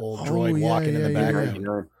beat up old droid walking in the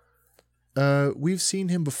background. We've seen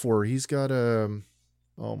him before. He's got oh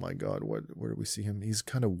my God, where do we see him? He's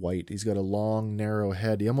kind of white. He's got a long, narrow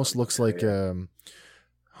head. He almost looks like the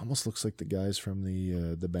guys from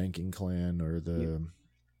the banking clan or the.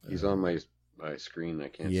 He's on my screen. I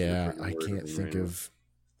can't. Yeah, I can't think of.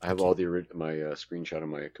 I have all my screenshot on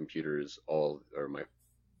my computer is all, or my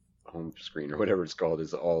home screen or whatever it's called,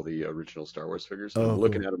 is all the original Star Wars figures. I'm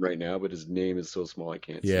looking at him right now, but his name is so small I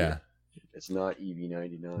can't see it. It's not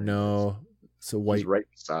EV-99. No, it's a white. He's right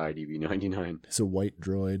beside EV-99. It's a white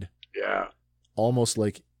droid. Yeah. Almost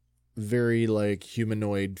like very like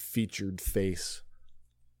humanoid featured face.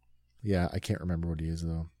 Yeah, I can't remember what he is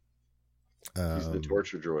though. He's the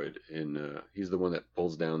torture droid he's the one that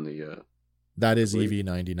pulls down the that is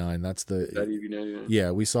EV-99. That's the. Is that EV-99?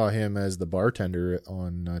 Yeah, we saw him as the bartender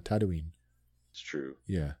on Tatooine. It's true.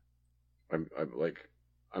 Yeah. I'm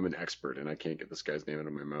an expert and I can't get this guy's name out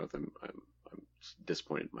of my mouth. I'm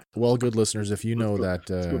disappointed. Well, good listeners, if you know that,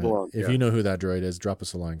 if you know who that droid is, drop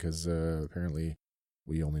us a line because apparently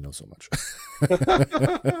we only know so much. What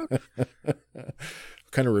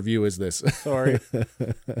kind of review is this? Sorry.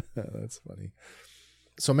 That's funny.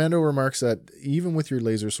 So Mando remarks that even with your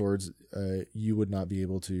laser swords, you would not be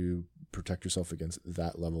able to protect yourself against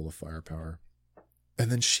that level of firepower.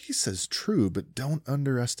 And then she says, true, but don't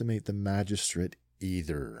underestimate the magistrate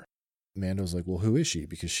either. Mando's like, well, who is she?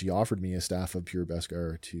 Because she offered me a staff of pure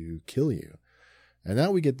Beskar to kill you. And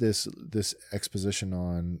now we get this exposition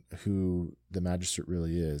on who the magistrate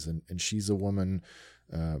really is. And she's a woman,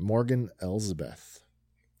 Morgan Elsbeth,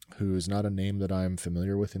 who is not a name that I'm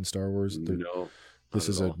familiar with in Star Wars. No. This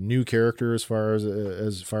is a new character as far as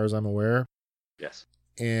I'm aware. Yes.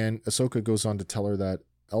 And Ahsoka goes on to tell her that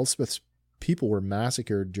Elspeth's people were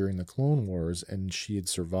massacred during the Clone Wars and she had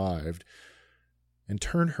survived, and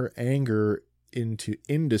turned her anger into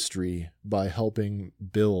industry by helping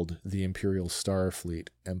build the Imperial Starfleet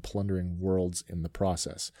and plundering worlds in the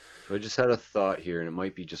process. So I just had a thought here, and it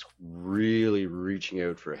might be just really reaching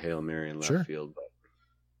out for a Hail Mary in left field, but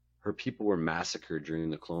her people were massacred during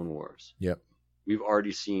the Clone Wars. Yep. We've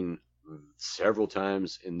already seen several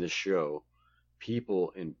times in this show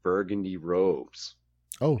people in burgundy robes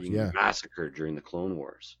being massacred during the Clone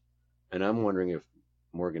Wars. And I'm wondering if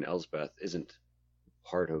Morgan Elsbeth isn't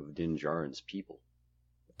part of Din Djarin's people.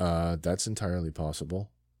 That's entirely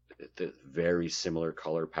possible. The very similar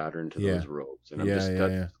color pattern to those robes. And I'm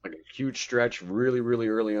like a huge stretch really, really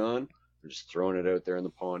early on. I'm just throwing it out there in the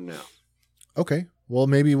pond now. Okay. Well,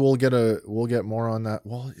 maybe we'll get more on that.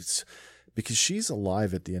 Well, it's because she's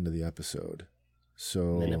alive at the end of the episode.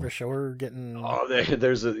 So they never show her getting. Oh,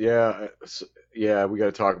 there's we got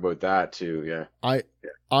to talk about that too. Yeah,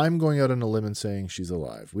 I'm going out on a limb and saying she's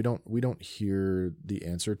alive. We don't hear the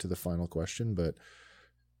answer to the final question, but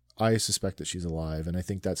I suspect that she's alive, and I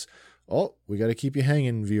think that's. Oh, we got to keep you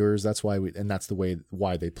hanging, viewers. That's why that's the way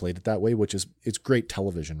why they played it that way, which is it's great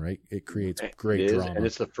television, right? It creates great drama, and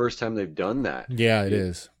it's the first time they've done that. Yeah, it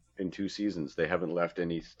is. In 2 seasons, they haven't left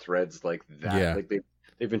any threads like that. Yeah. Like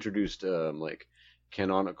they've introduced like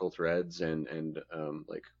canonical threads and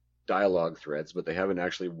like dialogue threads, but they haven't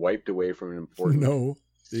actually wiped away from an important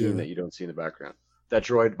scene that you don't see in the background. That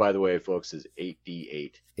droid, by the way, folks, is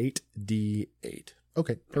 8D8. 8D8.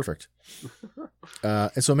 Okay, perfect.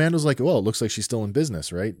 And so Amanda's like, well, it looks like she's still in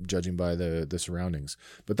business, right? Judging by the surroundings.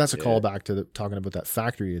 But that's a callback to talking about that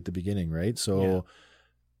factory at the beginning, right? So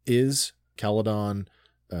is Calodan,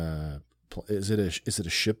 is it a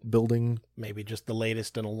shipbuilding? Maybe just the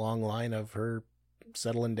latest in a long line of her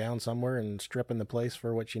settling down somewhere and stripping the place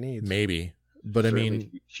for what she needs. Maybe. But certainly, I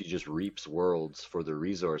mean, she just reaps worlds for the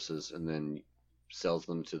resources and then sells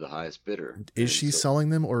them to the highest bidder. Is she selling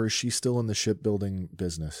them, or is she still in the shipbuilding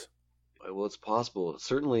business? Well, it's possible.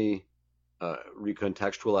 Certainly,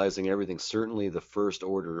 recontextualizing everything, certainly the First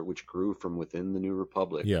Order, which grew from within the New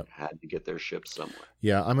Republic, had to get their ships somewhere.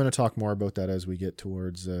 Yeah, I'm going to talk more about that as we get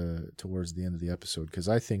towards the end of the episode, because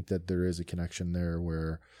I think that there is a connection there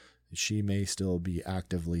where she may still be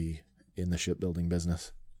actively in the shipbuilding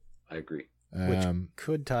business. I agree. Which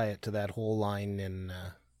could tie it to that whole line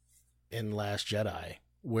in Last Jedi,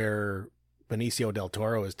 where Benicio del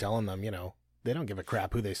Toro is telling them, they don't give a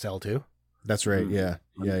crap who they sell to. That's right. Yeah.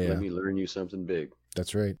 Let me learn you something big.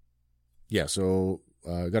 That's right. Yeah. So,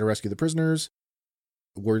 got to rescue the prisoners.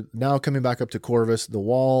 We're now coming back up to Corvus. The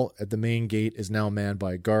wall at the main gate is now manned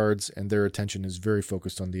by guards, and their attention is very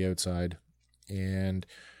focused on the outside. And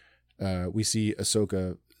we see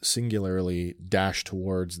Ahsoka singularly dash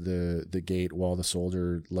towards the gate while the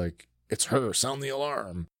soldier, like, it's her, sound the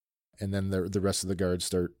alarm. And then the rest of the guards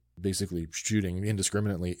start basically shooting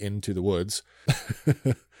indiscriminately into the woods.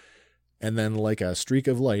 And then like a streak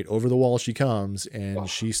of light over the wall she comes, and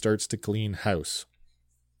she starts to clean house.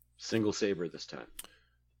 Single saber this time.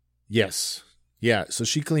 Yes. Yeah. So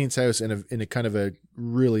she cleans house in a kind of a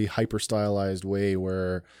really hyper stylized way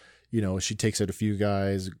where, she takes out a few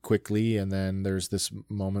guys quickly. And then there's this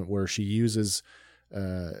moment where she uses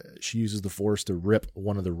the Force to rip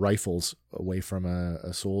one of the rifles away from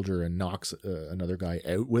a soldier and knocks another guy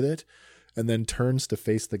out with it, and then turns to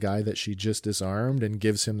face the guy that she just disarmed and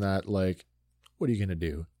gives him that, like, what are you going to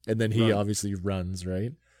do? And then he obviously runs,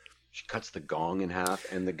 right? She cuts the gong in half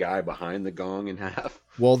and the guy behind the gong in half.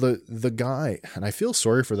 Well, the guy, and I feel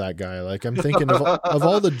sorry for that guy. Like, I'm thinking of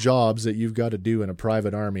all the jobs that you've got to do in a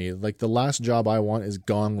private army. Like, the last job I want is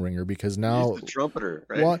gong ringer, because now he's the trumpeter,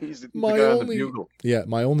 right? He's the guy on the bugle. Yeah,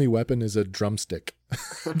 my only weapon is a drumstick.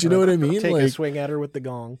 Do you know what I mean? Take a swing at her with the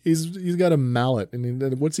gong. He's got a mallet,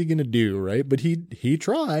 and what's he gonna do, right? But he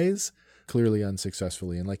tries. Clearly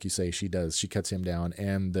unsuccessfully, and like you say, she cuts him down,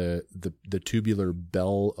 and the tubular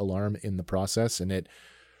bell alarm in the process, and it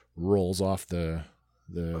rolls off the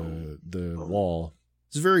wall.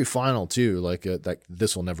 It's very final too, like that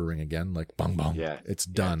this will never ring again, like bong bong. Yeah, it's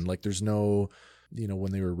done. Like there's no,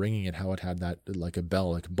 when they were ringing it, how it had that like a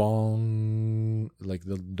bell, like bong, like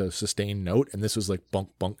the sustained note, and this was like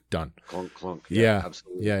bunk bunk, done. Clunk clunk. Yeah,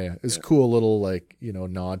 absolutely. Yeah. It's a cool little, like,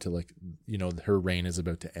 nod to, like, her reign is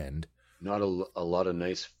about to end. Not a lot of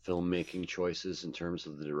nice filmmaking choices in terms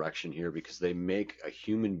of the direction here, because they make a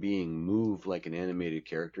human being move like an animated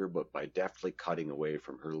character, but by deftly cutting away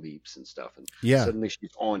from her leaps and stuff. And suddenly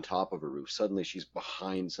she's on top of a roof. Suddenly she's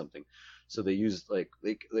behind something. So they use, like,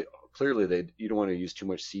 they clearly you don't want to use too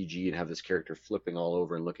much CG and have this character flipping all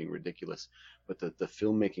over and looking ridiculous. But the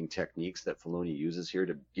filmmaking techniques that Filoni uses here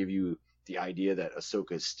to give you the idea that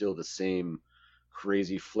Ahsoka is still the same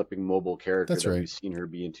crazy flipping mobile character That's that right. we've seen her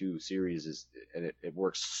be in 2 series and it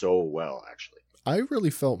works so well, actually. I really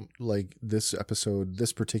felt like this episode,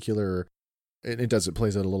 this particular, and it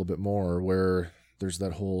plays out a little bit more, where there's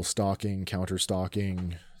that whole stalking, counter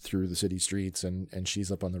stalking through the city streets, and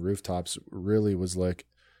she's up on the rooftops, really was like,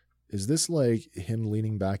 is this like him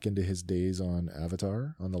leaning back into his days on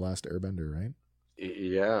Avatar, on The Last Airbender, right?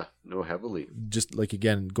 Yeah, no, heavily. Just like,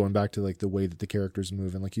 again, going back to like the way that the characters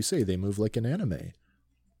move, and like you say, they move like an anime.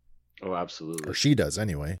 Oh, absolutely. Or she does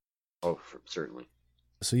anyway. Oh, certainly.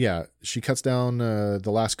 So yeah, she cuts down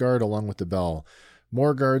the last guard along with the bell.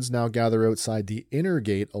 More guards now gather outside the inner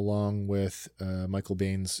gate along with Michael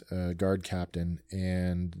Baine's guard captain,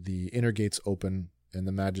 and the inner gates open, and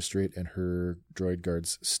the magistrate and her droid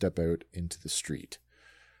guards step out into the street.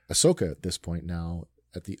 Ahsoka at this point now,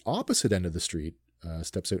 at the opposite end of the street,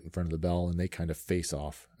 steps out in front of the bell, and they kind of face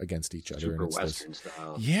off against each other. Super and Western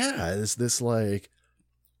style. Yeah, it's this like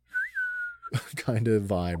kind of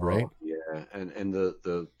vibe, right? Yeah, and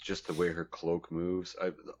the just the way her cloak moves,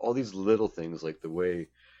 all these little things, like the way,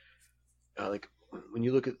 like when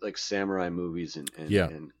you look at like samurai movies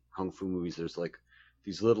and kung fu movies, there's like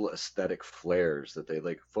these little aesthetic flares that they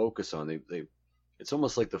like focus on. They it's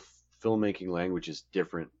almost like the filmmaking language is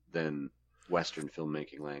different than Western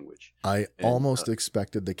filmmaking language. I almost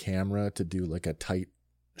expected the camera to do like a tight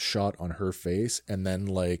shot on her face and then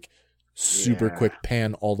like super quick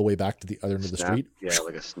pan all the way back to the other end of the street. Yeah,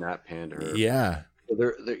 like a snap pan to her. Yeah.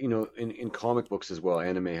 They're you know, in comic books as well,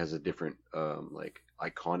 anime has a different like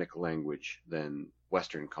iconic language than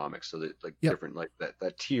Western comics. So that like different, like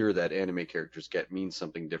that tier that anime characters get means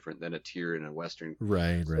something different than a tier in a Western.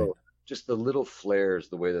 Right. So just the little flares,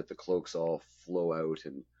 the way that the cloaks all flow out,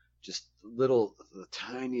 and just the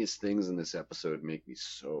tiniest things in this episode make me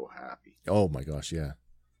so happy. Oh my gosh, yeah.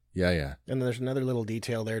 Yeah. And there's another little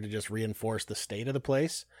detail there to just reinforce the state of the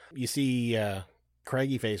place. You see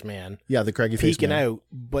Craggy Face Man. Yeah, the Craggy Face Man. Peeking out,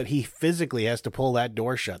 but he physically has to pull that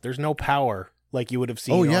door shut. There's no power like you would have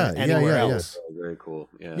seen anywhere else. Oh, very cool.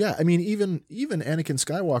 Yeah. Yeah, I mean, even Anakin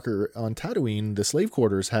Skywalker on Tatooine, the slave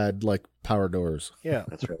quarters had like power doors. Yeah.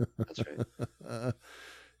 That's right.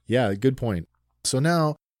 Yeah, good point. So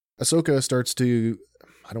now Ahsoka starts to,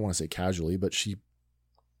 I don't want to say casually, but she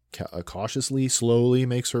cautiously, slowly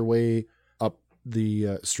makes her way up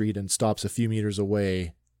the street and stops a few meters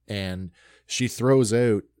away, and she throws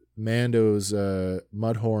out Mando's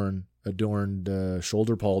Mudhorn adorned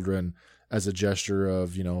shoulder pauldron as a gesture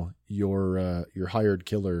of, you know, your hired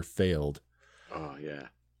killer failed. Oh yeah,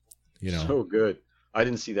 you know, so good. I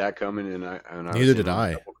didn't see that coming, and I neither did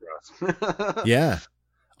I. Yeah,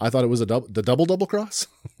 I thought it was the double cross.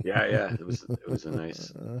 Yeah, it was a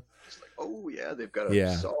nice. Just like, oh yeah, they've got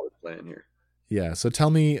a solid plan here. Yeah, so tell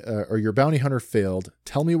me, or your bounty hunter failed.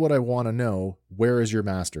 Tell me what I want to know. Where is your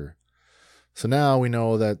master? So now we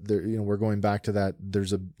know that there, you know, we're going back to that.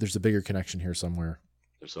 There's a bigger connection here somewhere.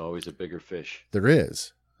 There's always a bigger fish. There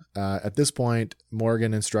is. At this point,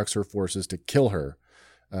 Morgan instructs her forces to kill her.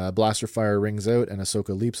 Blaster fire rings out, and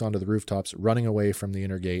Ahsoka leaps onto the rooftops, running away from the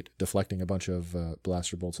inner gate, deflecting a bunch of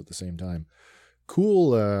blaster bolts at the same time.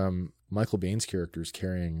 Cool. Michael Baine's character is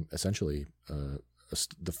carrying essentially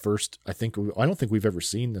the first. I don't think we've ever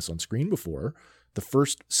seen this on screen before. The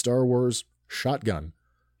first Star Wars shotgun.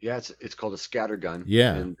 Yeah, it's called a scattergun.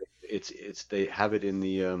 Yeah, and it's they have it in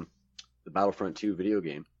the Battlefront 2 video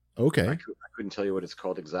game. Okay, I couldn't tell you what it's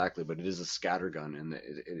called exactly, but it is a scattergun, and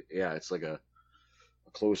it's like a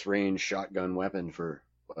close range shotgun weapon for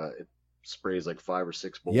it sprays like 5 or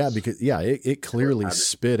 6 bolts. Yeah, because it clearly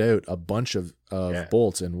spit out a bunch of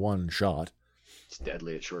bolts in one shot. It's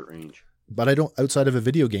deadly at short range. But I don't. Outside of a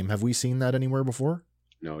video game, have we seen that anywhere before?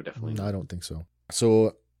 No, definitely not. I don't think so.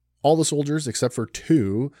 So all the soldiers except for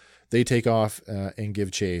 2, they take off and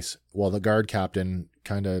give chase, while the guard captain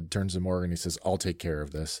kind of turns to Morgan. He says, "I'll take care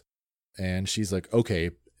of this," and she's like,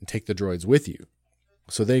 "Okay, take the droids with you."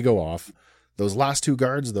 So they go off. Those last 2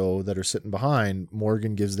 guards, though, that are sitting behind,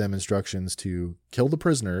 Morgan gives them instructions to kill the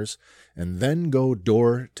prisoners and then go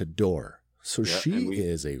door to door. So she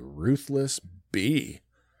is a ruthless bee.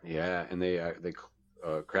 Yeah, and they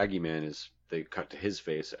Craggy Man they cut to his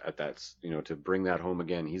face at that, you know, to bring that home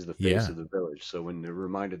again. He's the face of the village. So when they're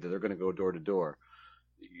reminded that they're going to go door to door,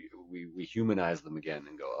 we humanize them again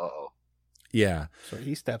and go, uh-oh. Yeah. So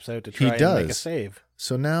he steps out to try and make a save.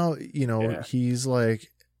 So now, you know, he's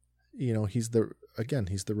like, you know, he's the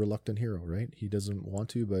reluctant hero, right? He doesn't want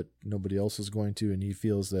to, but nobody else is going to, and he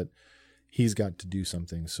feels that he's got to do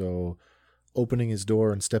something. So opening his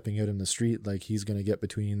door and stepping out in the street like he's going to get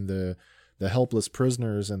between the helpless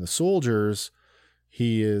prisoners and the soldiers,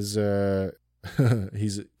 he is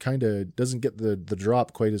he's kind of doesn't get the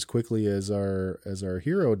drop quite as quickly as our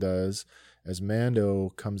hero does, as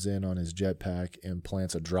Mando comes in on his jetpack and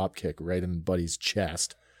plants a drop kick right in Buddy's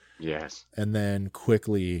chest. Yes. And then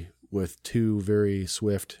quickly, with 2 very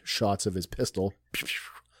swift shots of his pistol,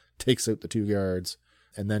 takes out the 2 guards,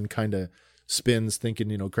 and then kind of spins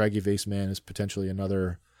thinking, Craggy Face Man is potentially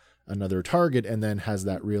another target, and then has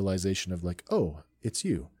that realization of like, oh, it's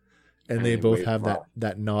you. And they both have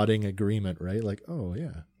that nodding agreement, right? Like, oh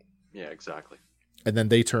yeah. Yeah, exactly. And then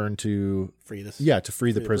they turn to free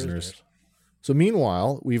the prisoners. So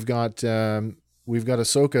meanwhile, we've got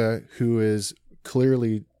Ahsoka, who is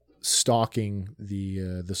clearly stalking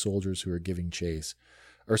the soldiers who are giving chase.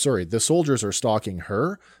 Or sorry, the soldiers are stalking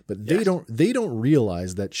her, but they don't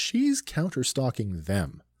realize that she's counter stalking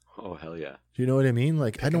them. Oh hell yeah. Do you know what I mean?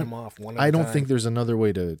 Like, Picking I don't think there's another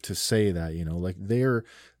way to say that, like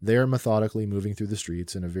they're methodically moving through the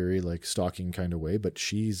streets in a very like stalking kind of way, but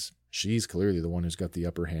she's clearly the one who's got the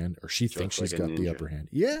upper hand, or she thinks she's got the upper hand.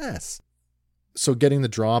 Yes. So getting the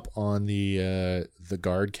drop on the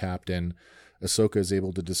guard captain, Ahsoka is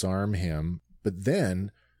able to disarm him, but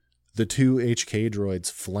then the 2 HK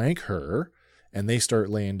droids flank her and they start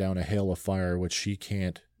laying down a hail of fire, which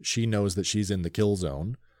she knows that she's in the kill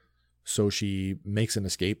zone. So she makes an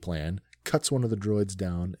escape plan, cuts one of the droids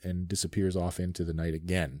down, and disappears off into the night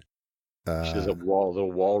again. She does a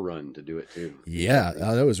little wall run to do it too. Yeah,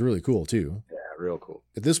 that was really cool too. Yeah, real cool.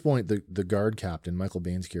 At this point, the guard captain, Michael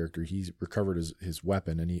Baine's character, he's recovered his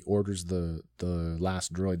weapon, and he orders the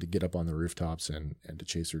last droid to get up on the rooftops and to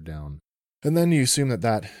chase her down. And then you assume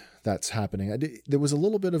that's happening. There was a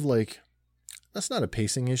little bit of like, that's not a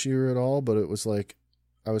pacing issue at all, but it was like,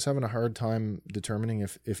 I was having a hard time determining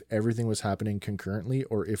if everything was happening concurrently,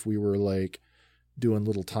 or if we were like doing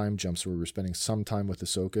little time jumps where we were spending some time with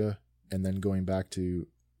Ahsoka and then going back to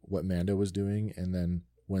what Mando was doing. And then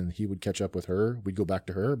when he would catch up with her, we'd go back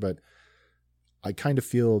to her. But I kind of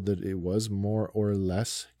feel that it was more or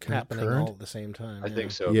less concurrent. Happening all at the same time. I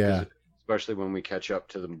think so. Yeah. Especially when we catch up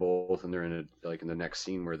to them both and they're in the next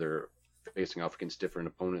scene where they're facing off against different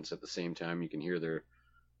opponents at the same time. You can hear their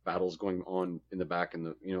battles going on in the back,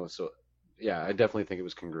 and so yeah, I definitely think it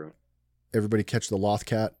was congruent. Everybody catch the Loth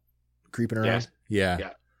cat creeping around?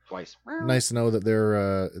 Yeah, twice. Nice to know that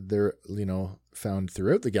they're found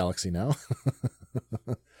throughout the galaxy now.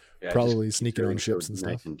 Yeah, probably sneaking on ships and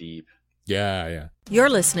stuff. Nice and deep. Yeah. You're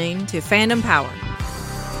listening to Fandom Power.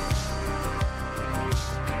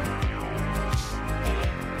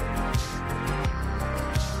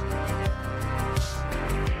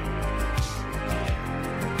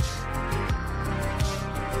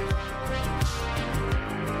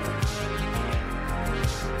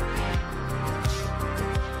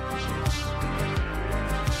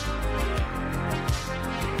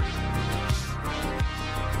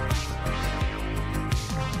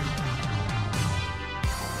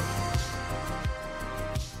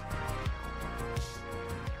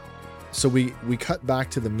 So we cut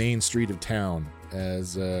back to the main street of town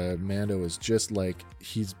as Mando is just like,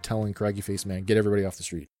 he's telling Craggy Face Man, get everybody off the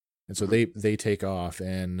street. And so they take off,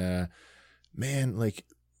 and man, like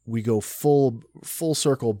we go full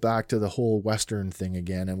circle back to the whole Western thing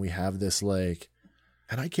again. And we have this like,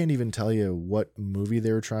 and I can't even tell you what movie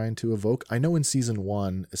they were trying to evoke. I know in season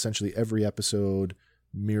 1, essentially every episode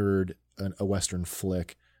mirrored a Western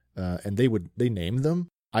flick, and they named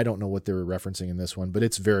them. I don't know what they were referencing in this one, but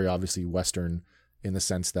it's very obviously Western in the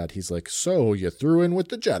sense that he's like, so you threw in with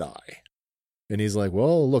the Jedi. And he's like,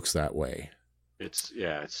 well, it looks that way. It's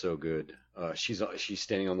so good. She's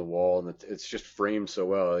standing on the wall, and it's just framed so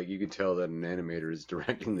well. Like, you can tell that an animator is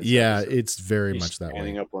directing this. Yeah, episode. it's very much that way.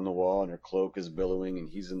 Standing up on the wall, and her cloak is billowing, and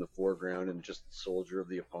he's in the foreground, and just the soldier of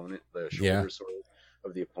the opponent, the shoulder sword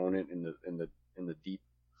of the opponent in the deep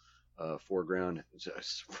foreground. It's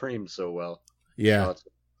just framed so well. Yeah.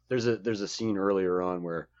 There's a scene earlier on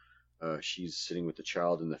where she's sitting with the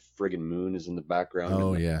child, and the friggin' moon is in the background.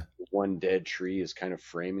 Oh, and yeah. One dead tree is kind of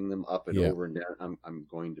framing them up and over and down. I'm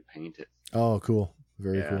going to paint it. Oh, cool.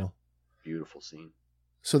 Very cool. Beautiful scene.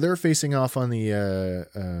 So they're facing off on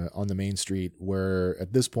the main street, where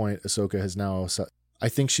at this point Ahsoka has now, I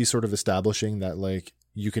think she's sort of establishing that like,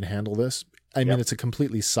 you can handle this. I mean, it's a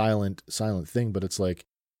completely silent thing, but it's like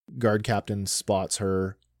guard captain spots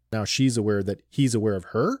her. Now she's aware that he's aware of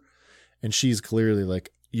her, and she's clearly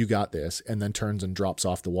like, you got this, and then turns and drops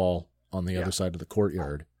off the wall on the other side of the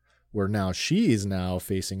courtyard, where now she's now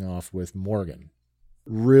facing off with Morgan.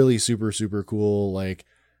 Really super, super cool. Like,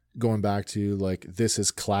 going back to like, this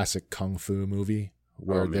is classic kung fu movie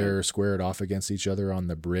where they're squared off against each other on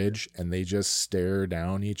the bridge, and they just stare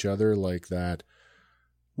down each other like that.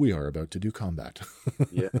 we are about to do combat.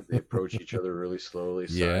 Yeah, they approach each other really slowly.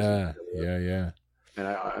 Yeah. And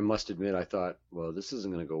I must admit, I thought, well, this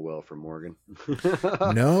isn't going to go well for Morgan.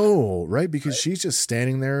 No, right? Because she's just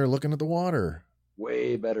standing there looking at the water.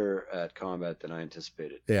 Way better at combat than I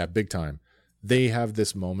anticipated. Yeah, big time. They have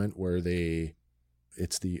this moment where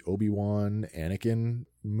it's the Obi-Wan Anakin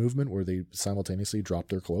movement where they simultaneously drop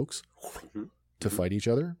their cloaks to fight each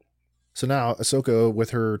other. So now Ahsoka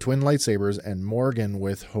with her twin lightsabers and Morgan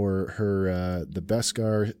with her the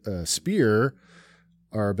Beskar spear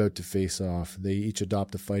are about to face off. They each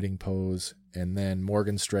adopt a fighting pose, and then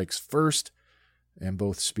Morgan strikes first, and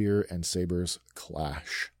both spear and sabers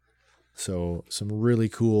clash. So some really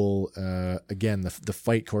cool, again, the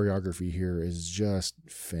fight choreography here is just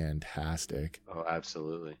fantastic. Oh,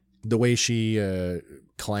 absolutely. The way she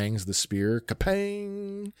clangs the spear,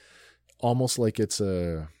 kapang, almost like it's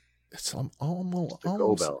almost a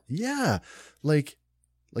go bell. Yeah, like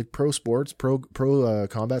pro sports, pro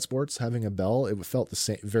combat sports having a bell. It felt the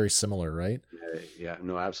same, very similar, right? Yeah,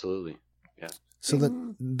 no, absolutely. Yeah. So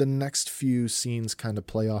the next few scenes kind of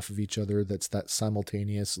play off of each other. That's that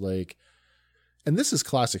simultaneous, like, and this is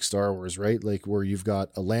classic Star Wars, right? Like where you've got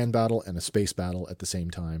a land battle and a space battle at the same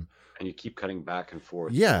time, and you keep cutting back and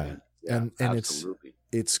forth. Yeah, and absolutely.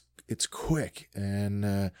 it's quick,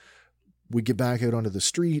 and we get back out onto the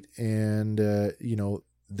street, and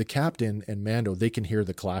the captain and Mando, they can hear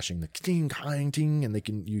the clashing, the ting, ting, ting,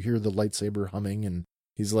 and you hear the lightsaber humming, and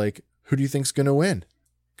he's like, "Who do you think's gonna win?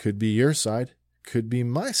 Could be your side, could be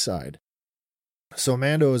my side." So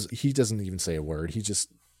he doesn't even say a word. He just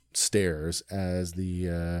stares as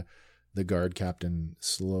the guard captain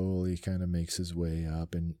slowly kind of makes his way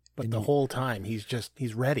up, but the whole time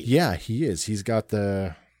he's ready. Yeah, he is. He's got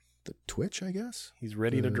the twitch, I guess. He's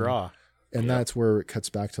ready to draw. And that's where it cuts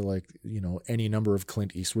back to, like, any number of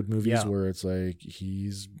Clint Eastwood movies where it's like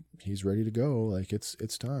he's ready to go, like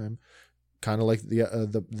it's time. Kind of like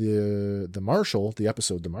the Marshal, the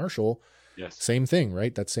episode The Marshal. Yes. Same thing,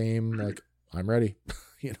 right? That same, like, I'm ready.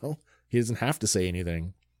 He doesn't have to say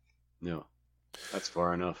anything. No. That's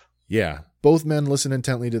far enough. Yeah. Both men listen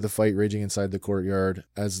intently to the fight raging inside the courtyard.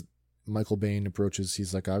 As Michael Biehn approaches,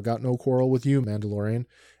 he's like, "I've got no quarrel with you, Mandalorian."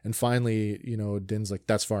 And finally, Din's like,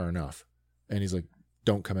 "That's far enough." And he's like,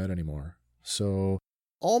 "Don't come out anymore." So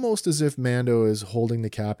almost as if Mando is holding the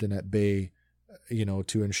captain at bay,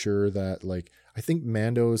 to ensure that, like, I think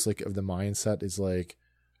Mando's, like, of the mindset is like,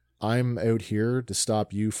 I'm out here to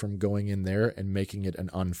stop you from going in there and making it an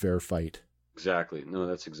unfair fight. Exactly. No,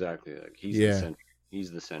 that's exactly like the sentry.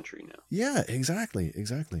 He's the sentry now. Yeah, exactly.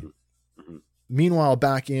 Mm-hmm. Meanwhile,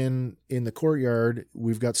 back in the courtyard,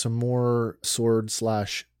 we've got some more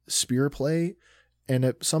sword/spear play. And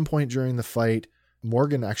at some point during the fight,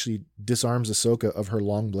 Morgan actually disarms Ahsoka of her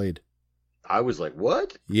long blade. I was like,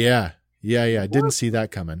 what? Yeah. I didn't see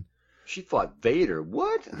that coming. She fought Vader.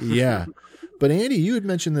 What? Yeah. But Andy, you had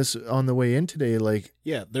mentioned this on the way in today. Like,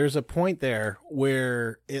 yeah, there's a point there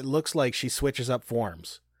where it looks like she switches up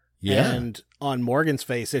forms. Yeah. And on Morgan's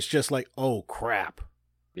face, it's just like, oh, crap.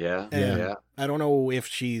 Yeah. And yeah. I don't know if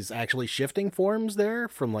she's actually shifting forms there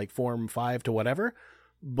from, like, form 5 to whatever,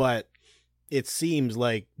 but it seems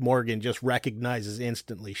like Morgan just recognizes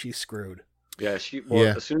instantly she's screwed. Yeah,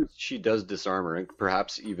 as soon as she does disarm her, and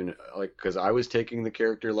perhaps even, like, because I was taking the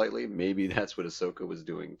character lightly, maybe that's what Ahsoka was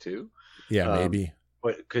doing too. Yeah, maybe.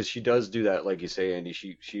 But because she does do that, like you say, Andy,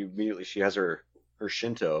 she immediately, she has her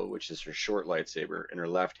Shinto, which is her short lightsaber, in her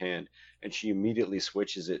left hand, and she immediately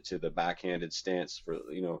switches it to the backhanded stance for,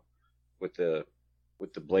 with the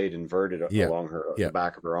blade inverted along the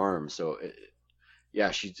back of her arm. So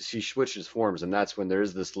she switches forms, and that's when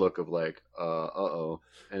there's this look of like, uh-oh.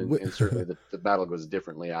 And certainly the battle goes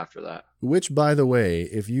differently after that. Which, by the way,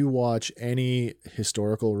 if you watch any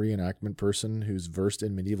historical reenactment person who's versed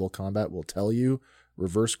in medieval combat will tell you,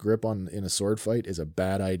 reverse grip in a sword fight is a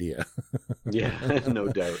bad idea. Yeah, no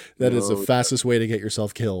doubt. That is the fastest way to get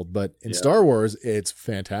yourself killed. But in Star Wars, it's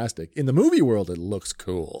fantastic. In the movie world, it looks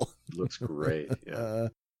cool. It looks great, yeah.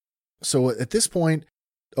 So at this point,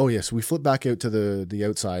 oh yes, we flip back out to the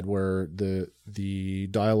outside where the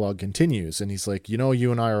dialogue continues, and he's like,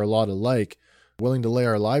 you and I are a lot alike, willing to lay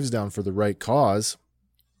our lives down for the right cause.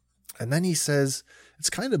 And then he says, it's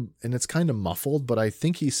kind of muffled, but I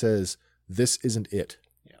think he says, "This isn't it."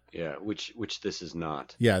 Yeah, which this is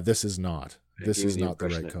not. Yeah, this is not. This is not the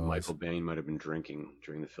right cause. Michael Biehn might have been drinking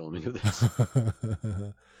during the filming of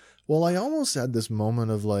this. Well, I almost had this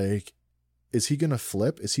moment of like, is he going to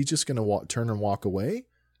flip? Is he just going to turn and walk away?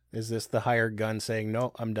 Is this the hired gun saying,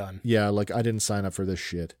 "No, I'm done"? Yeah, like, I didn't sign up for this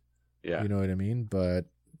shit. Yeah. You know what I mean? But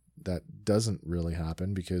that doesn't really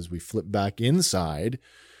happen because we flip back inside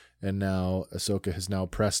And now Ahsoka has now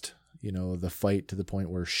pressed, the fight to the point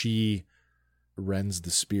where she rends the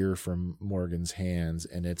spear from Morgan's hands,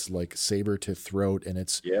 and it's like saber to throat, and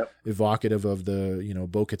it's evocative of the,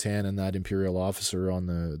 Bo-Katan and that Imperial officer on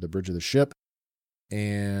the bridge of the ship.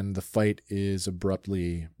 And the fight is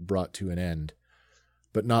abruptly brought to an end,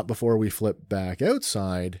 but not before we flip back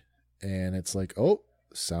outside, and it's like, oh,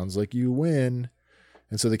 sounds like you win.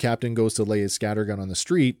 And so the captain goes to lay his scattergun on the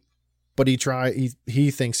street, but he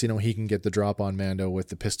thinks, he can get the drop on Mando with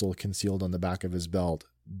the pistol concealed on the back of his belt.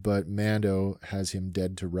 But Mando has him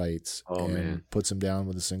dead to rights puts him down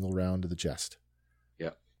with a single round to the chest.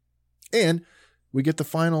 Yeah. And we get the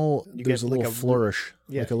final, there's a little flourish,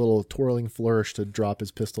 like a little twirling flourish to drop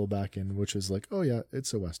his pistol back in, which is like, oh yeah,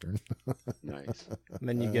 it's a Western. Nice. And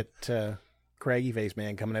then you get Craggy Face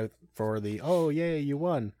Man coming out for the, oh yeah, you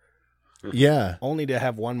won. Yeah. Only to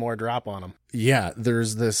have one more drop on him. Yeah.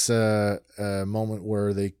 There's this moment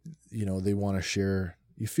where they want to share,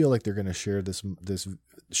 you feel like they're going to share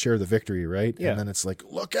share the victory, right? Yeah. And then it's like,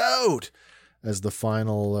 look out, as the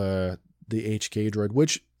final, the HK droid,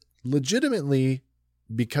 which legitimately,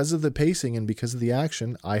 because of the pacing and because of the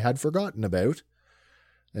action, I had forgotten about.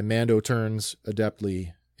 And Mando turns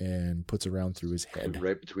adeptly and puts a round through his head.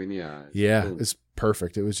 Right between the eyes. Yeah, Boom. it's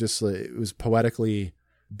perfect. It was just like, it was poetically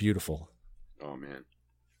beautiful. Oh, man.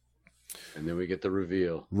 And then we get the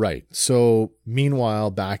reveal. Right. So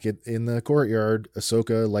meanwhile, back in the courtyard,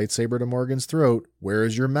 Ahsoka lightsaber to Morgan's throat. Where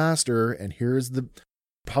is your master? And here's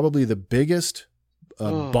probably the biggest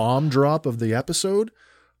bomb drop of the episode.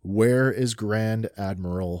 Where is Grand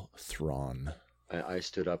Admiral Thrawn? I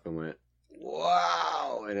stood up and went,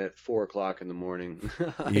 wow. And at 4:00 in the morning,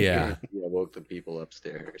 I woke the people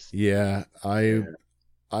upstairs. Yeah.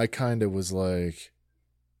 I kind of was like,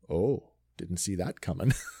 oh, didn't see that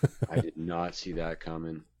coming. I did not see that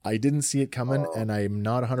coming. I didn't see it coming, and I'm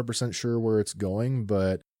not 100% sure where it's going,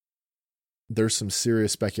 but there's some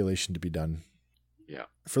serious speculation to be done. Yeah.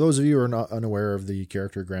 For those of you who are not unaware of the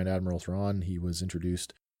character Grand Admiral Thrawn, he was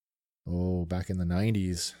introduced back in the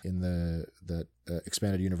 90s in that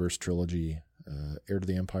expanded universe trilogy, Heir to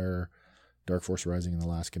the Empire, Dark Force Rising, and The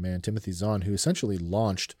Last Command. Timothy Zahn, who essentially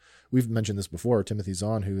launched, we've mentioned this before, Timothy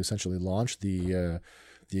Zahn, who essentially launched the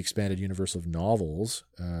expanded universe of novels.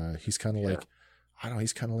 He's kind of like, I don't know,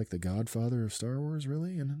 he's kind of like the godfather of Star Wars,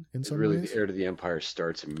 really, in some ways. The Heir to the Empire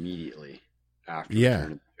starts immediately after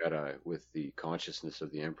Return of the Jedi, with the consciousness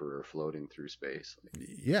of the Emperor floating through space.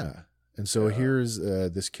 Yeah. And so here's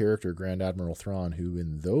this character, Grand Admiral Thrawn, who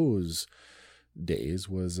in those days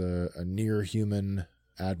was a near-human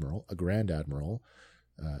admiral, a Grand Admiral,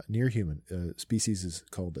 near-human. Species is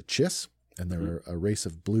called the Chiss, and they're a race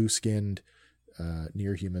of blue-skinned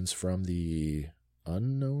near-humans from the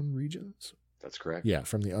unknown regions. That's correct. Yeah,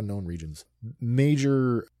 from the unknown regions.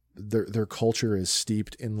 Their culture is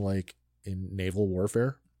steeped in naval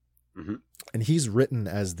warfare. Mm-hmm. And he's written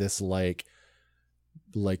as this like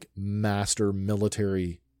master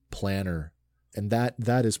military planner. And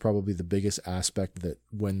that is probably the biggest aspect, that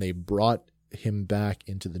when they brought him back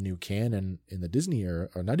into the new canon in the Disney era,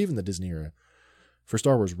 or not even the Disney era, for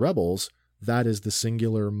Star Wars Rebels, that is the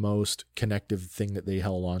singular most connective thing that they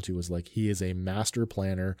held on to, was like, he is a master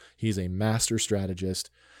planner. He's a master strategist.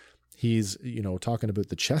 He's, talking about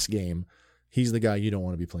the chess game. He's the guy you don't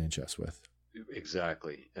want to be playing chess with.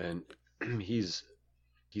 Exactly. And he's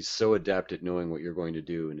so adept at knowing what you're going to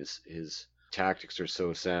do, and his tactics are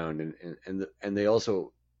so sound. And they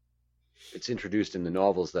also, it's introduced in the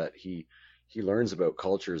novels that he learns about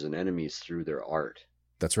cultures and enemies through their art.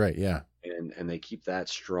 That's right. Yeah. And they keep that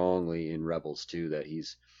strongly in Rebels too, that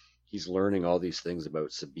he's learning all these things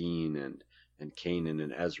about Sabine and Kanan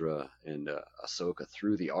and Ezra and Ahsoka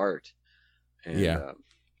through the art. And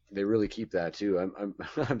they really keep that too.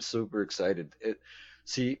 I'm super excited.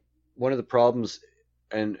 One of the problems,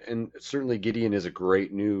 and certainly Gideon is a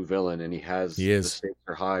great new villain, and the stakes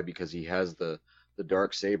are high because he has the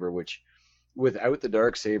Darksaber, which without the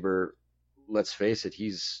Darksaber, let's face it,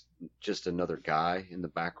 he's just another guy in the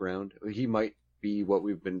background. He might be what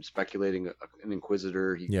we've been speculating, an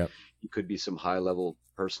Inquisitor. He could be some high level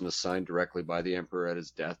person assigned directly by the Emperor at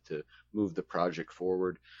his death to move the project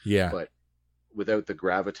forward. Yeah. But without the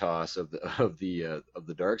gravitas of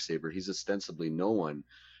the Darksaber, he's ostensibly no one.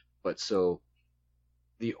 But so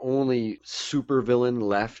the only supervillain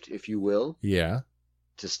left, if you will,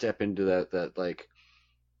 to step into that like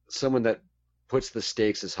someone that puts the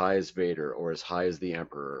stakes as high as Vader, or as high as the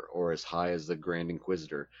Emperor, or as high as the Grand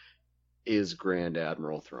Inquisitor, is Grand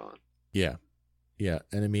Admiral Thrawn. Yeah. Yeah.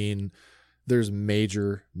 And I mean, there's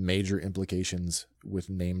major implications with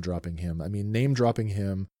name dropping him. I mean, name dropping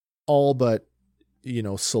him all but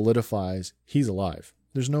solidifies he's alive.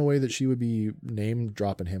 There's no way that she would be name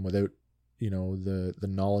dropping him without, the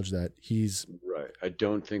knowledge that he's right. I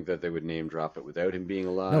don't think that they would name drop it without him being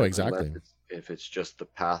alive. No, exactly. If it's just the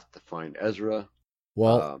path to find Ezra.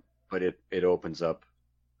 Well, but it opens up.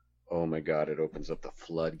 Oh my God! It opens up the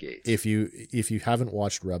floodgates. If you haven't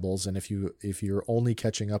watched Rebels, and if you're only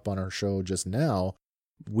catching up on our show just now,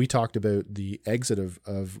 we talked about the exit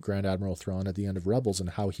of Grand Admiral Thrawn at the end of Rebels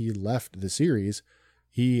and how he left the series.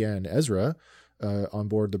 He and Ezra on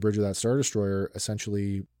board the bridge of that Star Destroyer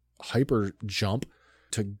essentially hyper jump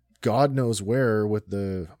to God knows where with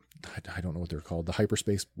I don't know what they're called, the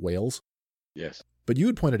hyperspace whales. Yes. But you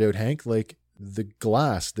had pointed out, Hank, like the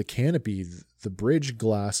glass, the canopy, the bridge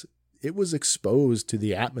glass, it was exposed to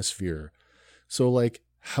the atmosphere. So like,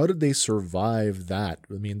 how did they survive that?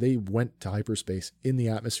 I mean, they went to hyperspace in the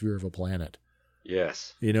atmosphere of a planet.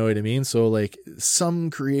 Yes. You know what I mean? So like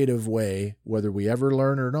some creative way, whether we ever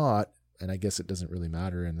learn or not, and I guess it doesn't really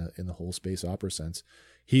matter in the whole space opera sense,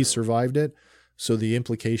 he survived it. So the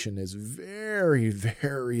implication is very,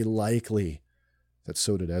 very likely that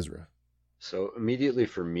so did Ezra. So immediately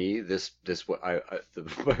for me, this what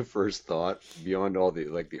my first thought, beyond all the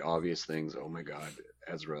the obvious things, oh my God,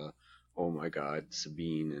 Ezra, oh my God,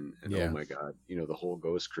 Sabine, and oh my God, the whole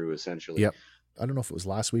Ghost crew essentially. Yep. I don't know if it was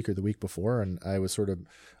last week or the week before, and I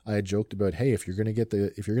had joked about, hey, if you're gonna get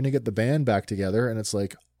the band back together, and it's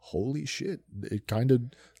like, holy shit, it kind of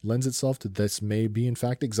lends itself to this may be in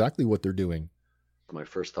fact exactly what they're doing. My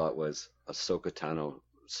first thought was Ahsoka Tano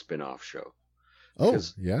spin-off show. Oh,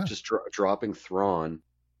 yeah. Just dropping Thrawn.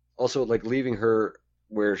 Also, like leaving her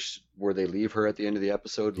where they leave her at the end of the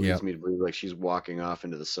episode leads me to believe like she's walking off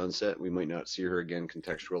into the sunset. We might not see her again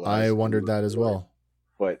contextualized. I wondered that as well.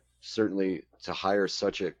 But certainly to hire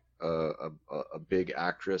such a big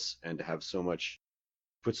actress and to have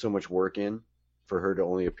put so much work in for her to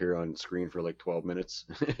only appear on screen for like 12 minutes,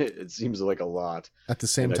 it seems like a lot. At the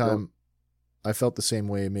same time, I felt the same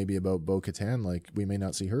way maybe about Bo-Katan. Like we may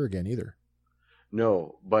not see her again either.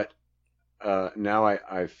 No, but now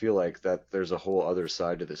I feel like that there's a whole other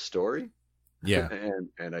side to the story. Yeah.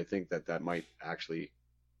 and I think that might actually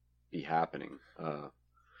be happening.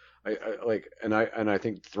 I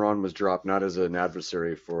think Thrawn was dropped not as an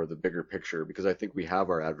adversary for the bigger picture, because I think we have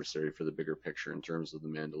our adversary for the bigger picture in terms of the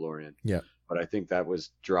Mandalorian. Yeah. But I think that was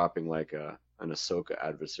dropping like an Ahsoka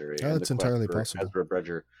adversary. Oh, that's entirely possible. Ezra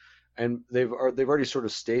Bridger. And they've already sort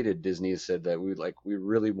of stated, Disney has said that we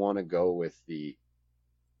really want to go with the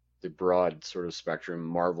broad sort of spectrum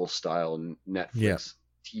Marvel style Netflix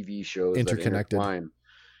TV shows interconnected. That intertwine.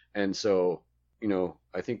 And so,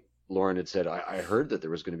 I think Lauren had said, I heard that there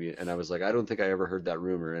was going to be, and I was like, I don't think I ever heard that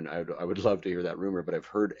rumor, and I would love to hear that rumor, but I've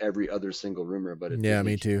heard every other single rumor about it. Yeah,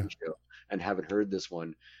 me too. And haven't heard this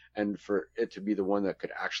one. And for it to be the one that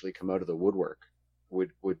could actually come out of the woodwork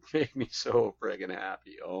would make me so friggin'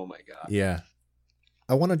 happy. Oh my God. Yeah.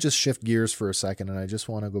 I want to just shift gears for a second, and I just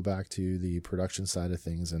want to go back to the production side of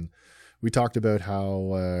things. And we talked about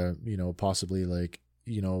how, possibly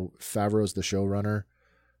Favreau's the showrunner,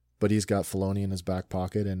 but he's got Filoni in his back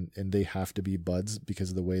pocket, and they have to be buds because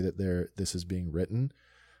of the way that this is being written.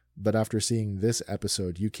 But after seeing this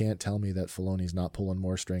episode, you can't tell me that Filoni's not pulling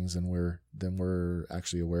more strings than we're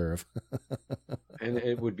actually aware of. And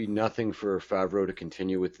it would be nothing for Favreau to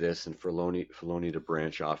continue with this and for Filoni to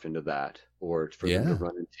branch off into that, or for them to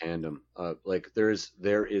run in tandem.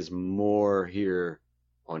 There is more here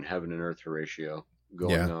on Heaven and Earth Horatio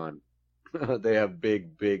going on. They have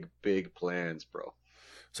big, big, big plans, bro.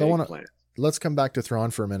 So let's come back to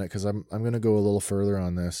Thrawn for a minute, because I'm going to go a little further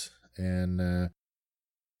on this, and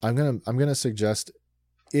I'm gonna suggest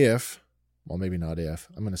maybe not if,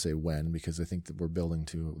 I'm gonna say when, because I think that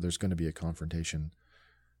there's going to be a confrontation.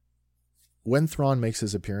 When Thrawn makes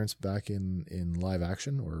his appearance back in live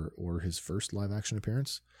action, or his first live action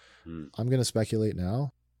appearance, I'm gonna speculate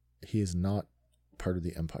now, he is not part of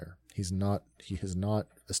the Empire. He has not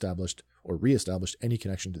established or reestablished any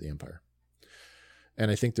connection to the Empire. And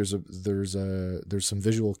I think there's some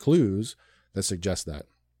visual clues that suggest that.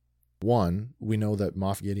 One, we know that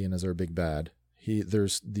Moff Gideon is our big bad.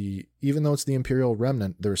 Even though it's the Imperial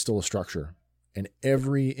remnant, there's still a structure, and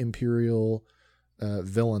every Imperial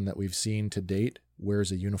villain that we've seen to date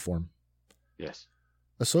wears a uniform. Yes.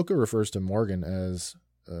 Ahsoka refers to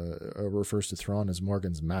Thrawn as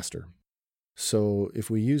Morgan's master. So if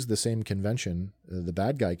we use the same convention, the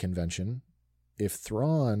bad guy convention, if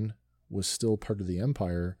Thrawn was still part of the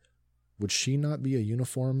Empire, would she not be a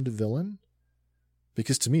uniformed villain?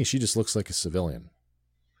 Because to me, she just looks like a civilian.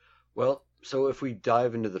 Well, so if we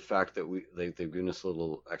dive into the fact that they've given us a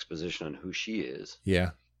little exposition on who she is.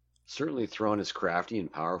 Yeah. certainly Thrawn is crafty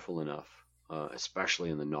and powerful enough, especially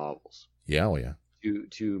in the novels. Yeah, oh yeah.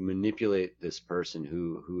 To manipulate this person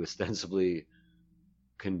who ostensibly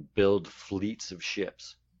can build fleets of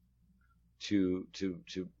ships, to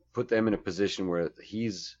put them in a position where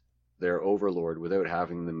he's their overlord without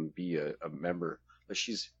having them be a member. But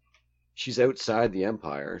she's outside the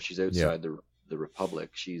Empire. She's outside the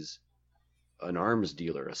Republic. She's an arms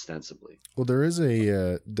dealer ostensibly. Well, there is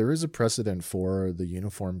a precedent for the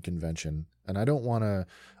Uniform Convention, and I don't want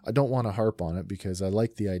to harp on it because I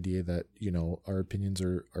like the idea that, you know, our opinions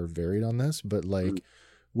are varied on this, but like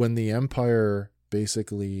when the Empire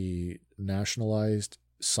basically nationalized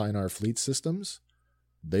Sinar fleet systems,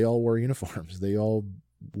 they all wore uniforms. They all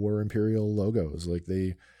wore Imperial logos. Like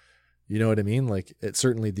they, you know what I mean? Like it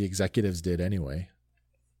certainly the executives did anyway.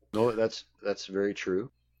 No, that's very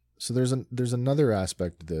true. So there's another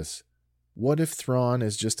aspect to this. What if Thrawn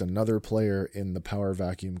is just another player in the power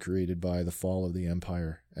vacuum created by the fall of the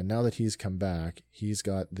Empire? And now that he's come back, he's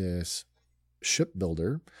got this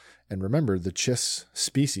shipbuilder. And remember, the Chiss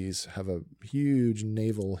species have a huge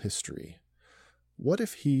naval history. What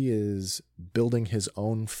if he is building his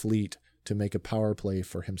own fleet to make a power play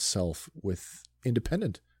for himself with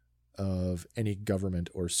independent of any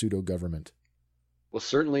government or pseudo-government? Well,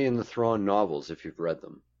 certainly in the Thrawn novels, if you've read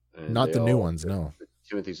them. Not the new ones, no.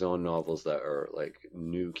 Timothy Zahn novels that are like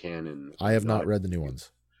new canon. I have not read the new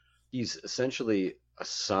ones. He's essentially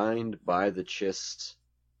assigned by the Chiss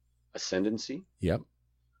ascendancy. Yep.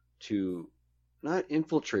 To not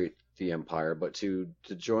infiltrate the Empire, but to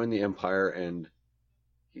join the Empire, and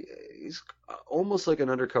he's almost like an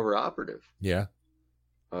undercover operative. Yeah.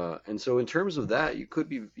 And so in terms of that, you could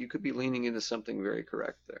be leaning into something very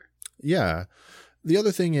correct there. Yeah. The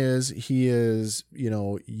other thing is he is, you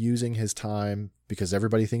know, using his time because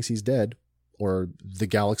everybody thinks he's dead, or the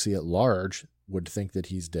galaxy at large would think that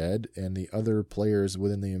he's dead, and the other players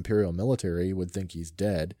within the Imperial military would think he's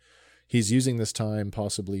dead. He's using this time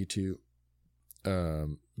possibly to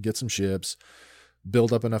get some ships,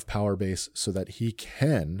 build up enough power base so that he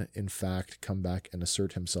can, in fact, come back and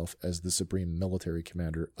assert himself as the supreme military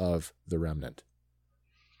commander of the Remnant.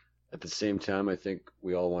 At the same time, I think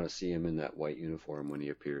we all want to see him in that white uniform when he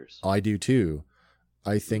appears. I do too.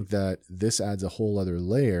 I think that this adds a whole other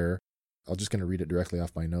layer. I'm just going to read it directly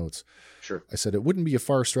off my notes. Sure. I said, it wouldn't be a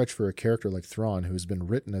far stretch for a character like Thrawn, who has been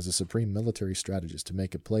written as a supreme military strategist, to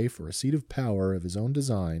make a play for a seat of power of his own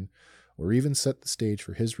design, or even set the stage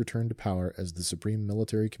for his return to power as the supreme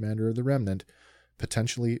military commander of the Remnant,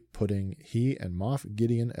 potentially putting he and Moff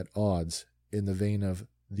Gideon at odds, in the vein of,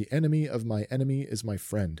 the enemy of my enemy is my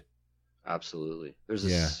friend. Absolutely. There's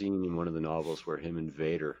a scene in one of the novels where him and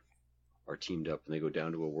Vader are teamed up, and they go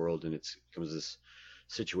down to a world, and it comes this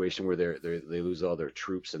situation where they lose all their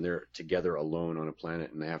troops, and they're together alone on a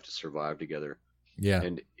planet, and they have to survive together. Yeah.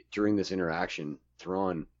 And during this interaction,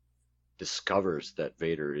 Thrawn discovers that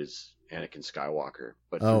Vader is Anakin Skywalker,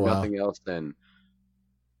 but nothing else than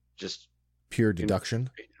just pure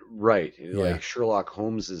deduction. Right. Like Sherlock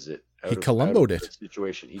Holmes is it. He Columboed it.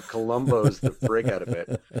 Situation. He Columbos the frig out of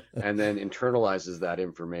it, and then internalizes that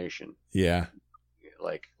information. Yeah.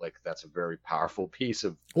 Like that's a very powerful piece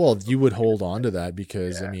of. Well, you would hold on to that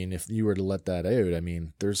because I mean, if you were to let that out, I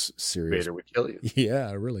mean, there's serious. Vader would kill you.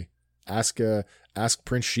 Yeah, really. Ask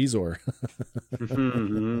Prince Shizor.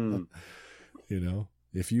 Mm-hmm. You know,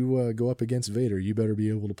 if you go up against Vader, you better be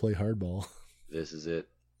able to play hardball. This is it.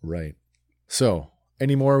 Right. So,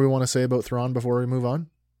 any more we want to say about Thrawn before we move on?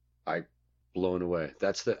 Blown away.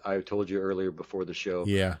 I told you earlier before the show.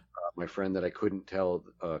 Yeah. My friend that I couldn't tell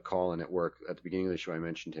Colin at work at the beginning of the show, I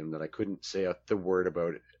mentioned him that I couldn't say the word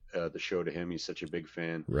about the show to him. He's such a big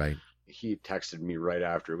fan. Right. He texted me right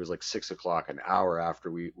after. It was like 6 o'clock, an hour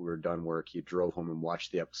after we were done work. He drove home and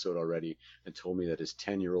watched the episode already, and told me that his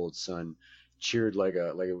 10-year-old son cheered like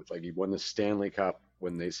he won the Stanley Cup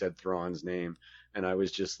when they said Thrawn's name. And I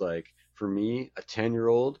was just like, for me, a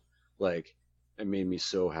 10-year-old, like, it made me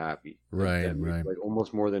so happy. Right. Like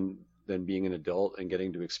almost more than being an adult and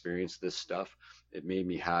getting to experience this stuff. It made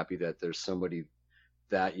me happy that there's somebody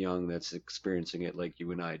that young that's experiencing it like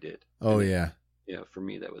you and I did. Oh, and yeah. Yeah, for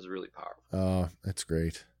me, that was really powerful. Oh, that's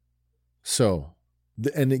great. So,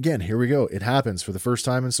 and again, here we go. It happens for the first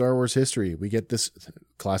time in Star Wars history. We get this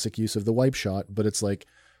classic use of the wipe shot, but it's like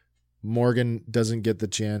Morgan doesn't get the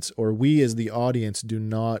chance, or we as the audience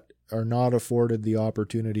are not afforded the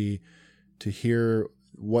opportunity to hear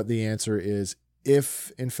what the answer is,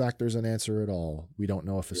 if in fact there's an answer at all. We don't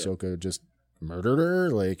know if Ahsoka just murdered her.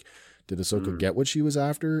 Like, did Ahsoka get what she was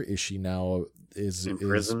after? Is she now is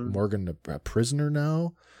Morgan a prisoner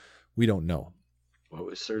now? We don't know. Well,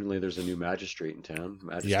 certainly there's a new magistrate in town.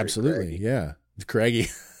 Yeah, absolutely. Craggy. Yeah. Craggy.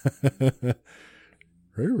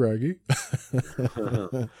 Hey, Raggy.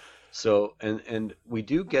 So, and we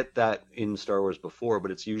do get that in Star Wars before, but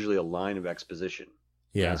it's usually a line of exposition.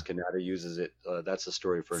 Yeah. As Kanata uses it, that's a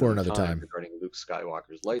story for another time regarding Luke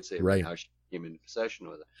Skywalker's lightsaber, right, and how she came into possession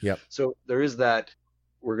with it. Yep. So there is that.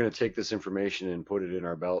 We're going to take this information and put it in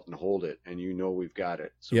our belt and hold it, and we've got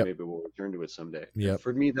it. So maybe we'll return to it someday. Yeah.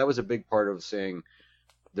 For me, that was a big part of saying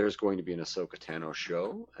there's going to be an Ahsoka Tano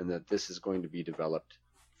show, and that this is going to be developed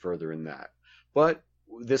further in that. But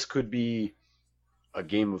this could be a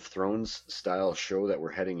Game of Thrones style show that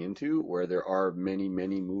we're heading into, where there are many,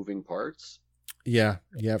 many moving parts. Yeah,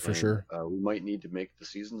 for sure. We might need to make the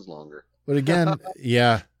seasons longer. But again,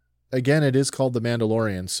 again, it is called The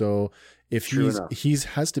Mandalorian. So if he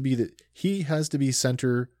has to be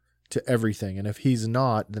center to everything, and if he's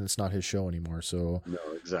not, then it's not his show anymore. So no,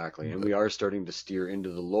 exactly. And we are starting to steer into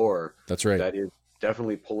the lore. That's right. That is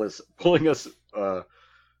definitely pulling us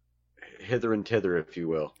hither and thither, if you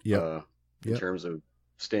will. In terms of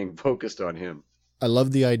staying focused on him. I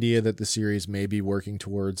love the idea that the series may be working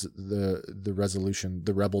towards the resolution,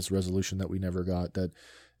 the Rebels resolution that we never got, that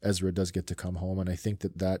Ezra does get to come home. And I think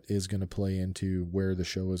that is going to play into where the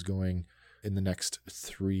show is going in the next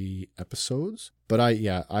 3 episodes. But I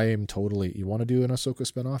am totally, you want to do an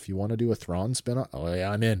Ahsoka spinoff? You want to do a Thrawn spinoff? Oh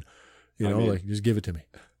yeah, I'm in. Just give it to me.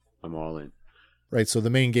 I'm all in. Right, so the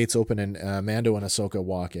main gates open and Mando and Ahsoka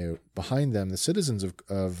walk out. Behind them, the citizens of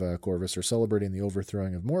Corvus are celebrating the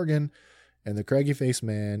overthrowing of Morgan, and the craggy-faced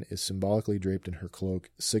man is symbolically draped in her cloak,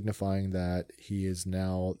 signifying that he is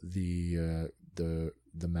now the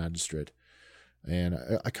magistrate. And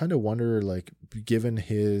I kind of wonder, like, given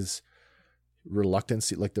his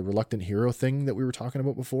reluctance, like the reluctant hero thing that we were talking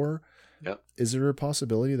about before, is there a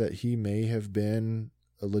possibility that he may have been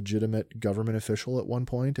a legitimate government official at one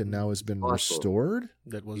point and now has been restored?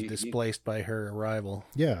 That was displaced by her arrival.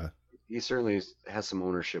 Yeah. He certainly has some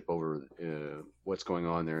ownership over what's going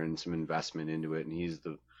on there and some investment into it. And he's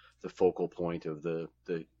the focal point of the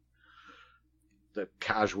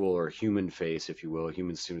casual or human face, if you will.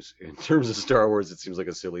 Human seems, in terms of Star Wars, it seems like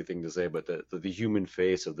a silly thing to say, but the human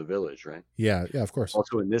face of the village, right? Yeah, of course.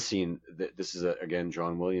 Also in this scene, this is, again,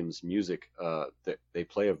 John Williams' music. They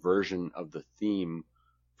play a version of the theme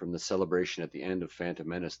from the celebration at the end of Phantom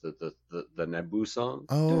Menace, the Naboo song.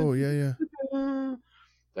 Oh, yeah.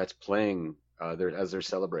 That's playing as they're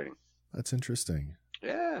celebrating. That's interesting.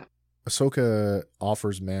 Yeah. Ahsoka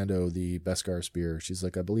offers Mando the Beskar spear. She's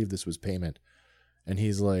like, I believe this was payment. And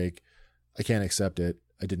he's like, I can't accept it.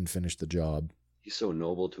 I didn't finish the job. He's so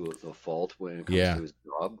noble to a fault when it comes to his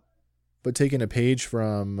job. But taking a page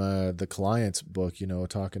from the client's book,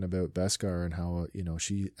 talking about Beskar and how,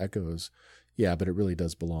 she echoes, but it really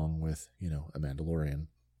does belong with, a Mandalorian.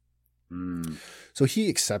 Mm. So he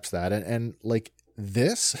accepts that. And like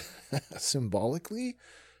this, symbolically,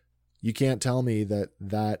 you can't tell me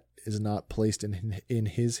that is not placed in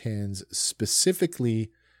his hands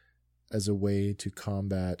specifically as a way to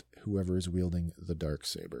combat whoever is wielding the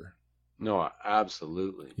Darksaber. No,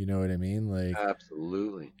 absolutely. You know what I mean? Like,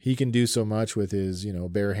 absolutely. He can do so much with his,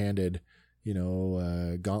 barehanded,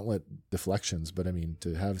 gauntlet deflections. But I mean,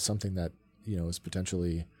 to have something that, is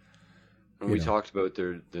potentially. We talked about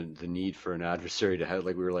the need for an adversary to have,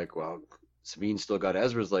 like, we were like, well, Sabine still got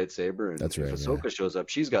Ezra's lightsaber, and that's right, if Ahsoka shows up,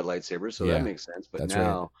 she's got lightsabers, so that makes sense. But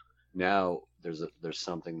now there's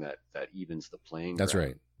something that evens the playing. That's ground.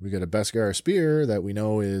 right. We got a Beskar spear that we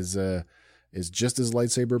know is just as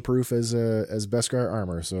lightsaber proof as Beskar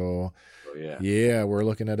armor. So we're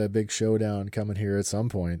looking at a big showdown coming here at some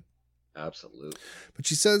point. Absolutely. But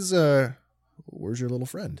she says, "Where's your little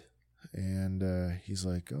friend?" And he's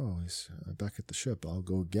like, "Oh, he's back at the ship. I'll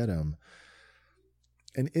go get him."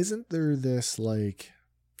 And isn't there this, like,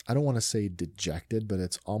 I don't want to say dejected, but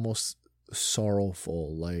it's almost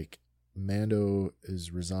sorrowful, like Mando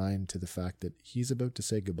is resigned to the fact that he's about to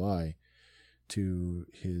say goodbye to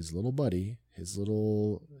his little buddy, his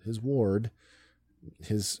ward,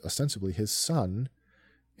 ostensibly his son,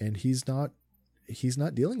 and he's not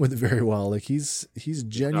dealing with it very well. Like he's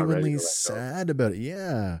genuinely sad about it.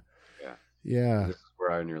 Yeah. This is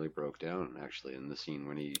where I nearly broke down, actually, in the scene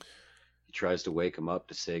when he tries to wake him up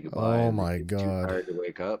to say goodbye. Oh my God. Too tired to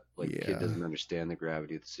wake up. Like the kid doesn't understand the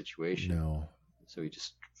gravity of the situation. No. So he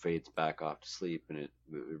just fades back off to sleep, and it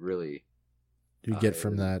really. You get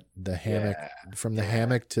from the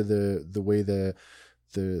hammock to the way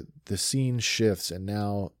the scene shifts, and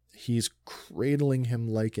now he's cradling him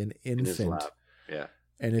like an infant. In his lap. Yeah.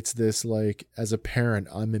 And it's this, like, as a parent,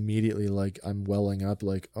 I'm immediately like, I'm welling up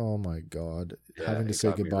like, oh my God, having to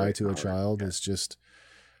say goodbye to a child is just,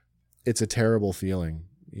 it's a terrible feeling,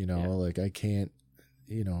 you know, like I can't,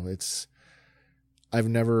 you know, I've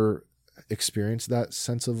never experienced that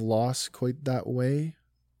sense of loss quite that way,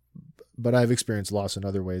 but I've experienced loss in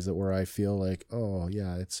other ways where I feel like, oh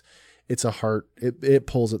yeah, it's a heart, it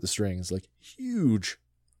pulls at the strings like huge.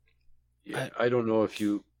 Yeah. I don't know if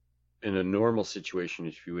you, in a normal situation,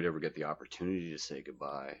 if you would ever get the opportunity to say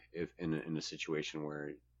goodbye, if in a situation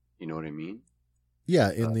where, you know what I mean?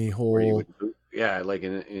 Yeah, in the whole. Like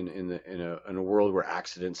in a world where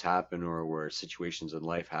accidents happen or where situations in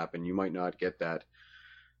life happen, you might not get that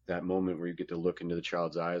moment where you get to look into the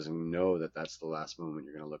child's eyes and know that that's the last moment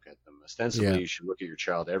you're going to look at them. Ostensibly, you should look at your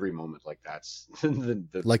child every moment like that's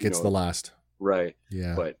like it's the last. Right.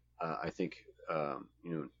 Yeah. But I think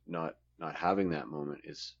not having that moment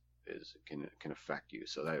can affect you.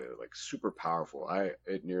 So that, like, super powerful.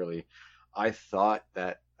 I thought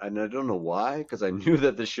that, and I don't know why, because I knew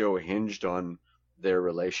that the show hinged on their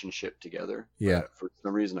relationship together. Yeah. But for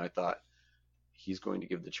some reason I thought he's going to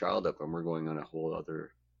give the child up and we're going on a whole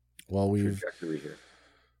other trajectory here.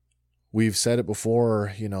 We've said it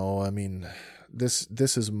before, you know, I mean, this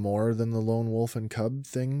is more than the lone wolf and cub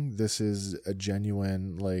thing. This is a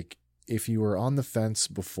genuine, like, if you were on the fence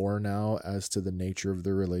before now as to the nature of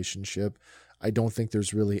the relationship, I don't think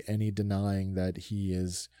there's really any denying that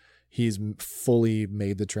he's fully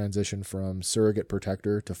made the transition from surrogate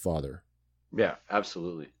protector to father. Yeah,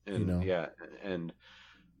 absolutely. And and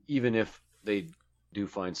even if they do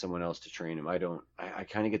find someone else to train him, I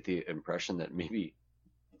kind of get the impression that maybe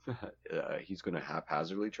he's going to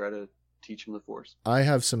haphazardly try to teach him the Force. I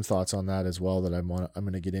have some thoughts on that as well that I'm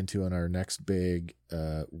going to get into in our next big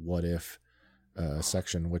what if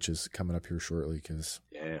section, which is coming up here shortly. Because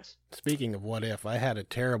speaking of what if, I had a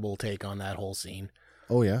terrible take on that whole scene.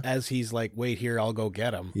 Oh yeah, as he's like, "Wait here, I'll go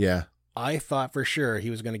get him." Yeah, I thought for sure he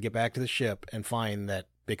was going to get back to the ship and find that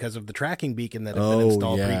because of the tracking beacon that had been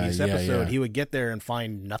installed previous episode, he would get there and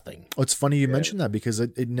find nothing. Oh, it's funny you mentioned that because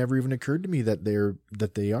it never even occurred to me that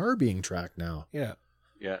they are being tracked now. Yeah.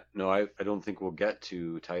 Yeah, no, I don't think we'll get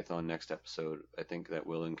to Tython next episode. I think that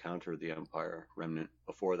we'll encounter the Empire remnant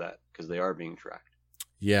before that because they are being tracked.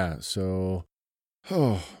 Yeah, so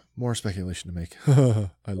more speculation to make.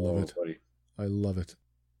 I love it. Buddy. I love it.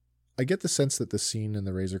 I get the sense that the scene in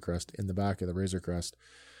the Razor Crest, in the back of the Razor Crest,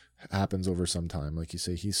 happens over some time. Like you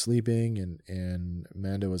say, he's sleeping and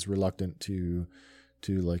Mando is reluctant to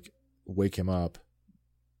like wake him up.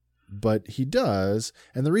 But he does,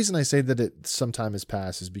 and the reason I say that some time has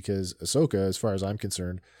passed is because Ahsoka, as far as I'm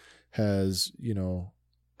concerned, has, you know,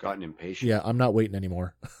 gotten impatient. Yeah, I'm not waiting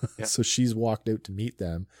anymore. Yeah. So she's walked out to meet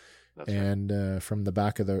them. That's and right. From the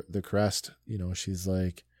back of the crest, you know, she's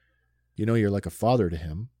like, you know, you're like a father to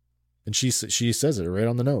him. And she says it right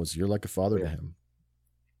on the nose. You're like a father to him.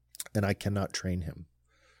 And I cannot train him.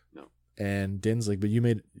 No. And Din's like, but you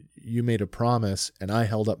made a promise and I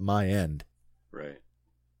held up my end. Right.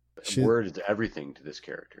 Word is everything to this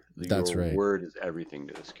character. That's right. Word is everything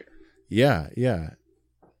to this character. Yeah, yeah.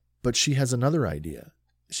 But she has another idea.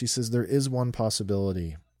 She says there is one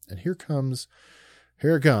possibility. And here it comes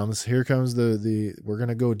the we're going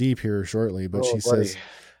to go deep here shortly, but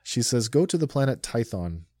she says go to the planet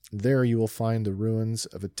Tython. There you will find the ruins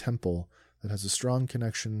of a temple that has a strong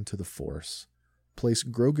connection to the Force. Place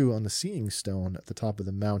Grogu on the Seeing Stone at the top of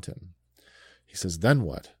the mountain. He says, then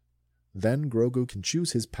what? Then Grogu can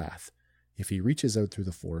choose his path. If he reaches out through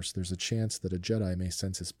the Force, there's a chance that a Jedi may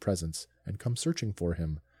sense his presence and come searching for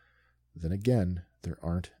him. Then again, there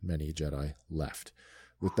aren't many Jedi left.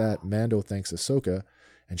 With that, Mando thanks Ahsoka,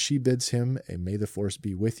 and she bids him a "May the Force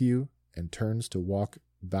be with you," and turns to walk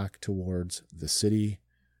back towards the city.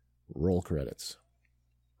 Roll credits.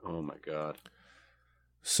 Oh my God.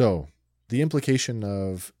 So, the implication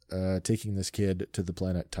of taking this kid to the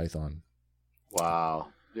planet Tython. Wow.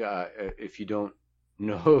 Yeah, if you don't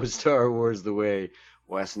know Star Wars the way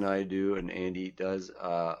Wes and I do and Andy does,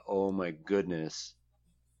 oh my goodness.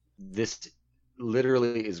 This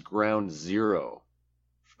literally is ground zero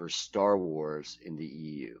for Star Wars in the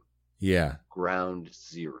EU. Yeah. Ground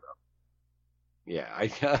zero. Yeah,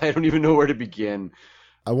 I don't even know where to begin.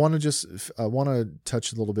 I want to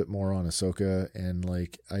touch a little bit more on Ahsoka, and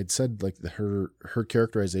like I'd said, like her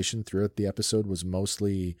characterization throughout the episode was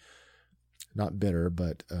mostly not bitter,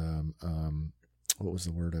 but what was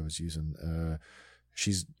the word I was using?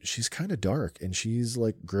 She's kind of dark and she's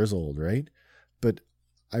like grizzled, right? But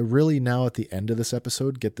I really now at the end of this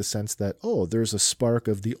episode get the sense that, oh, there's a spark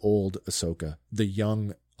of the old Ahsoka. The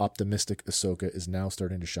young, optimistic Ahsoka is now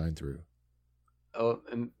starting to shine through.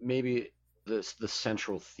 and maybe the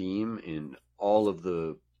central theme in all of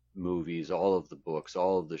the movies, all of the books,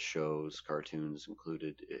 all of the shows, cartoons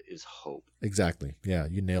included, is hope. Exactly. Yeah,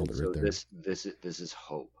 you nailed it right there. This is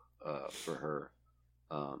hope for her,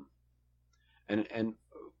 and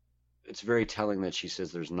it's very telling that she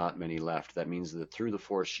says there's not many left. That means that through the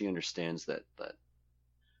Force, she understands that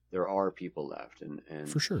there are people left, and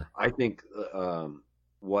for sure. I think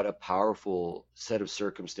what a powerful set of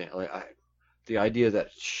circumstances. The idea that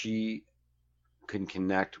she can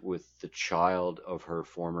connect with the child of her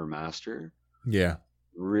former master,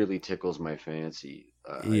 really tickles my fancy.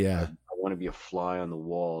 I want to be a fly on the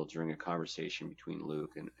wall during a conversation between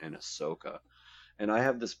Luke and Ahsoka. And I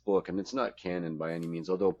have this book, and it's not canon by any means,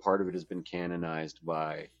 although part of it has been canonized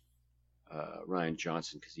by Rian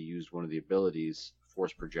Johnson because he used one of the abilities,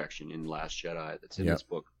 Force projection, in Last Jedi. That's in this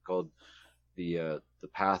book called the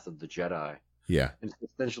Path of the Jedi. Yeah, and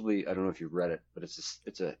it's essentially, I don't know if you've read it, but it's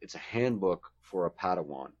a handbook for a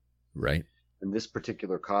Padawan. Right. And this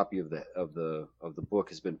particular copy of the book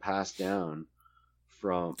has been passed down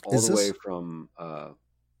from the way from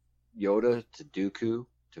Yoda to Dooku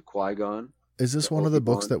to Qui-Gon. Is this one of the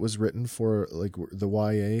books that was written for like the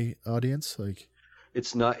YA audience? Like,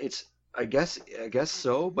 it's not. It's I guess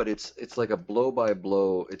so, but it's like a blow by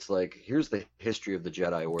blow. It's like, here's the history of the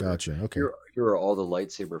Jedi Order. Gotcha. Okay. Here are all the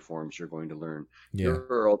lightsaber forms you're going to learn. Yeah. Here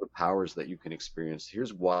are all the powers that you can experience.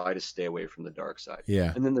 Here's why to stay away from the dark side.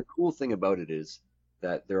 Yeah. And then the cool thing about it is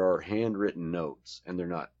that there are handwritten notes, and they're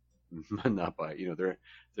not by,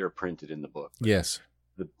 they're printed in the book. Yes.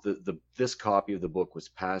 This copy of the book was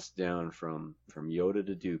passed down from Yoda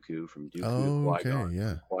to Dooku, from Dooku to Qui-Gon,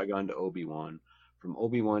 from Qui-Gon to Obi-Wan, from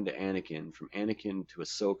Obi-Wan to Anakin, from Anakin to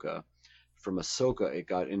Ahsoka. From Ahsoka, it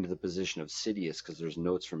got into the position of Sidious because there's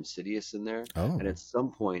notes from Sidious in there. Oh. And at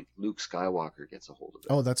some point, Luke Skywalker gets a hold of it.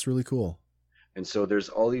 Oh, that's really cool. And so there's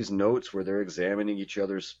all these notes where they're examining each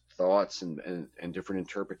other's thoughts and different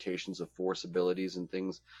interpretations of Force abilities and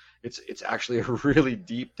things. It's actually a really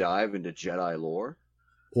deep dive into Jedi lore.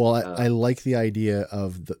 Well, I like the idea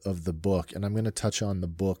of the book, and I'm going to touch on the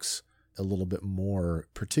books a little bit more,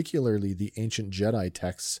 particularly the ancient Jedi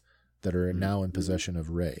texts that are now in possession of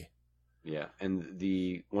Rey. Yeah, and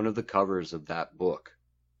one of the covers of that book,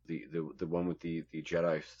 the one with the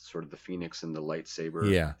Jedi, sort of the Phoenix and the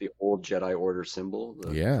lightsaber, the old Jedi Order symbol,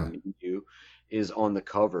 from the EU, is on the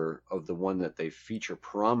cover of the one that they feature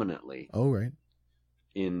prominently. Oh, right.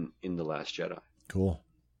 In The Last Jedi. Cool.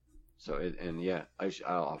 So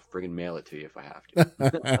I'll friggin' mail it to you if I have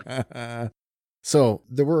to. So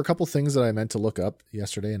there were a couple things that I meant to look up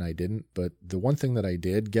yesterday and I didn't, but the one thing that I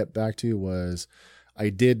did get back to was I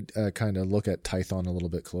did kind of look at Tython a little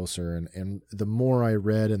bit closer, and the more I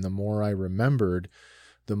read and the more I remembered,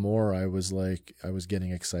 the more I was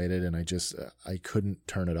getting excited, and I couldn't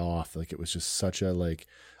turn it off. Like, it was just such a, like,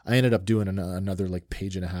 I ended up doing another like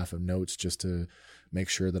page and a half of notes just to make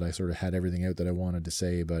sure that I sort of had everything out that I wanted to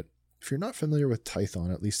say. But if you're not familiar with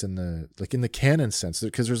Tython, at least in the canon sense,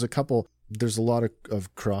 because there's a lot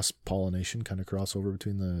of cross-pollination, kind of crossover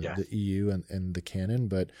between the EU and the canon.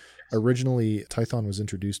 But originally, Tython was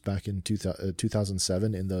introduced back in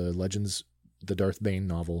 2007 in the Legends, the Darth Bane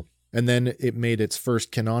novel. And then it made its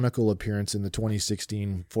first canonical appearance in the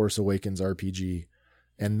 2016 Force Awakens RPG.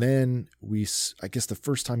 And then I guess the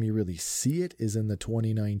first time you really see it is in the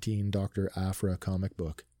 2019 Dr. Aphra comic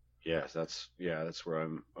book. Yes, that's where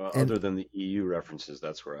I'm. Other than the EU references,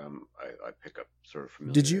 that's where I pick up sort of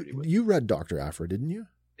familiarity. You read Dr. Aphra, didn't you?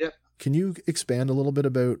 Yep. Can you expand a little bit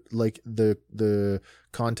about like the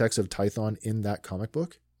context of Tython in that comic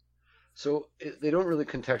book? So they don't really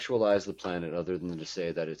contextualize the planet other than to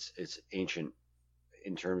say that it's ancient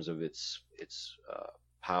in terms of its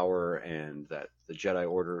power, and that the Jedi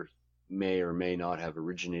Order may or may not have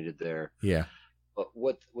originated there. Yeah. But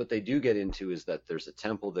what they do get into is that there's a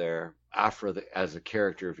temple there. Aphra, as a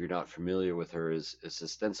character, if you're not familiar with her, is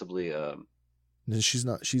ostensibly she's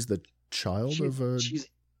the child of a.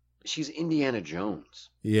 She's Indiana Jones.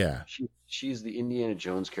 Yeah. She's the Indiana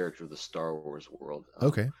Jones character of the Star Wars world.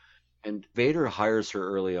 Okay. And Vader hires her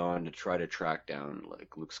early on to try to track down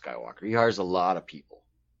like Luke Skywalker. He hires a lot of people.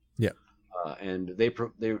 Yeah. And they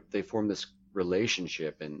form this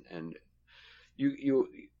relationship, and you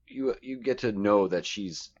get to know that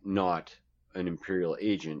she's not an Imperial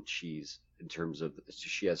agent. She's, in terms of,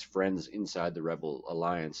 she has friends inside the Rebel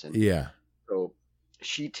Alliance, and so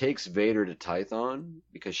she takes Vader to Tython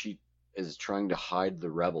because she is trying to hide the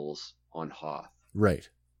rebels on Hoth. Right.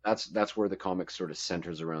 That's where the comic sort of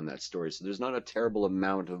centers around that story. So there's not a terrible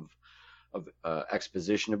amount of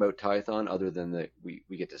exposition about Tython, other than that we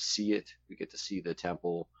get to see it. We get to see the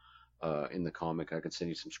temple. in the comic. I could send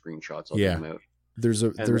you some screenshots. I'll get them out. There's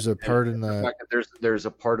a part in the fact that there's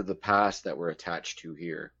a part of the past that we're attached to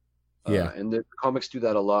here. And the comics do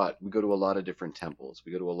that a lot. We go to a lot of different temples.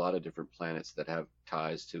 We go to a lot of different planets that have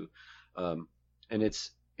ties to, and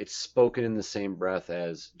it's spoken in the same breath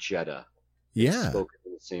as Jeddah. It's spoken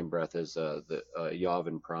in the same breath as the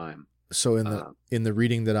Yavin Prime. So in the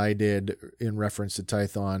reading that I did in reference to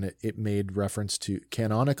Tython, it made reference to,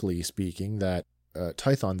 canonically speaking, that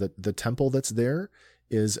Tython, the temple that's there,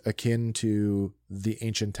 is akin to the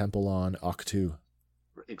ancient temple on Ahch-To.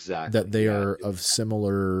 Exactly. That they are of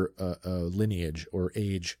similar lineage or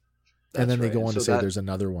age. That's and then they go on to say there's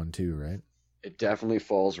another one too, right? It definitely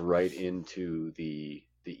falls right into the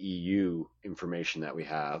EU information that we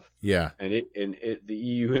have. Yeah. And the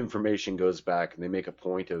EU information goes back, and they make a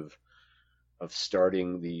point of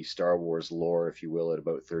starting the Star Wars lore, if you will, at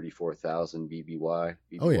about 34,000 BBY.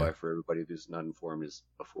 BBY, for everybody who's not informed, is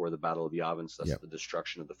before the Battle of Yavin. So that's the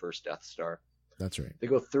destruction of the first Death Star. That's right. They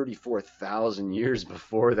go 34,000 years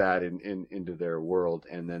before that into their world,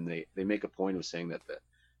 and then they make a point of saying that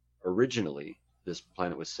originally this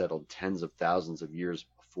planet was settled tens of thousands of years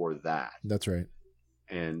before that. That's right.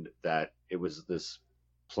 And that it was this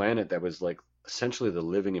planet that was like essentially the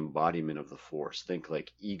living embodiment of the Force. Think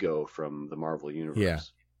like Ego from the Marvel Universe. Yeah.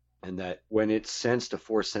 And that when it sensed a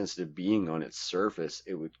Force-sensitive being on its surface,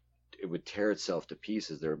 it would tear itself to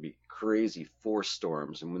pieces. There would be crazy Force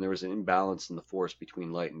storms, and when there was an imbalance in the Force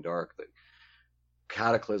between light and dark, the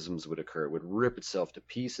cataclysms would occur. It would rip itself to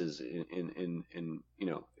pieces.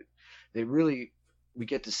 We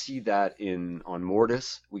get to see that on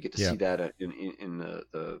Mortis. We get to see that in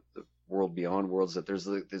the world beyond worlds. That there's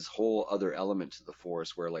this whole other element to the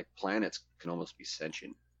Force where like planets can almost be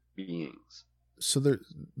sentient beings. So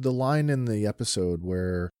the line in the episode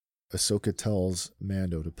where Ahsoka tells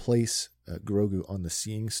Mando to place Grogu on the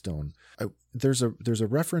Seeing Stone, there's a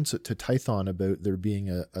reference to Tython about there being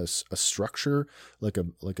a structure like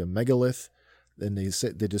a megalith, and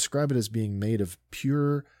they describe it as being made of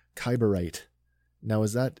pure kyberite. Now,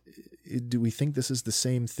 do we think this is the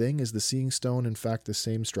same thing? Is the Seeing Stone in fact the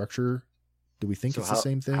same structure? Do we think it's the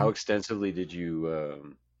same thing? How extensively did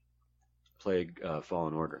you play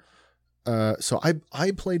Fallen Order? So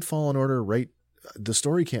I played Fallen Order right.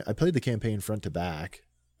 I played the campaign front to back.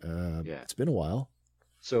 It's been a while.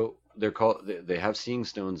 So they have Seeing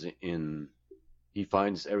Stones in. He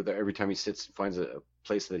finds every time he finds a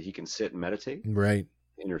place that he can sit and meditate. Right.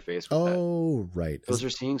 Interface with that. Right. Those are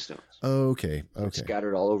Seeing Stones. Okay.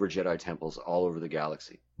 Scattered all over Jedi temples all over the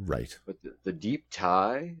galaxy. Right. But the deep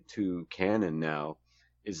tie to canon now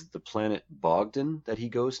is the planet Bogdan that he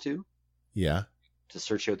goes to. Yeah. To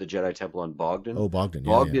search out the Jedi temple on Bogdan. Oh, Bogdan.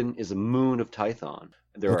 Bogdan is a moon of Tython.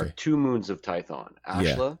 There are two moons of Tython,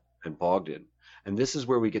 Ashla and Bogdan. And this is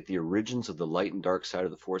where we get the origins of the light and dark side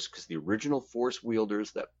of the Force, because the original Force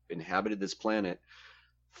wielders that inhabited this planet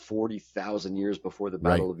 40,000 years before the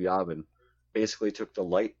Battle of Yavin basically took the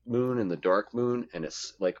light moon and the dark moon, and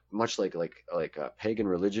it's like much like a pagan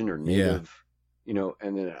religion or native, and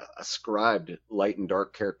then ascribed light and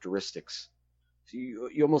dark characteristics. So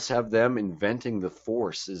you almost have them inventing the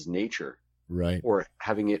Force as nature, right? Or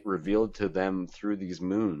having it revealed to them through these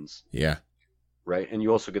moons, right? And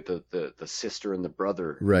you also get the sister and the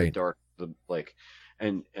brother, right? The dark,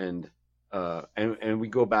 and we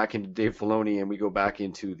go back into Dave Filoni, and we go back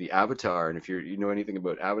into the Avatar. And if you know anything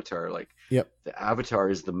about Avatar, the Avatar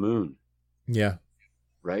is the moon. Yeah.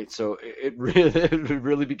 Right. So it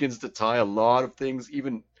really begins to tie a lot of things.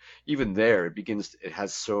 Even there, it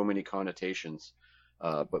has so many connotations.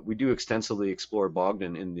 But we do extensively explore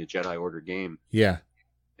Bogdan in the Jedi Order game. Yeah.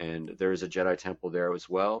 And there's a Jedi temple there as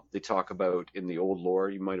well. They talk about in the old lore,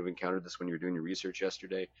 you might have encountered this when you were doing your research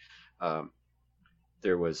yesterday.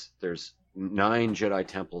 There's 9 Jedi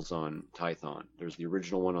temples on Tython. There's the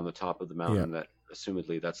original one on the top of the mountain that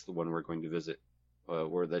assumedly that's the one we're going to visit,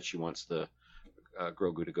 or that she wants the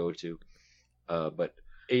Grogu to go to. But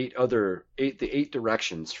the 8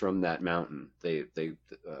 directions from that mountain, they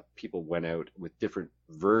people went out with different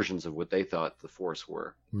versions of what they thought the Force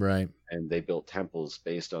were. Right. And they built temples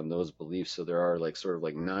based on those beliefs. So there are sort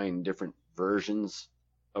of 9 different versions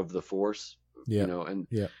of the Force. Yeah.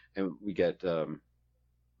 And we get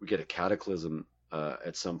a cataclysm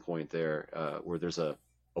at some point there, where there's a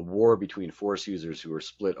war between Force users who are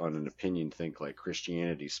split on an opinion. Think like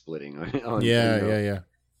Christianity splitting on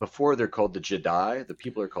Before they're called the Jedi. The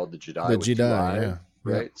people are called the Jedi. The Jedi,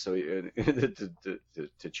 right. So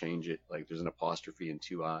to change it, there's an apostrophe and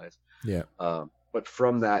 2 eyes. Yeah. But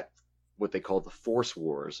from that, what they call the Force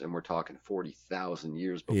Wars, and we're talking 40,000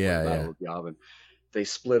 years before the Battle of Yavin, they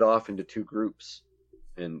split off into 2 groups.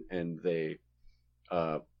 and they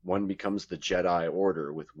one becomes the Jedi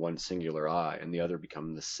Order with one singular eye, and the other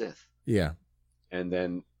become the Sith. Yeah. And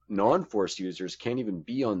then non-Force users can't even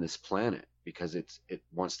be on this planet because it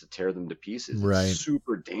wants to tear them to pieces. Right. It's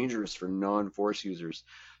super dangerous for non-Force users.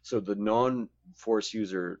 So the non-Force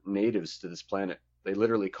user natives to this planet, they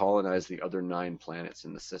literally colonize the other 9 planets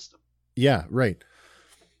in the system. Yeah, right.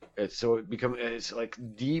 It's like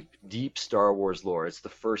deep Star Wars lore. It's the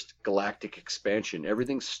first galactic expansion.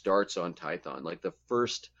 Everything starts on Tython. Like the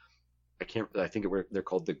first, I think they're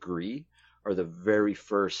called the Gree, are the very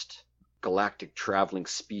first galactic traveling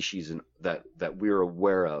species that we're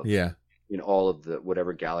aware of. Yeah. In all of the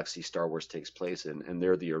whatever galaxy Star Wars takes place in, and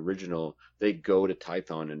they're the original. They go to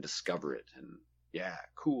Tython and discover it, and yeah,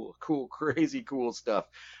 cool, crazy cool stuff.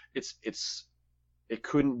 It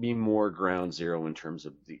couldn't be more ground zero in terms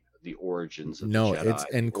of the origins of the Jedi. It's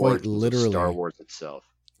and quite literally Star Wars itself.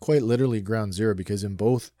 Quite literally ground zero, because in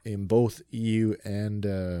both EU and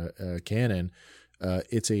canon,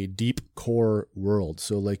 it's a deep core world.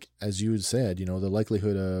 So like, as you said, the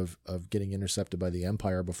likelihood of getting intercepted by the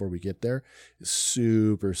Empire before we get there is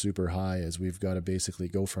super, super high, as we've got to basically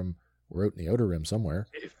we're out in the Outer Rim somewhere.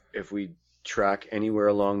 If we track anywhere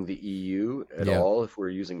along the EU at all, if we're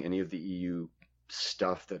using any of the EU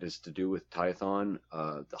stuff that is to do with Tython,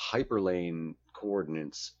 the hyperlane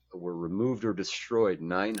coordinates were removed or destroyed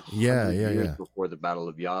 900 years before the Battle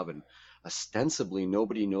of Yavin. Ostensibly,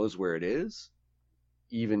 nobody knows where it is,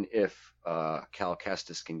 even if Cal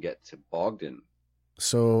Kestis can get to Bogdan.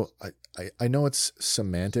 So I know it's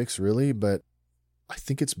semantics, really, but I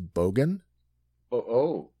think it's Bogan.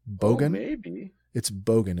 Bogan? Oh, maybe. It's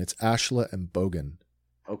Bogan. It's Ashla and Bogan.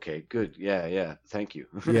 Okay, good. Yeah. Thank you.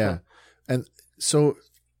 Yeah. And so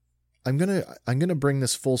I'm gonna bring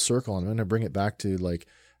this full circle, and I'm gonna bring it back to like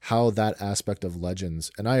how that aspect of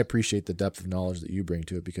Legends, and I appreciate the depth of knowledge that you bring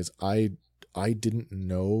to it, because I didn't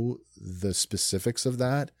know the specifics of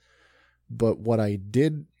that, but what I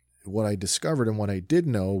discovered and what I did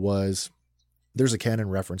know was there's a canon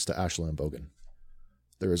reference to Ashla and Bogan.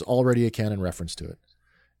 There is already a canon reference to it,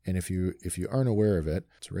 and if you aren't aware of it,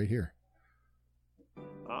 it's right here.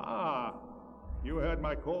 Ah, you heard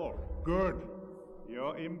my call. Good.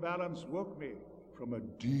 Your imbalance woke me from a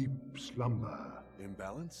deep slumber.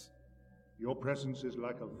 Imbalance? Your presence is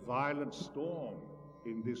like a violent storm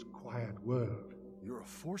in this quiet world. You're a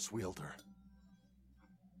Force wielder,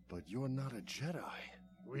 but you're not a Jedi.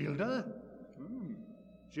 Wielder?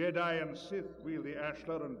 Jedi and Sith wield the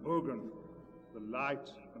Ashlar and Bogan, the light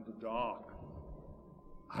and the dark.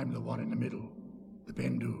 I'm the one in the middle, the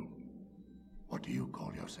Bendu. What do you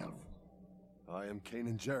call yourself? I am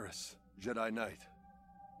Kanan Jarrus, Jedi Knight.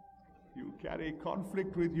 You carry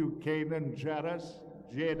conflict with you, Kanan Jarrus,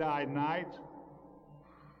 Jedi Knight?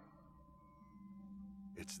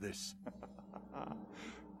 It's this.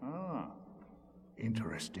 Ah,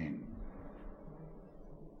 interesting.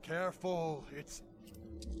 Careful, it's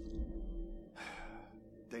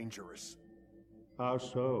dangerous. How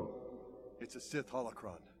so? It's a Sith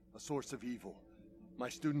holocron, a source of evil. My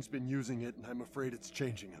student's been using it, and I'm afraid it's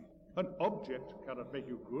changing him. An object cannot make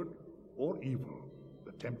you good or evil.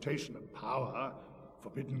 The temptation of power,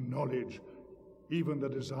 forbidden knowledge, even the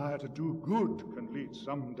desire to do good can lead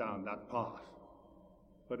some down that path.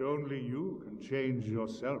 But only you can change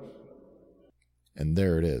yourself. And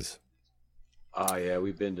there it is. Ah, yeah,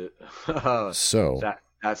 we've been to... So...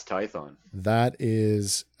 That's Tython. That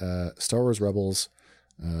is Star Wars Rebels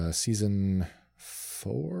season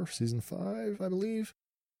 4, season 5, I believe.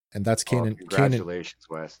 And that's Kanan. Congratulations,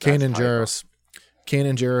 Wes. Kanan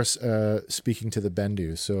Jarrus speaking to the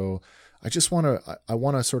Bendu. So I just want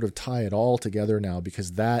to sort of tie it all together now,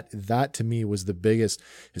 because that to me was the biggest.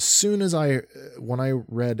 As soon as when I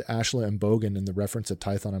read Ashla and Bogan and the reference at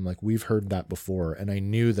Tython, I'm like, we've heard that before. And I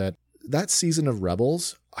knew that season of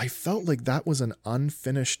Rebels, I felt like that was an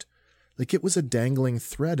unfinished, like it was a dangling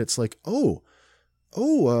thread. It's like,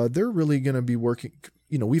 they're really going to be working.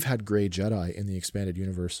 We've had Grey Jedi in the expanded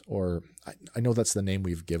universe, or I know that's the name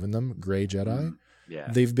we've given them, Grey Jedi. Yeah.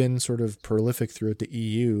 They've been sort of prolific throughout the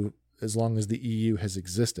EU as long as the EU has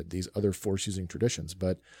existed, these other Force-using traditions.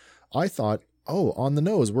 But I thought, on the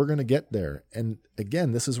nose, we're going to get there. And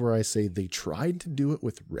again, this is where I say they tried to do it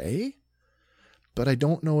with Rey, but I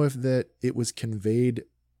don't know if that it was conveyed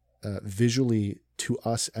visually to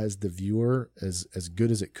us as the viewer as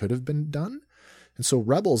good as it could have been done. And so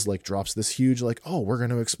Rebels drops this huge we're going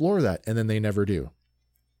to explore that, and then they never do.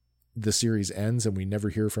 The series ends and we never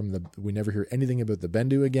hear anything about the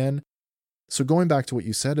Bendu again. So going back to what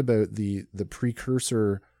you said about the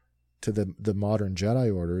precursor to the modern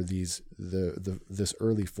Jedi Order, this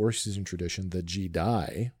early Force using tradition, the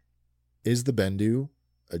Jedi, is the Bendu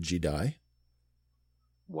a Jedi?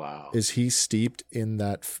 Wow. Is he steeped in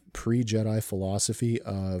that pre-Jedi philosophy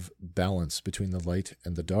of balance between the light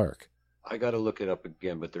and the dark? I got to look it up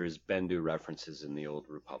again, but there's Bendu references in the Old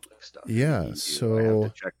Republic stuff. Yeah, so I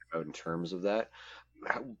have to check it out in terms of that.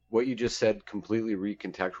 What you just said completely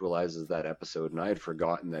recontextualizes that episode, and I had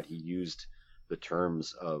forgotten that he used the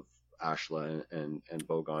terms of Ashla and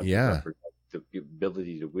Bogon to represent the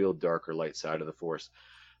ability to wield dark or light side of the Force.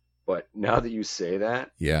 But now that you say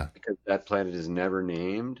that, because that planet is never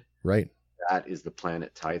named, right? That is the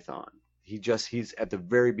planet Tython. He's at the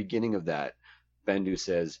very beginning of that. Bendu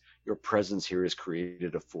says, "Your presence here has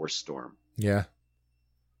created a force storm." Yeah.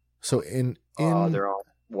 So they're all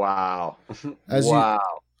wow.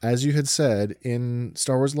 As you had said in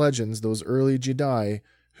Star Wars Legends, those early Jedi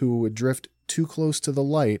who would drift too close to the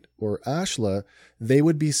light, or Ashla, they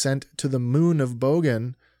would be sent to the moon of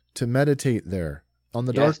Bogan to meditate there on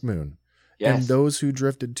the dark moon. Yes. And those who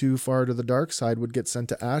drifted too far to the dark side would get sent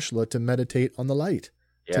to Ashla to meditate on the light,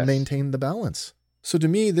 to maintain the balance. So to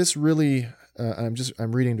me, this really, I'm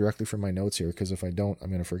reading directly from my notes here, because if I don't, I'm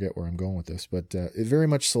going to forget where I'm going with this. But it very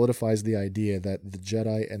much solidifies the idea that the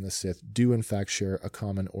Jedi and the Sith do in fact share a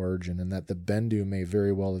common origin, and that the Bendu may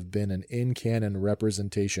very well have been an in-canon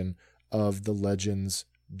representation of the Legends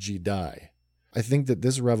Jedi. I think that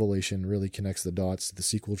this revelation really connects the dots to the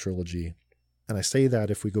sequel trilogy. And I say that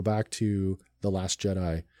if we go back to The Last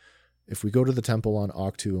Jedi, if we go to the temple on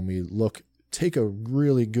Ahch-To and we take a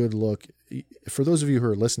really good look. For those of you who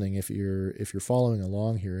are listening, if you're following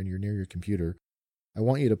along here and you're near your computer, I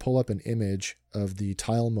want you to pull up an image of the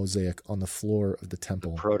tile mosaic on the floor of the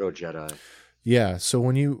temple. The Proto-Jedi. Yeah. So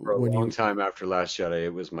when you time after Last Jedi,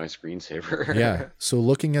 it was my screensaver. Yeah. So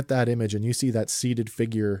looking at that image and you see that seated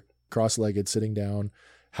figure, cross-legged, sitting down,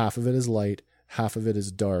 half of it is light, half of it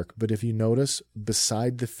is dark. But if you notice,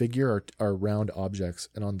 beside the figure are round objects,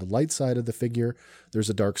 and on the light side of the figure, there's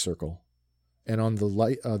a dark circle, and on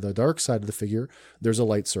the dark side of the figure, there's a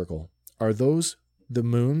light circle. Are those the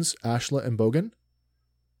moons, Ashla and Bogan?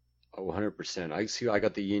 Oh, 100%. I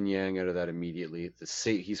got the yin yang out of that immediately.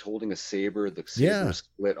 He's holding a saber. The saber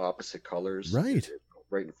split opposite colors. Right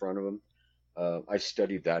in front of him. I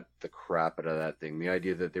studied the crap out of that thing. The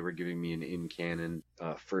idea that they were giving me an in-canon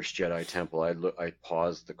First Jedi Temple. I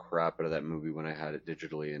paused the crap out of that movie when I had it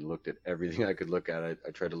digitally and looked at everything I could look at.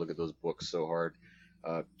 I tried to look at those books so hard,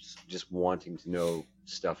 just wanting to know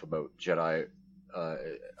stuff about Jedi.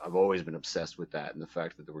 I've always been obsessed with that, and the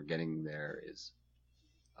fact that we're getting there is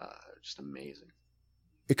just amazing.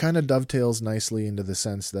 It kind of dovetails nicely into the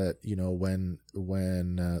sense that, you know, when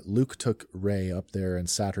Luke took Rey up there and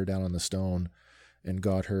sat her down on the stone and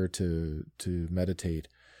got her to meditate,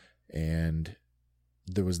 and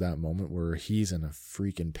there was that moment where he's in a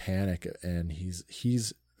freaking panic and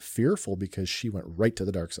he's fearful because she went right to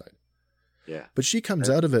the dark side. Yeah. But she comes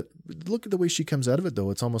out of it. Look at the way she comes out of it, though.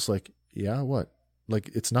 It's almost like, yeah, what? Like,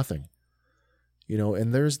 it's nothing. You know,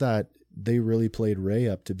 and there's that, they really played Rey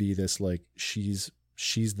up to be this, like, she's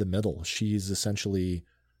the middle. She's essentially,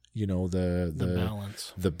 you know,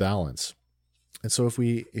 the balance. And so if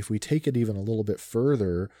we take it even a little bit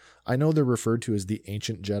further, I know they're referred to as the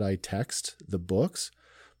ancient Jedi text, the books,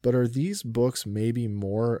 but are these books maybe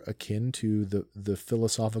more akin to the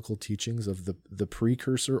philosophical teachings of the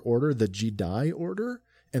precursor order, the Jedi order,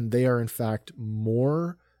 and they are in fact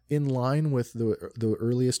more in line with the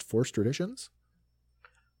earliest Force traditions?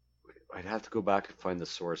 I'd have to go back and find the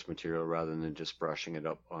source material rather than just brushing it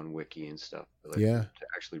up on Wiki and stuff. To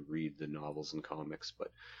actually read the novels and comics.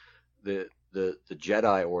 But the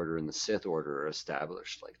Jedi Order and the Sith Order are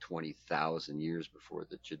established like 20,000 years before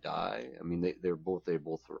the Jedi. I mean, they both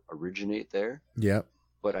originate there. Yeah.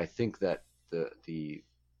 But I think that they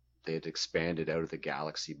had expanded out of the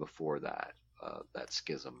galaxy before that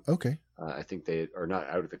schism. Okay. I think they are not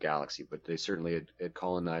out of the galaxy, but they certainly had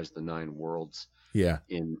colonized the 9 worlds. Yeah.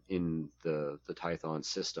 In the Tython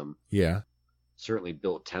system. Yeah. Certainly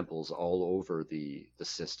built temples all over the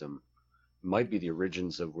system. Might be the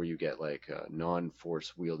origins of where you get like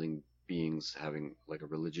non-force wielding beings having like a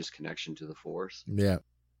religious connection to the Force. Yeah.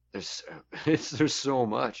 There's so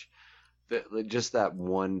much that just that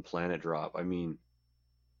one planet drop. I mean,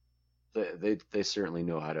 they certainly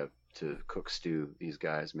know how to cook stew, these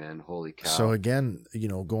guys, man. Holy cow. So again, you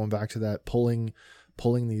know, going back to that pulling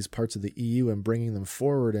these parts of the EU and bringing them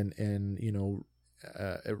forward and you know,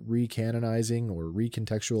 recanonizing or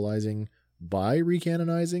recontextualizing by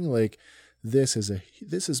recanonizing, like this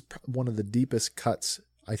is one of the deepest cuts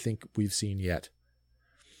I think we've seen yet.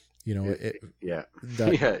 You know,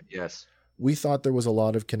 yes. We thought there was a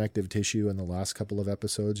lot of connective tissue in the last couple of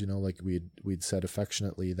episodes, you know, like we'd said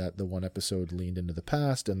affectionately that the one episode leaned into the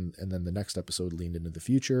past and then the next episode leaned into the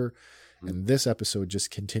future. Mm-hmm. And this episode just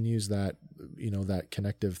continues that, you know, that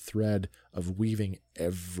connective thread of weaving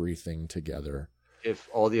everything together. If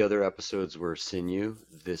all the other episodes were sinew,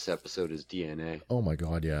 this episode is DNA. Oh my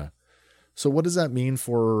God. Yeah. So what does that mean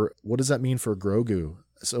for Grogu?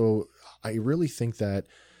 So I really think that,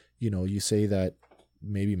 you know, you say that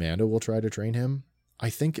maybe Mando will try to train him. I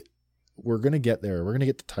think we're going to get there. We're going to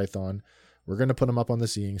get to Tython. We're going to put him up on the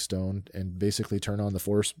Seeing Stone and basically turn on the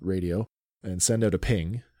Force radio and send out a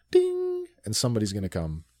ping, ding, and somebody's going to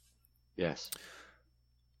come. Yes.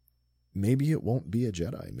 Maybe it won't be a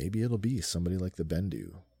Jedi. Maybe it'll be somebody like the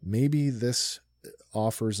Bendu. Maybe this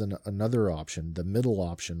offers another option, the middle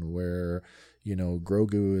option, where, you know,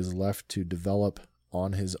 Grogu is left to develop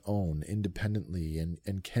on his own independently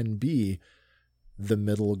and can be the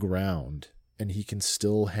middle ground, and he can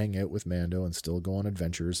still hang out with Mando and still go on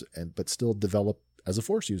adventures but still develop as a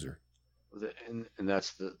Force user. And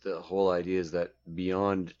that's the whole idea, is that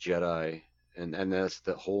beyond Jedi, and that's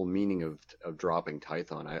the whole meaning of dropping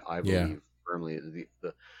Tython. I believe firmly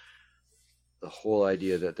the whole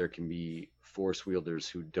idea that there can be Force wielders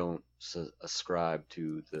who don't ascribe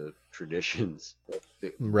to the traditions.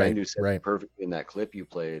 Right. Bendu said perfectly in that clip you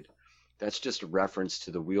played. That's just a reference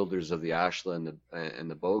to the wielders of the Ashla and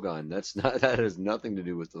the Bogon. That has nothing to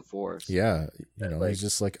do with the Force. Yeah, you know, he's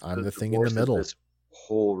just like, I'm the thing in the middle. This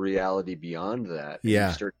whole reality beyond that.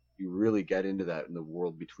 Yeah, you really get into that in the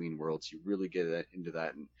World Between Worlds. You really get into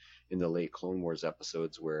that in the late Clone Wars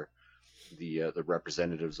episodes, where the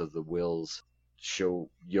representatives of the Wills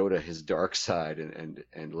show Yoda his dark side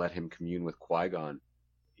and let him commune with Qui-Gon.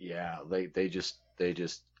 Yeah, they just.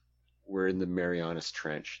 We're in the Marianas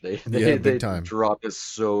Trench. They dropped us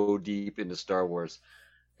so deep into Star Wars.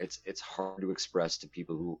 It's hard to express to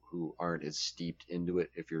people who aren't as steeped into it,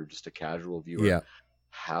 if you're just a casual viewer,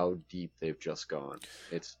 how deep they've just gone.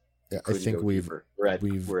 I think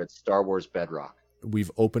we're at Star Wars bedrock.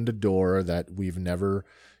 We've opened a door that we've never,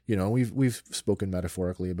 you know, we've spoken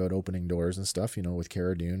metaphorically about opening doors and stuff, you know, with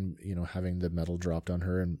Cara Dune, you know, having the metal dropped on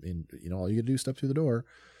her and you know, all you do is step through the door.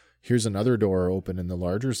 Here's another door open in the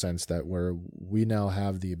larger sense, that where we now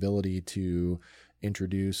have the ability to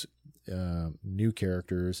introduce new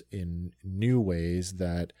characters in new ways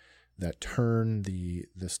that turn the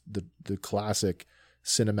classic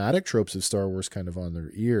cinematic tropes of Star Wars kind of on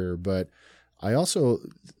their ear. But I also,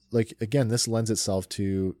 like, again, this lends itself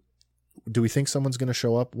to, do we think someone's going to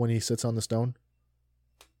show up when he sits on the stone?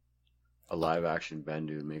 A live action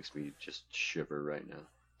Bendu makes me just shiver right now.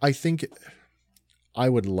 I think I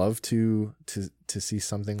would love to see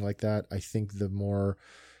something like that. I think the more,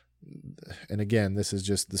 and again, this is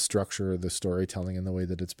just the structure of the storytelling and the way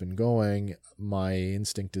that it's been going, my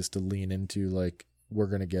instinct is to lean into, like, we're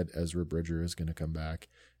going to get Ezra Bridger is going to come back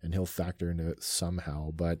and he'll factor into it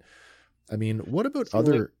somehow. But I mean, what about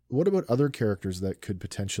other characters that could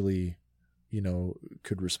potentially, you know,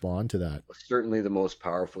 could respond to that? Certainly the most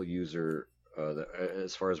powerful user,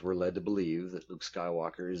 as far as we're led to believe, that Luke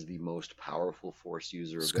Skywalker is the most powerful Force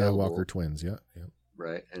user available. Skywalker twins, yeah.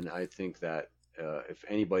 Right, and I think that if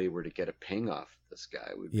anybody were to get a ping off this guy,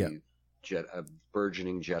 it would be a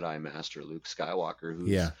burgeoning Jedi Master Luke Skywalker,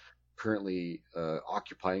 who's currently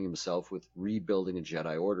occupying himself with rebuilding a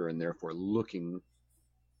Jedi Order and therefore looking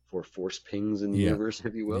for Force pings in the universe,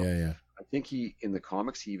 if you will. Yeah. I think in the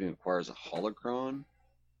comics he even acquires a holocron.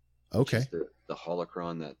 Okay. The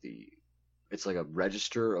holocron that it's like a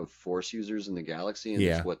register of Force users in the galaxy, and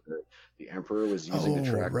it's what the Emperor was using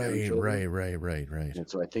to track down children. Right. And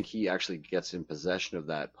so I think he actually gets in possession of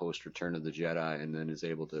that post Return of the Jedi, and then is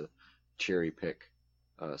able to cherry pick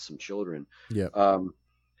some children. Yeah.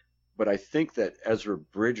 But I think that Ezra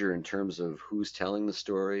Bridger, in terms of who's telling the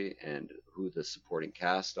story and who the supporting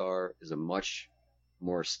cast are, is a much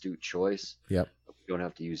more astute choice. Yep. We don't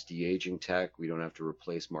have to use de-aging tech. We don't have to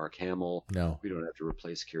replace Mark Hamill. No. We don't have to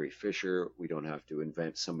replace Carrie Fisher. We don't have to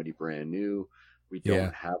invent somebody brand new. We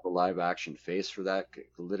don't have a live action face for that. It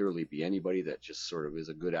could literally be anybody that just sort of is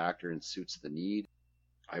a good actor and suits the need.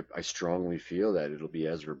 I strongly feel that it'll be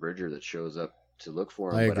Ezra Bridger that shows up to look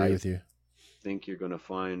for him. I agree with you. I think you're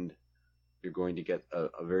going to get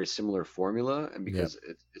a very similar formula, and because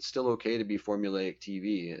it's still okay to be formulaic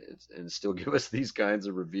TV and still give us these kinds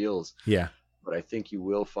of reveals. Yeah. But I think you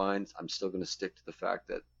will find, I'm still going to stick to the fact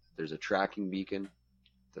that there's a tracking beacon,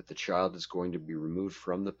 that the child is going to be removed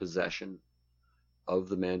from the possession of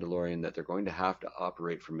the Mandalorian, that they're going to have to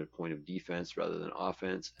operate from a point of defense rather than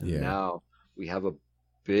offense. And now we have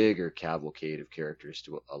bigger cavalcade of characters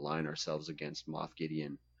to align ourselves against Moff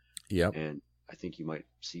Gideon. Yep. And I think you might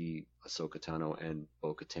see Ahsoka Tano and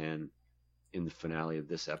Bo-Katan in the finale of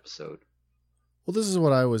this episode. Well, this is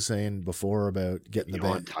what I was saying before about getting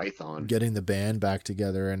the band back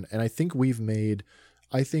together, and I think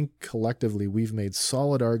collectively we've made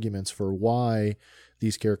solid arguments for why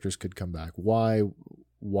these characters could come back, why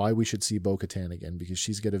we should see Bo-Katan again, because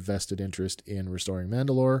she's got a vested interest in restoring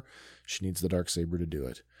Mandalore. She needs the Darksaber to do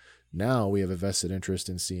it. Now we have a vested interest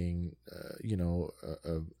in seeing,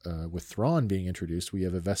 with Thrawn being introduced, we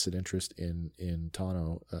have a vested interest in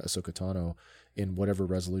Tano, Ahsoka Tano, in whatever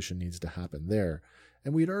resolution needs to happen there.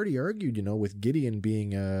 And we'd already argued, with Gideon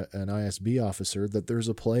being an ISB officer, that there's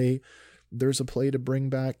a play to bring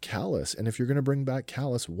back Kallus. And if you're going to bring back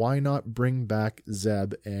Kallus, why not bring back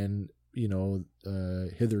Zeb and,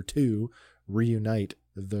 hitherto reunite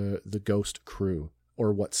the Ghost crew,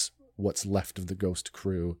 or what's left of the Ghost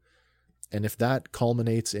crew. And if that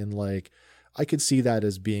culminates in, I could see that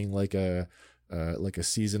as being like a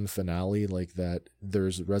season finale, like that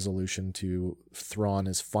there's resolution to Thrawn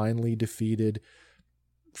is finally defeated.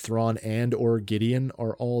 Thrawn and or Gideon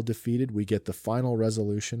are all defeated. We get the final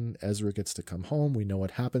resolution. Ezra gets to come home. We know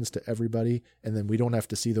what happens to everybody. And then we don't have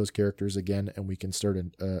to see those characters again. And we can start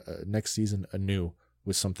next season anew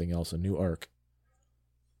with something else, a new arc.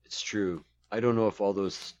 It's true. I don't know if all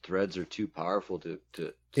those threads are too powerful to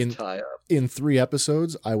tie up. In 3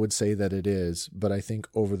 episodes, I would say that it is. But I think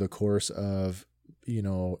over the course of,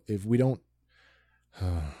 if we don't...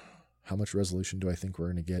 how much resolution do I think we're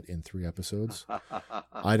going to get in 3 episodes?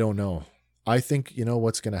 I don't know. I think,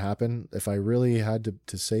 what's going to happen. If I really had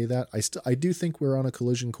to say that, I do think we're on a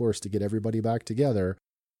collision course to get everybody back together.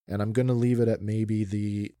 And I'm going to leave it at maybe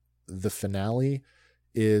the finale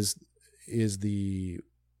is a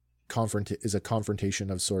confrontation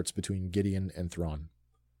of sorts between Gideon and Thrawn,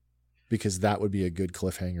 because that would be a good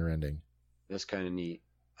cliffhanger ending. That's kind of neat.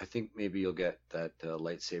 I think maybe you'll get that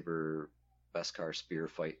lightsaber Beskar spear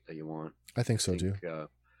fight that you want. I think so too.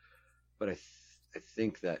 But I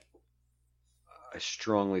think that I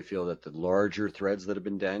strongly feel that the larger threads that have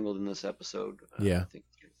been dangled in this episode, I think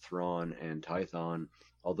Thrawn and Tython,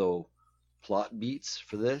 although plot beats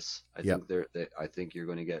for this, I think you're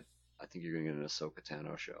going to get an Ahsoka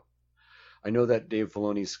Tano show. I know that Dave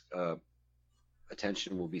Filoni's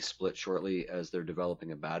attention will be split shortly as they're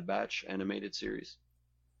developing a Bad Batch animated series,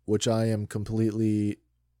 which I am completely,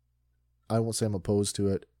 I won't say I'm opposed to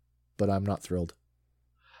it, but I'm not thrilled.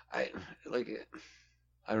 I like it.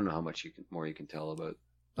 I don't know how much more you can tell about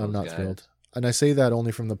I'm not thrilled. And I say that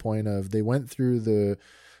only from the point of they went through the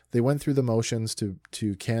motions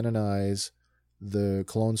to canonize the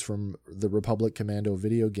clones from the Republic Commando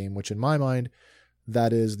video game, which in my mind,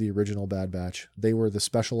 that is the original Bad Batch. They were the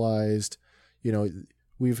specialized, I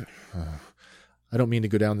don't mean to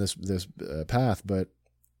go down this path, but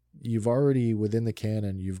you've already, within the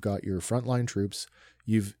canon, you've got your frontline troops.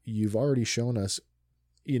 You've already shown us,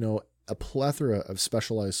 a plethora of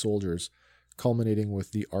specialized soldiers, culminating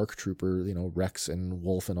with the ARC Trooper, Rex and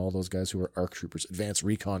Wolf and all those guys who are ARC Troopers, advanced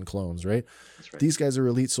recon clones, right? That's right. These guys are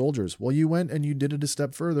elite soldiers. Well, you went and you did it a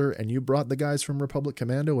step further, and you brought the guys from Republic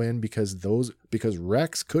Commando in because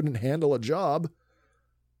Rex couldn't handle a job.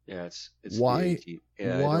 Yeah, it's why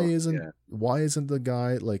isn't the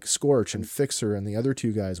guy like Scorch and Fixer and the other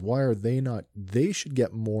 2 guys, why are they not? They should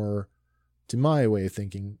get more, to my way of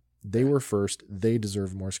thinking. They were first. They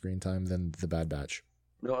deserve more screen time than the Bad Batch.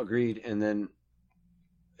 No, agreed. And then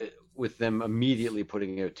with them immediately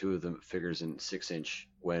putting out 2 of the figures in 6-inch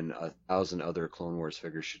when 1,000 other Clone Wars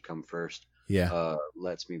figures should come first,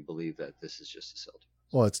 lets me believe that this is just a sell.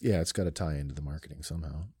 Well, it's got to tie into the marketing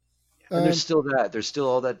somehow. And there's still that. There's still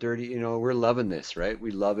all that dirty. We're loving this, right?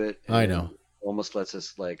 We love it. I know. Almost lets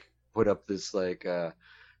us put up this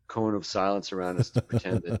cone of silence around us to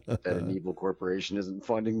pretend that an evil corporation isn't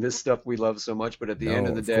funding this stuff we love so much. But at the end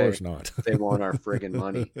of the day, course not. They want our friggin'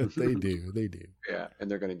 money. They do. Yeah,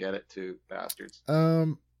 and they're going to get it too, bastards.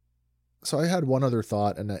 So I had one other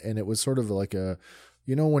thought, and it was sort of like a,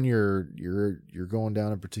 when you're going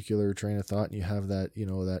down a particular train of thought and you have that,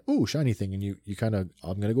 that shiny thing, and you kind of,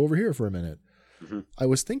 I'm going to go over here for a minute. Mm-hmm. I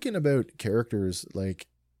was thinking about characters like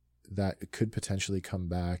that could potentially come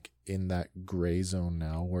back in that gray zone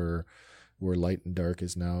now, where light and dark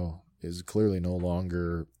is clearly no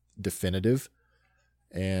longer definitive.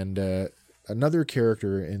 And another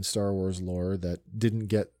character in Star Wars lore that didn't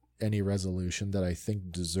get any resolution that I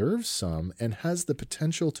think deserves some and has the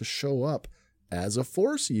potential to show up as a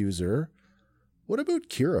Force user. What about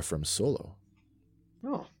Kira from Solo?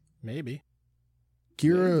 Oh, maybe.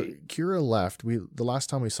 Kira left. The last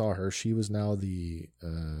time we saw her, she was now the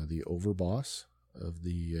overboss of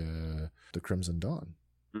the Crimson Dawn.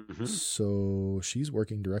 Mm-hmm. So she's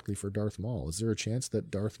working directly for Darth Maul. Is there a chance that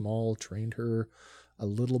Darth Maul trained her a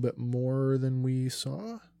little bit more than we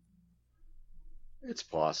saw? It's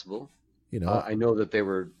possible. You know, I know that they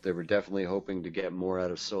were definitely hoping to get more out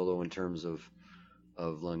of Solo in terms of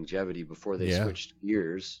longevity before they switched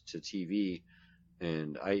gears to TV.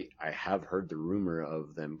 And I have heard the rumor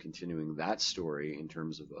of them continuing that story in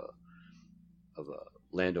terms of a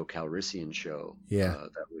Lando Calrissian show. Yeah,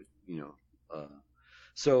 that would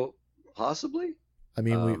so possibly. I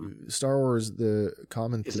mean, Star Wars, the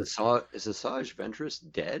common is Asajj Ventress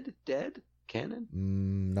dead canon?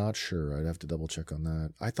 Not sure. I'd have to double check on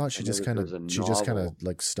that. I thought she just kind of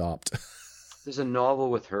like stopped. There's a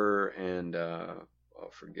novel with her and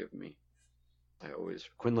forgive me.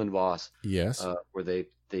 Quinlan Voss. Yes. Where they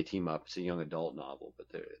team up. It's a young adult novel, but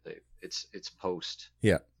it's post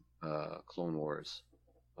Clone Wars.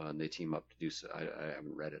 And they team up to do so. I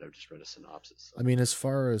haven't read it. I've just read a synopsis. I mean, as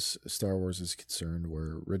far as Star Wars is concerned,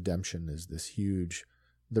 where redemption is this huge,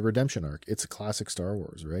 the redemption arc, it's a classic Star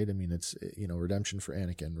Wars, right? I mean, it's, redemption for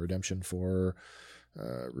Anakin, redemption for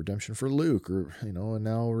Luke, or, and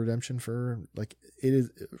now redemption for, like, it is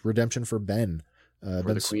redemption for Ben.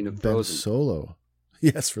 For the Queen of Ben Frozen. Solo.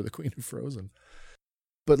 Yes, for the Queen of Frozen.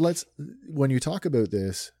 But when you talk about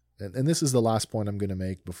this, and this is the last point I'm going to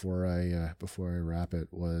make before I wrap it,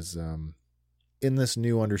 was in this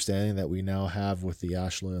new understanding that we now have with the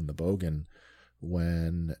Ashla and the Bogan,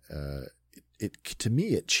 when to me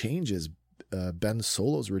it changes Ben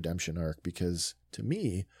Solo's redemption arc, because to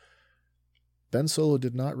me, Ben Solo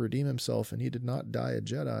did not redeem himself and he did not die a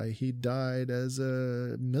Jedi. He died as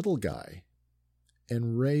a middle guy,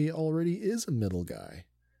 and Rey already is a middle guy.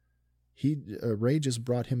 Rey just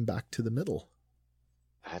brought him back to the middle.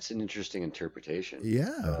 That's an interesting interpretation.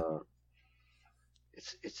 Yeah.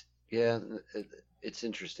 It's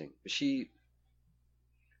interesting. She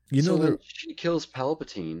when she kills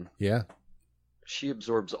Palpatine. Yeah. She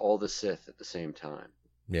absorbs all the Sith at the same time.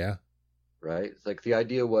 Yeah. Right? It's like the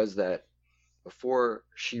idea was that before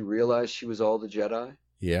she realized she was all the Jedi.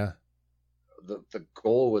 Yeah. The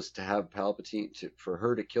goal was to have Palpatine, for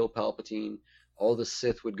her to kill Palpatine. All the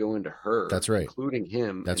Sith would go into her. That's right. Including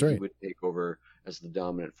him. That's and right. He would take over as the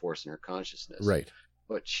dominant force in her consciousness. Right.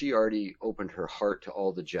 But she already opened her heart to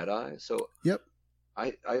all the Jedi. So yep.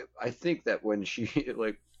 I think that when she,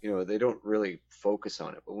 they don't really focus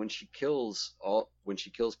on it, but when she kills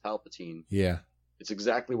Palpatine, yeah, it's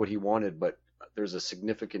exactly what he wanted, but there's a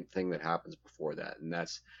significant thing that happens before that, and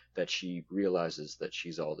that's that she realizes that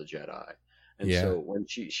she's all the Jedi. And so when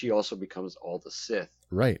she also becomes all the Sith.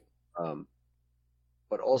 Right.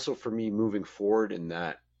 But also for me, moving forward in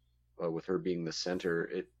that, with her being the center,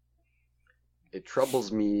 it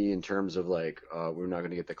troubles me in terms of we're not going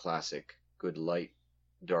to get the classic good light,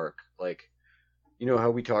 dark. Like,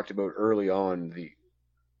 how we talked about early on,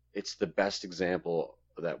 it's the best example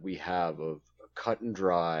that we have of cut and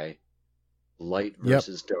dry, light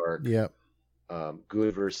versus dark. Yep.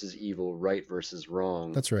 Good versus evil, right versus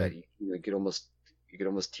wrong. That's right. That you could almost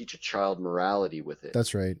teach a child morality with it.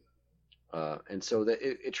 That's right. And so that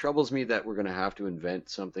it troubles me that we're going to have to invent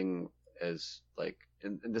something as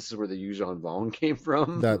and this is where the Yuuzhan Vong came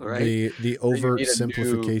from. That right? the overt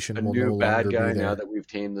simplification will no longer bad guy be there. Now that we've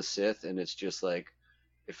tamed the Sith, and it's just like,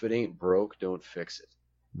 if it ain't broke, don't fix it.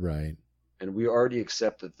 Right. And we already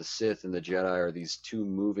accept that the Sith and the Jedi are these two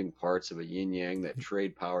moving parts of a yin yang that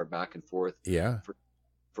trade power back and forth. Yeah.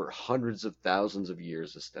 For hundreds of thousands of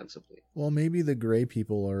years, ostensibly. Well, maybe the gray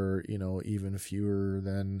people are, even fewer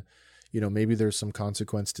than, maybe there's some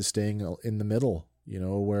consequence to staying in the middle,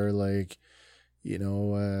 where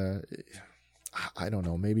I don't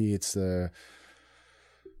know, maybe it's I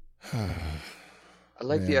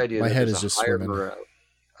like the idea my that head there's is just higher swimming.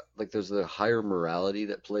 there's the higher morality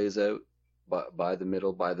that plays out by the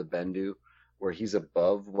middle, by the Bendu, where he's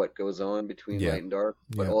above what goes on between light and dark,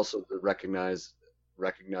 but also the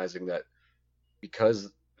recognizing that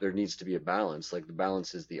because there needs to be a balance, like the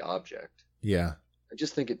balance is the object. Yeah. I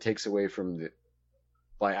just think it takes away from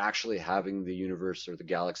by actually having the universe or the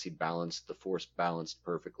galaxy balanced, the force balanced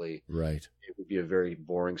perfectly. Right. It would be a very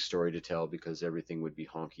boring story to tell, because everything would be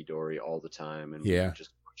honky-dory all the time, and we would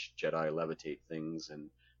just watch Jedi levitate things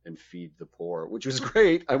and feed the poor, which was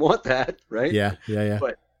great. I want that, right? Yeah.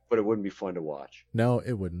 But it wouldn't be fun to watch. No,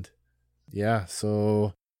 it wouldn't. Yeah,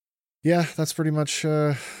 so that's pretty much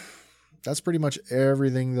everything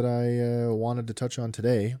that I wanted to touch on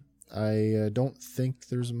today. I don't think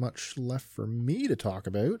there's much left for me to talk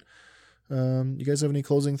about. You guys have any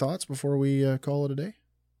closing thoughts before we call it a day?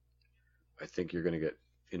 I think you're going to get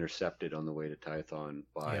intercepted on the way to Tython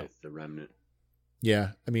by the Remnant.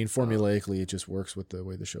 Yeah, I mean, formulaically, it just works with the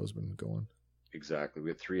way the show's been going. Exactly.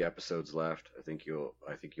 We have 3 episodes left. I think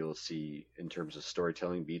you'll see, in terms of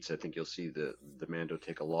storytelling beats, I think you'll see the Mando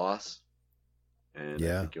take a loss, and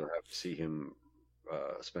I think you'll have to see him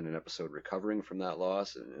spend an episode recovering from that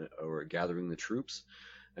loss or gathering the troops,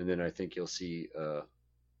 and then I think you'll see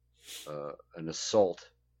an assault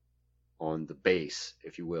on the base,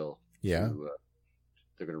 if you will. Yeah.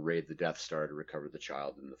 They're going to raid the Death Star to recover the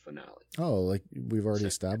child in the finale. Oh, like we've already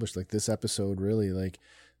established, like this episode really, like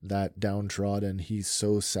that downtrodden, he's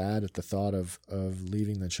so sad at the thought of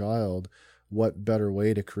leaving the child. What better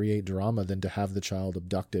way to create drama than to have the child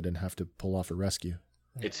abducted and have to pull off a rescue?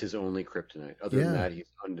 It's his only kryptonite. Other than that, he's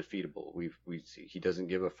undefeatable. He doesn't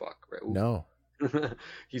give a fuck, right? No.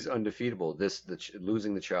 He's undefeatable.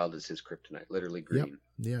 Losing the child is his kryptonite, literally green.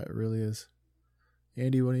 Yep. Yeah, it really is.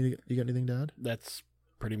 Andy, you got anything to add? That's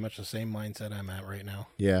pretty much the same mindset I'm at right now.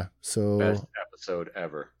 Yeah. So best episode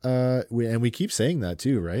ever. We keep saying that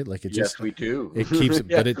too, right? Like it just, yes, we do. It keeps,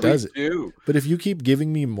 but it does it. Do. But if you keep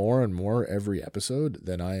giving me more and more every episode,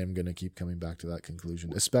 then I am going to keep coming back to that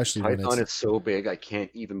conclusion, especially when it's so big. I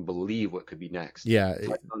can't even believe what could be next. Yeah.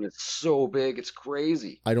 Python is so big. It's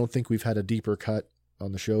crazy. I don't think we've had a deeper cut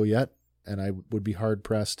on the show yet. And I would be hard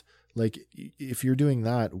pressed. Like if you're doing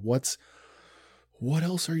that, what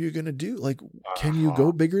else are you going to do? Like, can you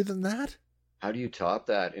go bigger than that? How do you top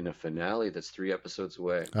that in a finale that's 3 episodes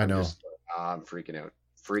away? I know. I'm freaking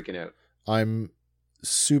out. I'm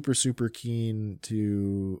super, super keen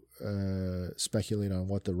to speculate on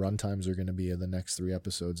what the runtimes are going to be of the next 3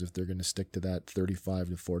 episodes. If they're going to stick to that 35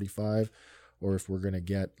 to 45, or if we're going to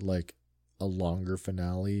get like a longer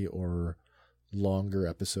finale or longer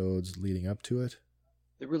episodes leading up to it.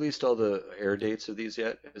 They released all the air dates of these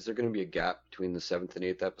yet? Is there going to be a gap between the 7th and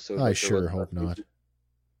 8th episode? I sure hope not.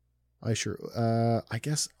 I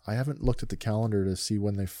guess I haven't looked at the calendar to see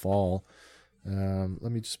when they fall.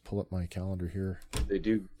 Let me just pull up my calendar here.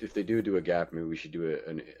 If they do a gap, maybe we should do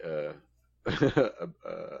an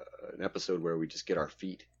episode where we just get our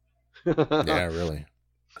feet. Yeah, really.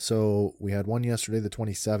 So we had one yesterday, the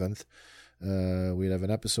 27th. We'd have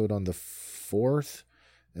an episode on the 4th.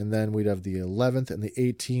 And then we'd have the 11th and the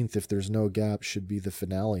 18th, if there's no gap, should be the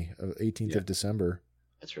finale of 18th of December.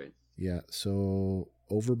 That's right. Yeah, so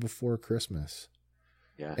over before Christmas.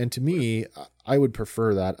 Yeah. And to me, I would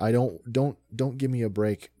prefer that. I don't give me a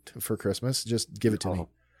break for Christmas. Just give it to me.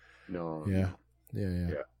 No.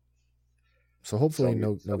 Yeah. So hopefully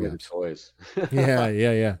no gaps. Toys.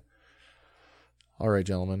 Yeah. All right,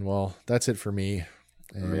 gentlemen. Well, that's it for me.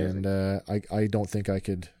 Amazing. And I don't think I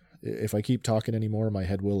could. If I keep talking anymore, my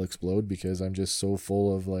head will explode because I'm just so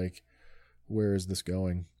full of like, where is this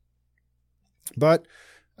going? But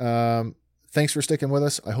thanks for sticking with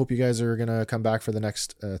us. I hope you guys are going to come back for the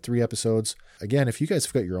next 3 episodes. Again, if you guys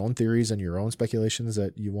have got your own theories and your own speculations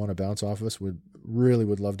that you want to bounce off of us, would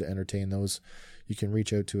love to entertain those. You can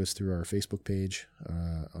reach out to us through our Facebook page,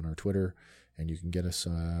 on our Twitter, and you can get us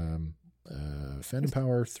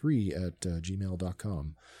fandompower3 at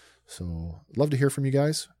gmail.com. So love to hear from you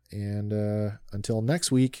guys. And until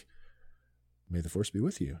next week, may the Force be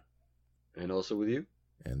with you. And also with you.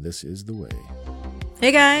 And this is the way.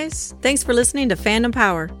 Hey guys, thanks for listening to Fandom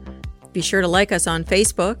Power. Be sure to like us on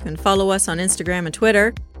Facebook and follow us on Instagram and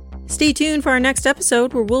Twitter. Stay tuned for our next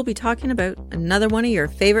episode where we'll be talking about another one of your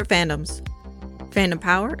favorite fandoms. Fandom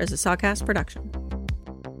Power is a Sawcast production.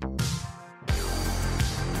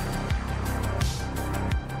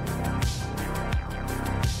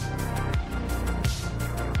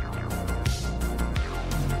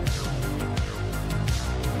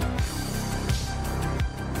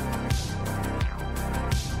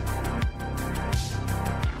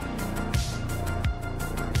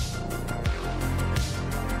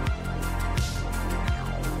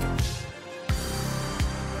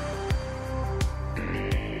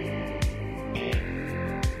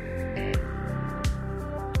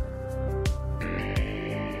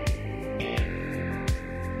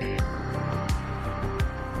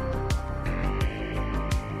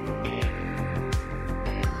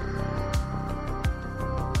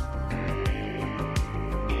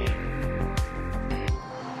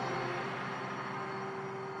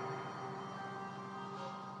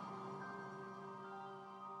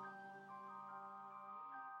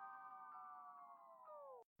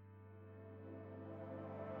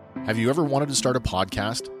 Have you ever wanted to start a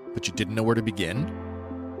podcast, but you didn't know where to begin?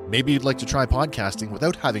 Maybe you'd like to try podcasting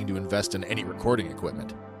without having to invest in any recording equipment.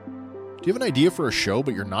 Do you have an idea for a show,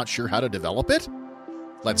 but you're not sure how to develop it?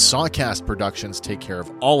 Let Sawcast Productions take care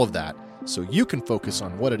of all of that so you can focus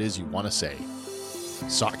on what it is you want to say.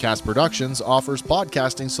 Sawcast Productions offers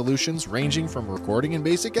podcasting solutions ranging from recording and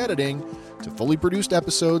basic editing to fully produced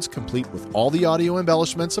episodes complete with all the audio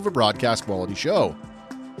embellishments of a broadcast quality show.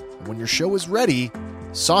 And when your show is ready,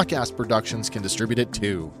 Sawcast Productions can distribute it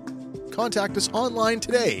too. Contact us online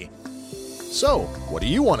today. So, what do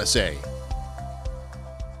you want to say?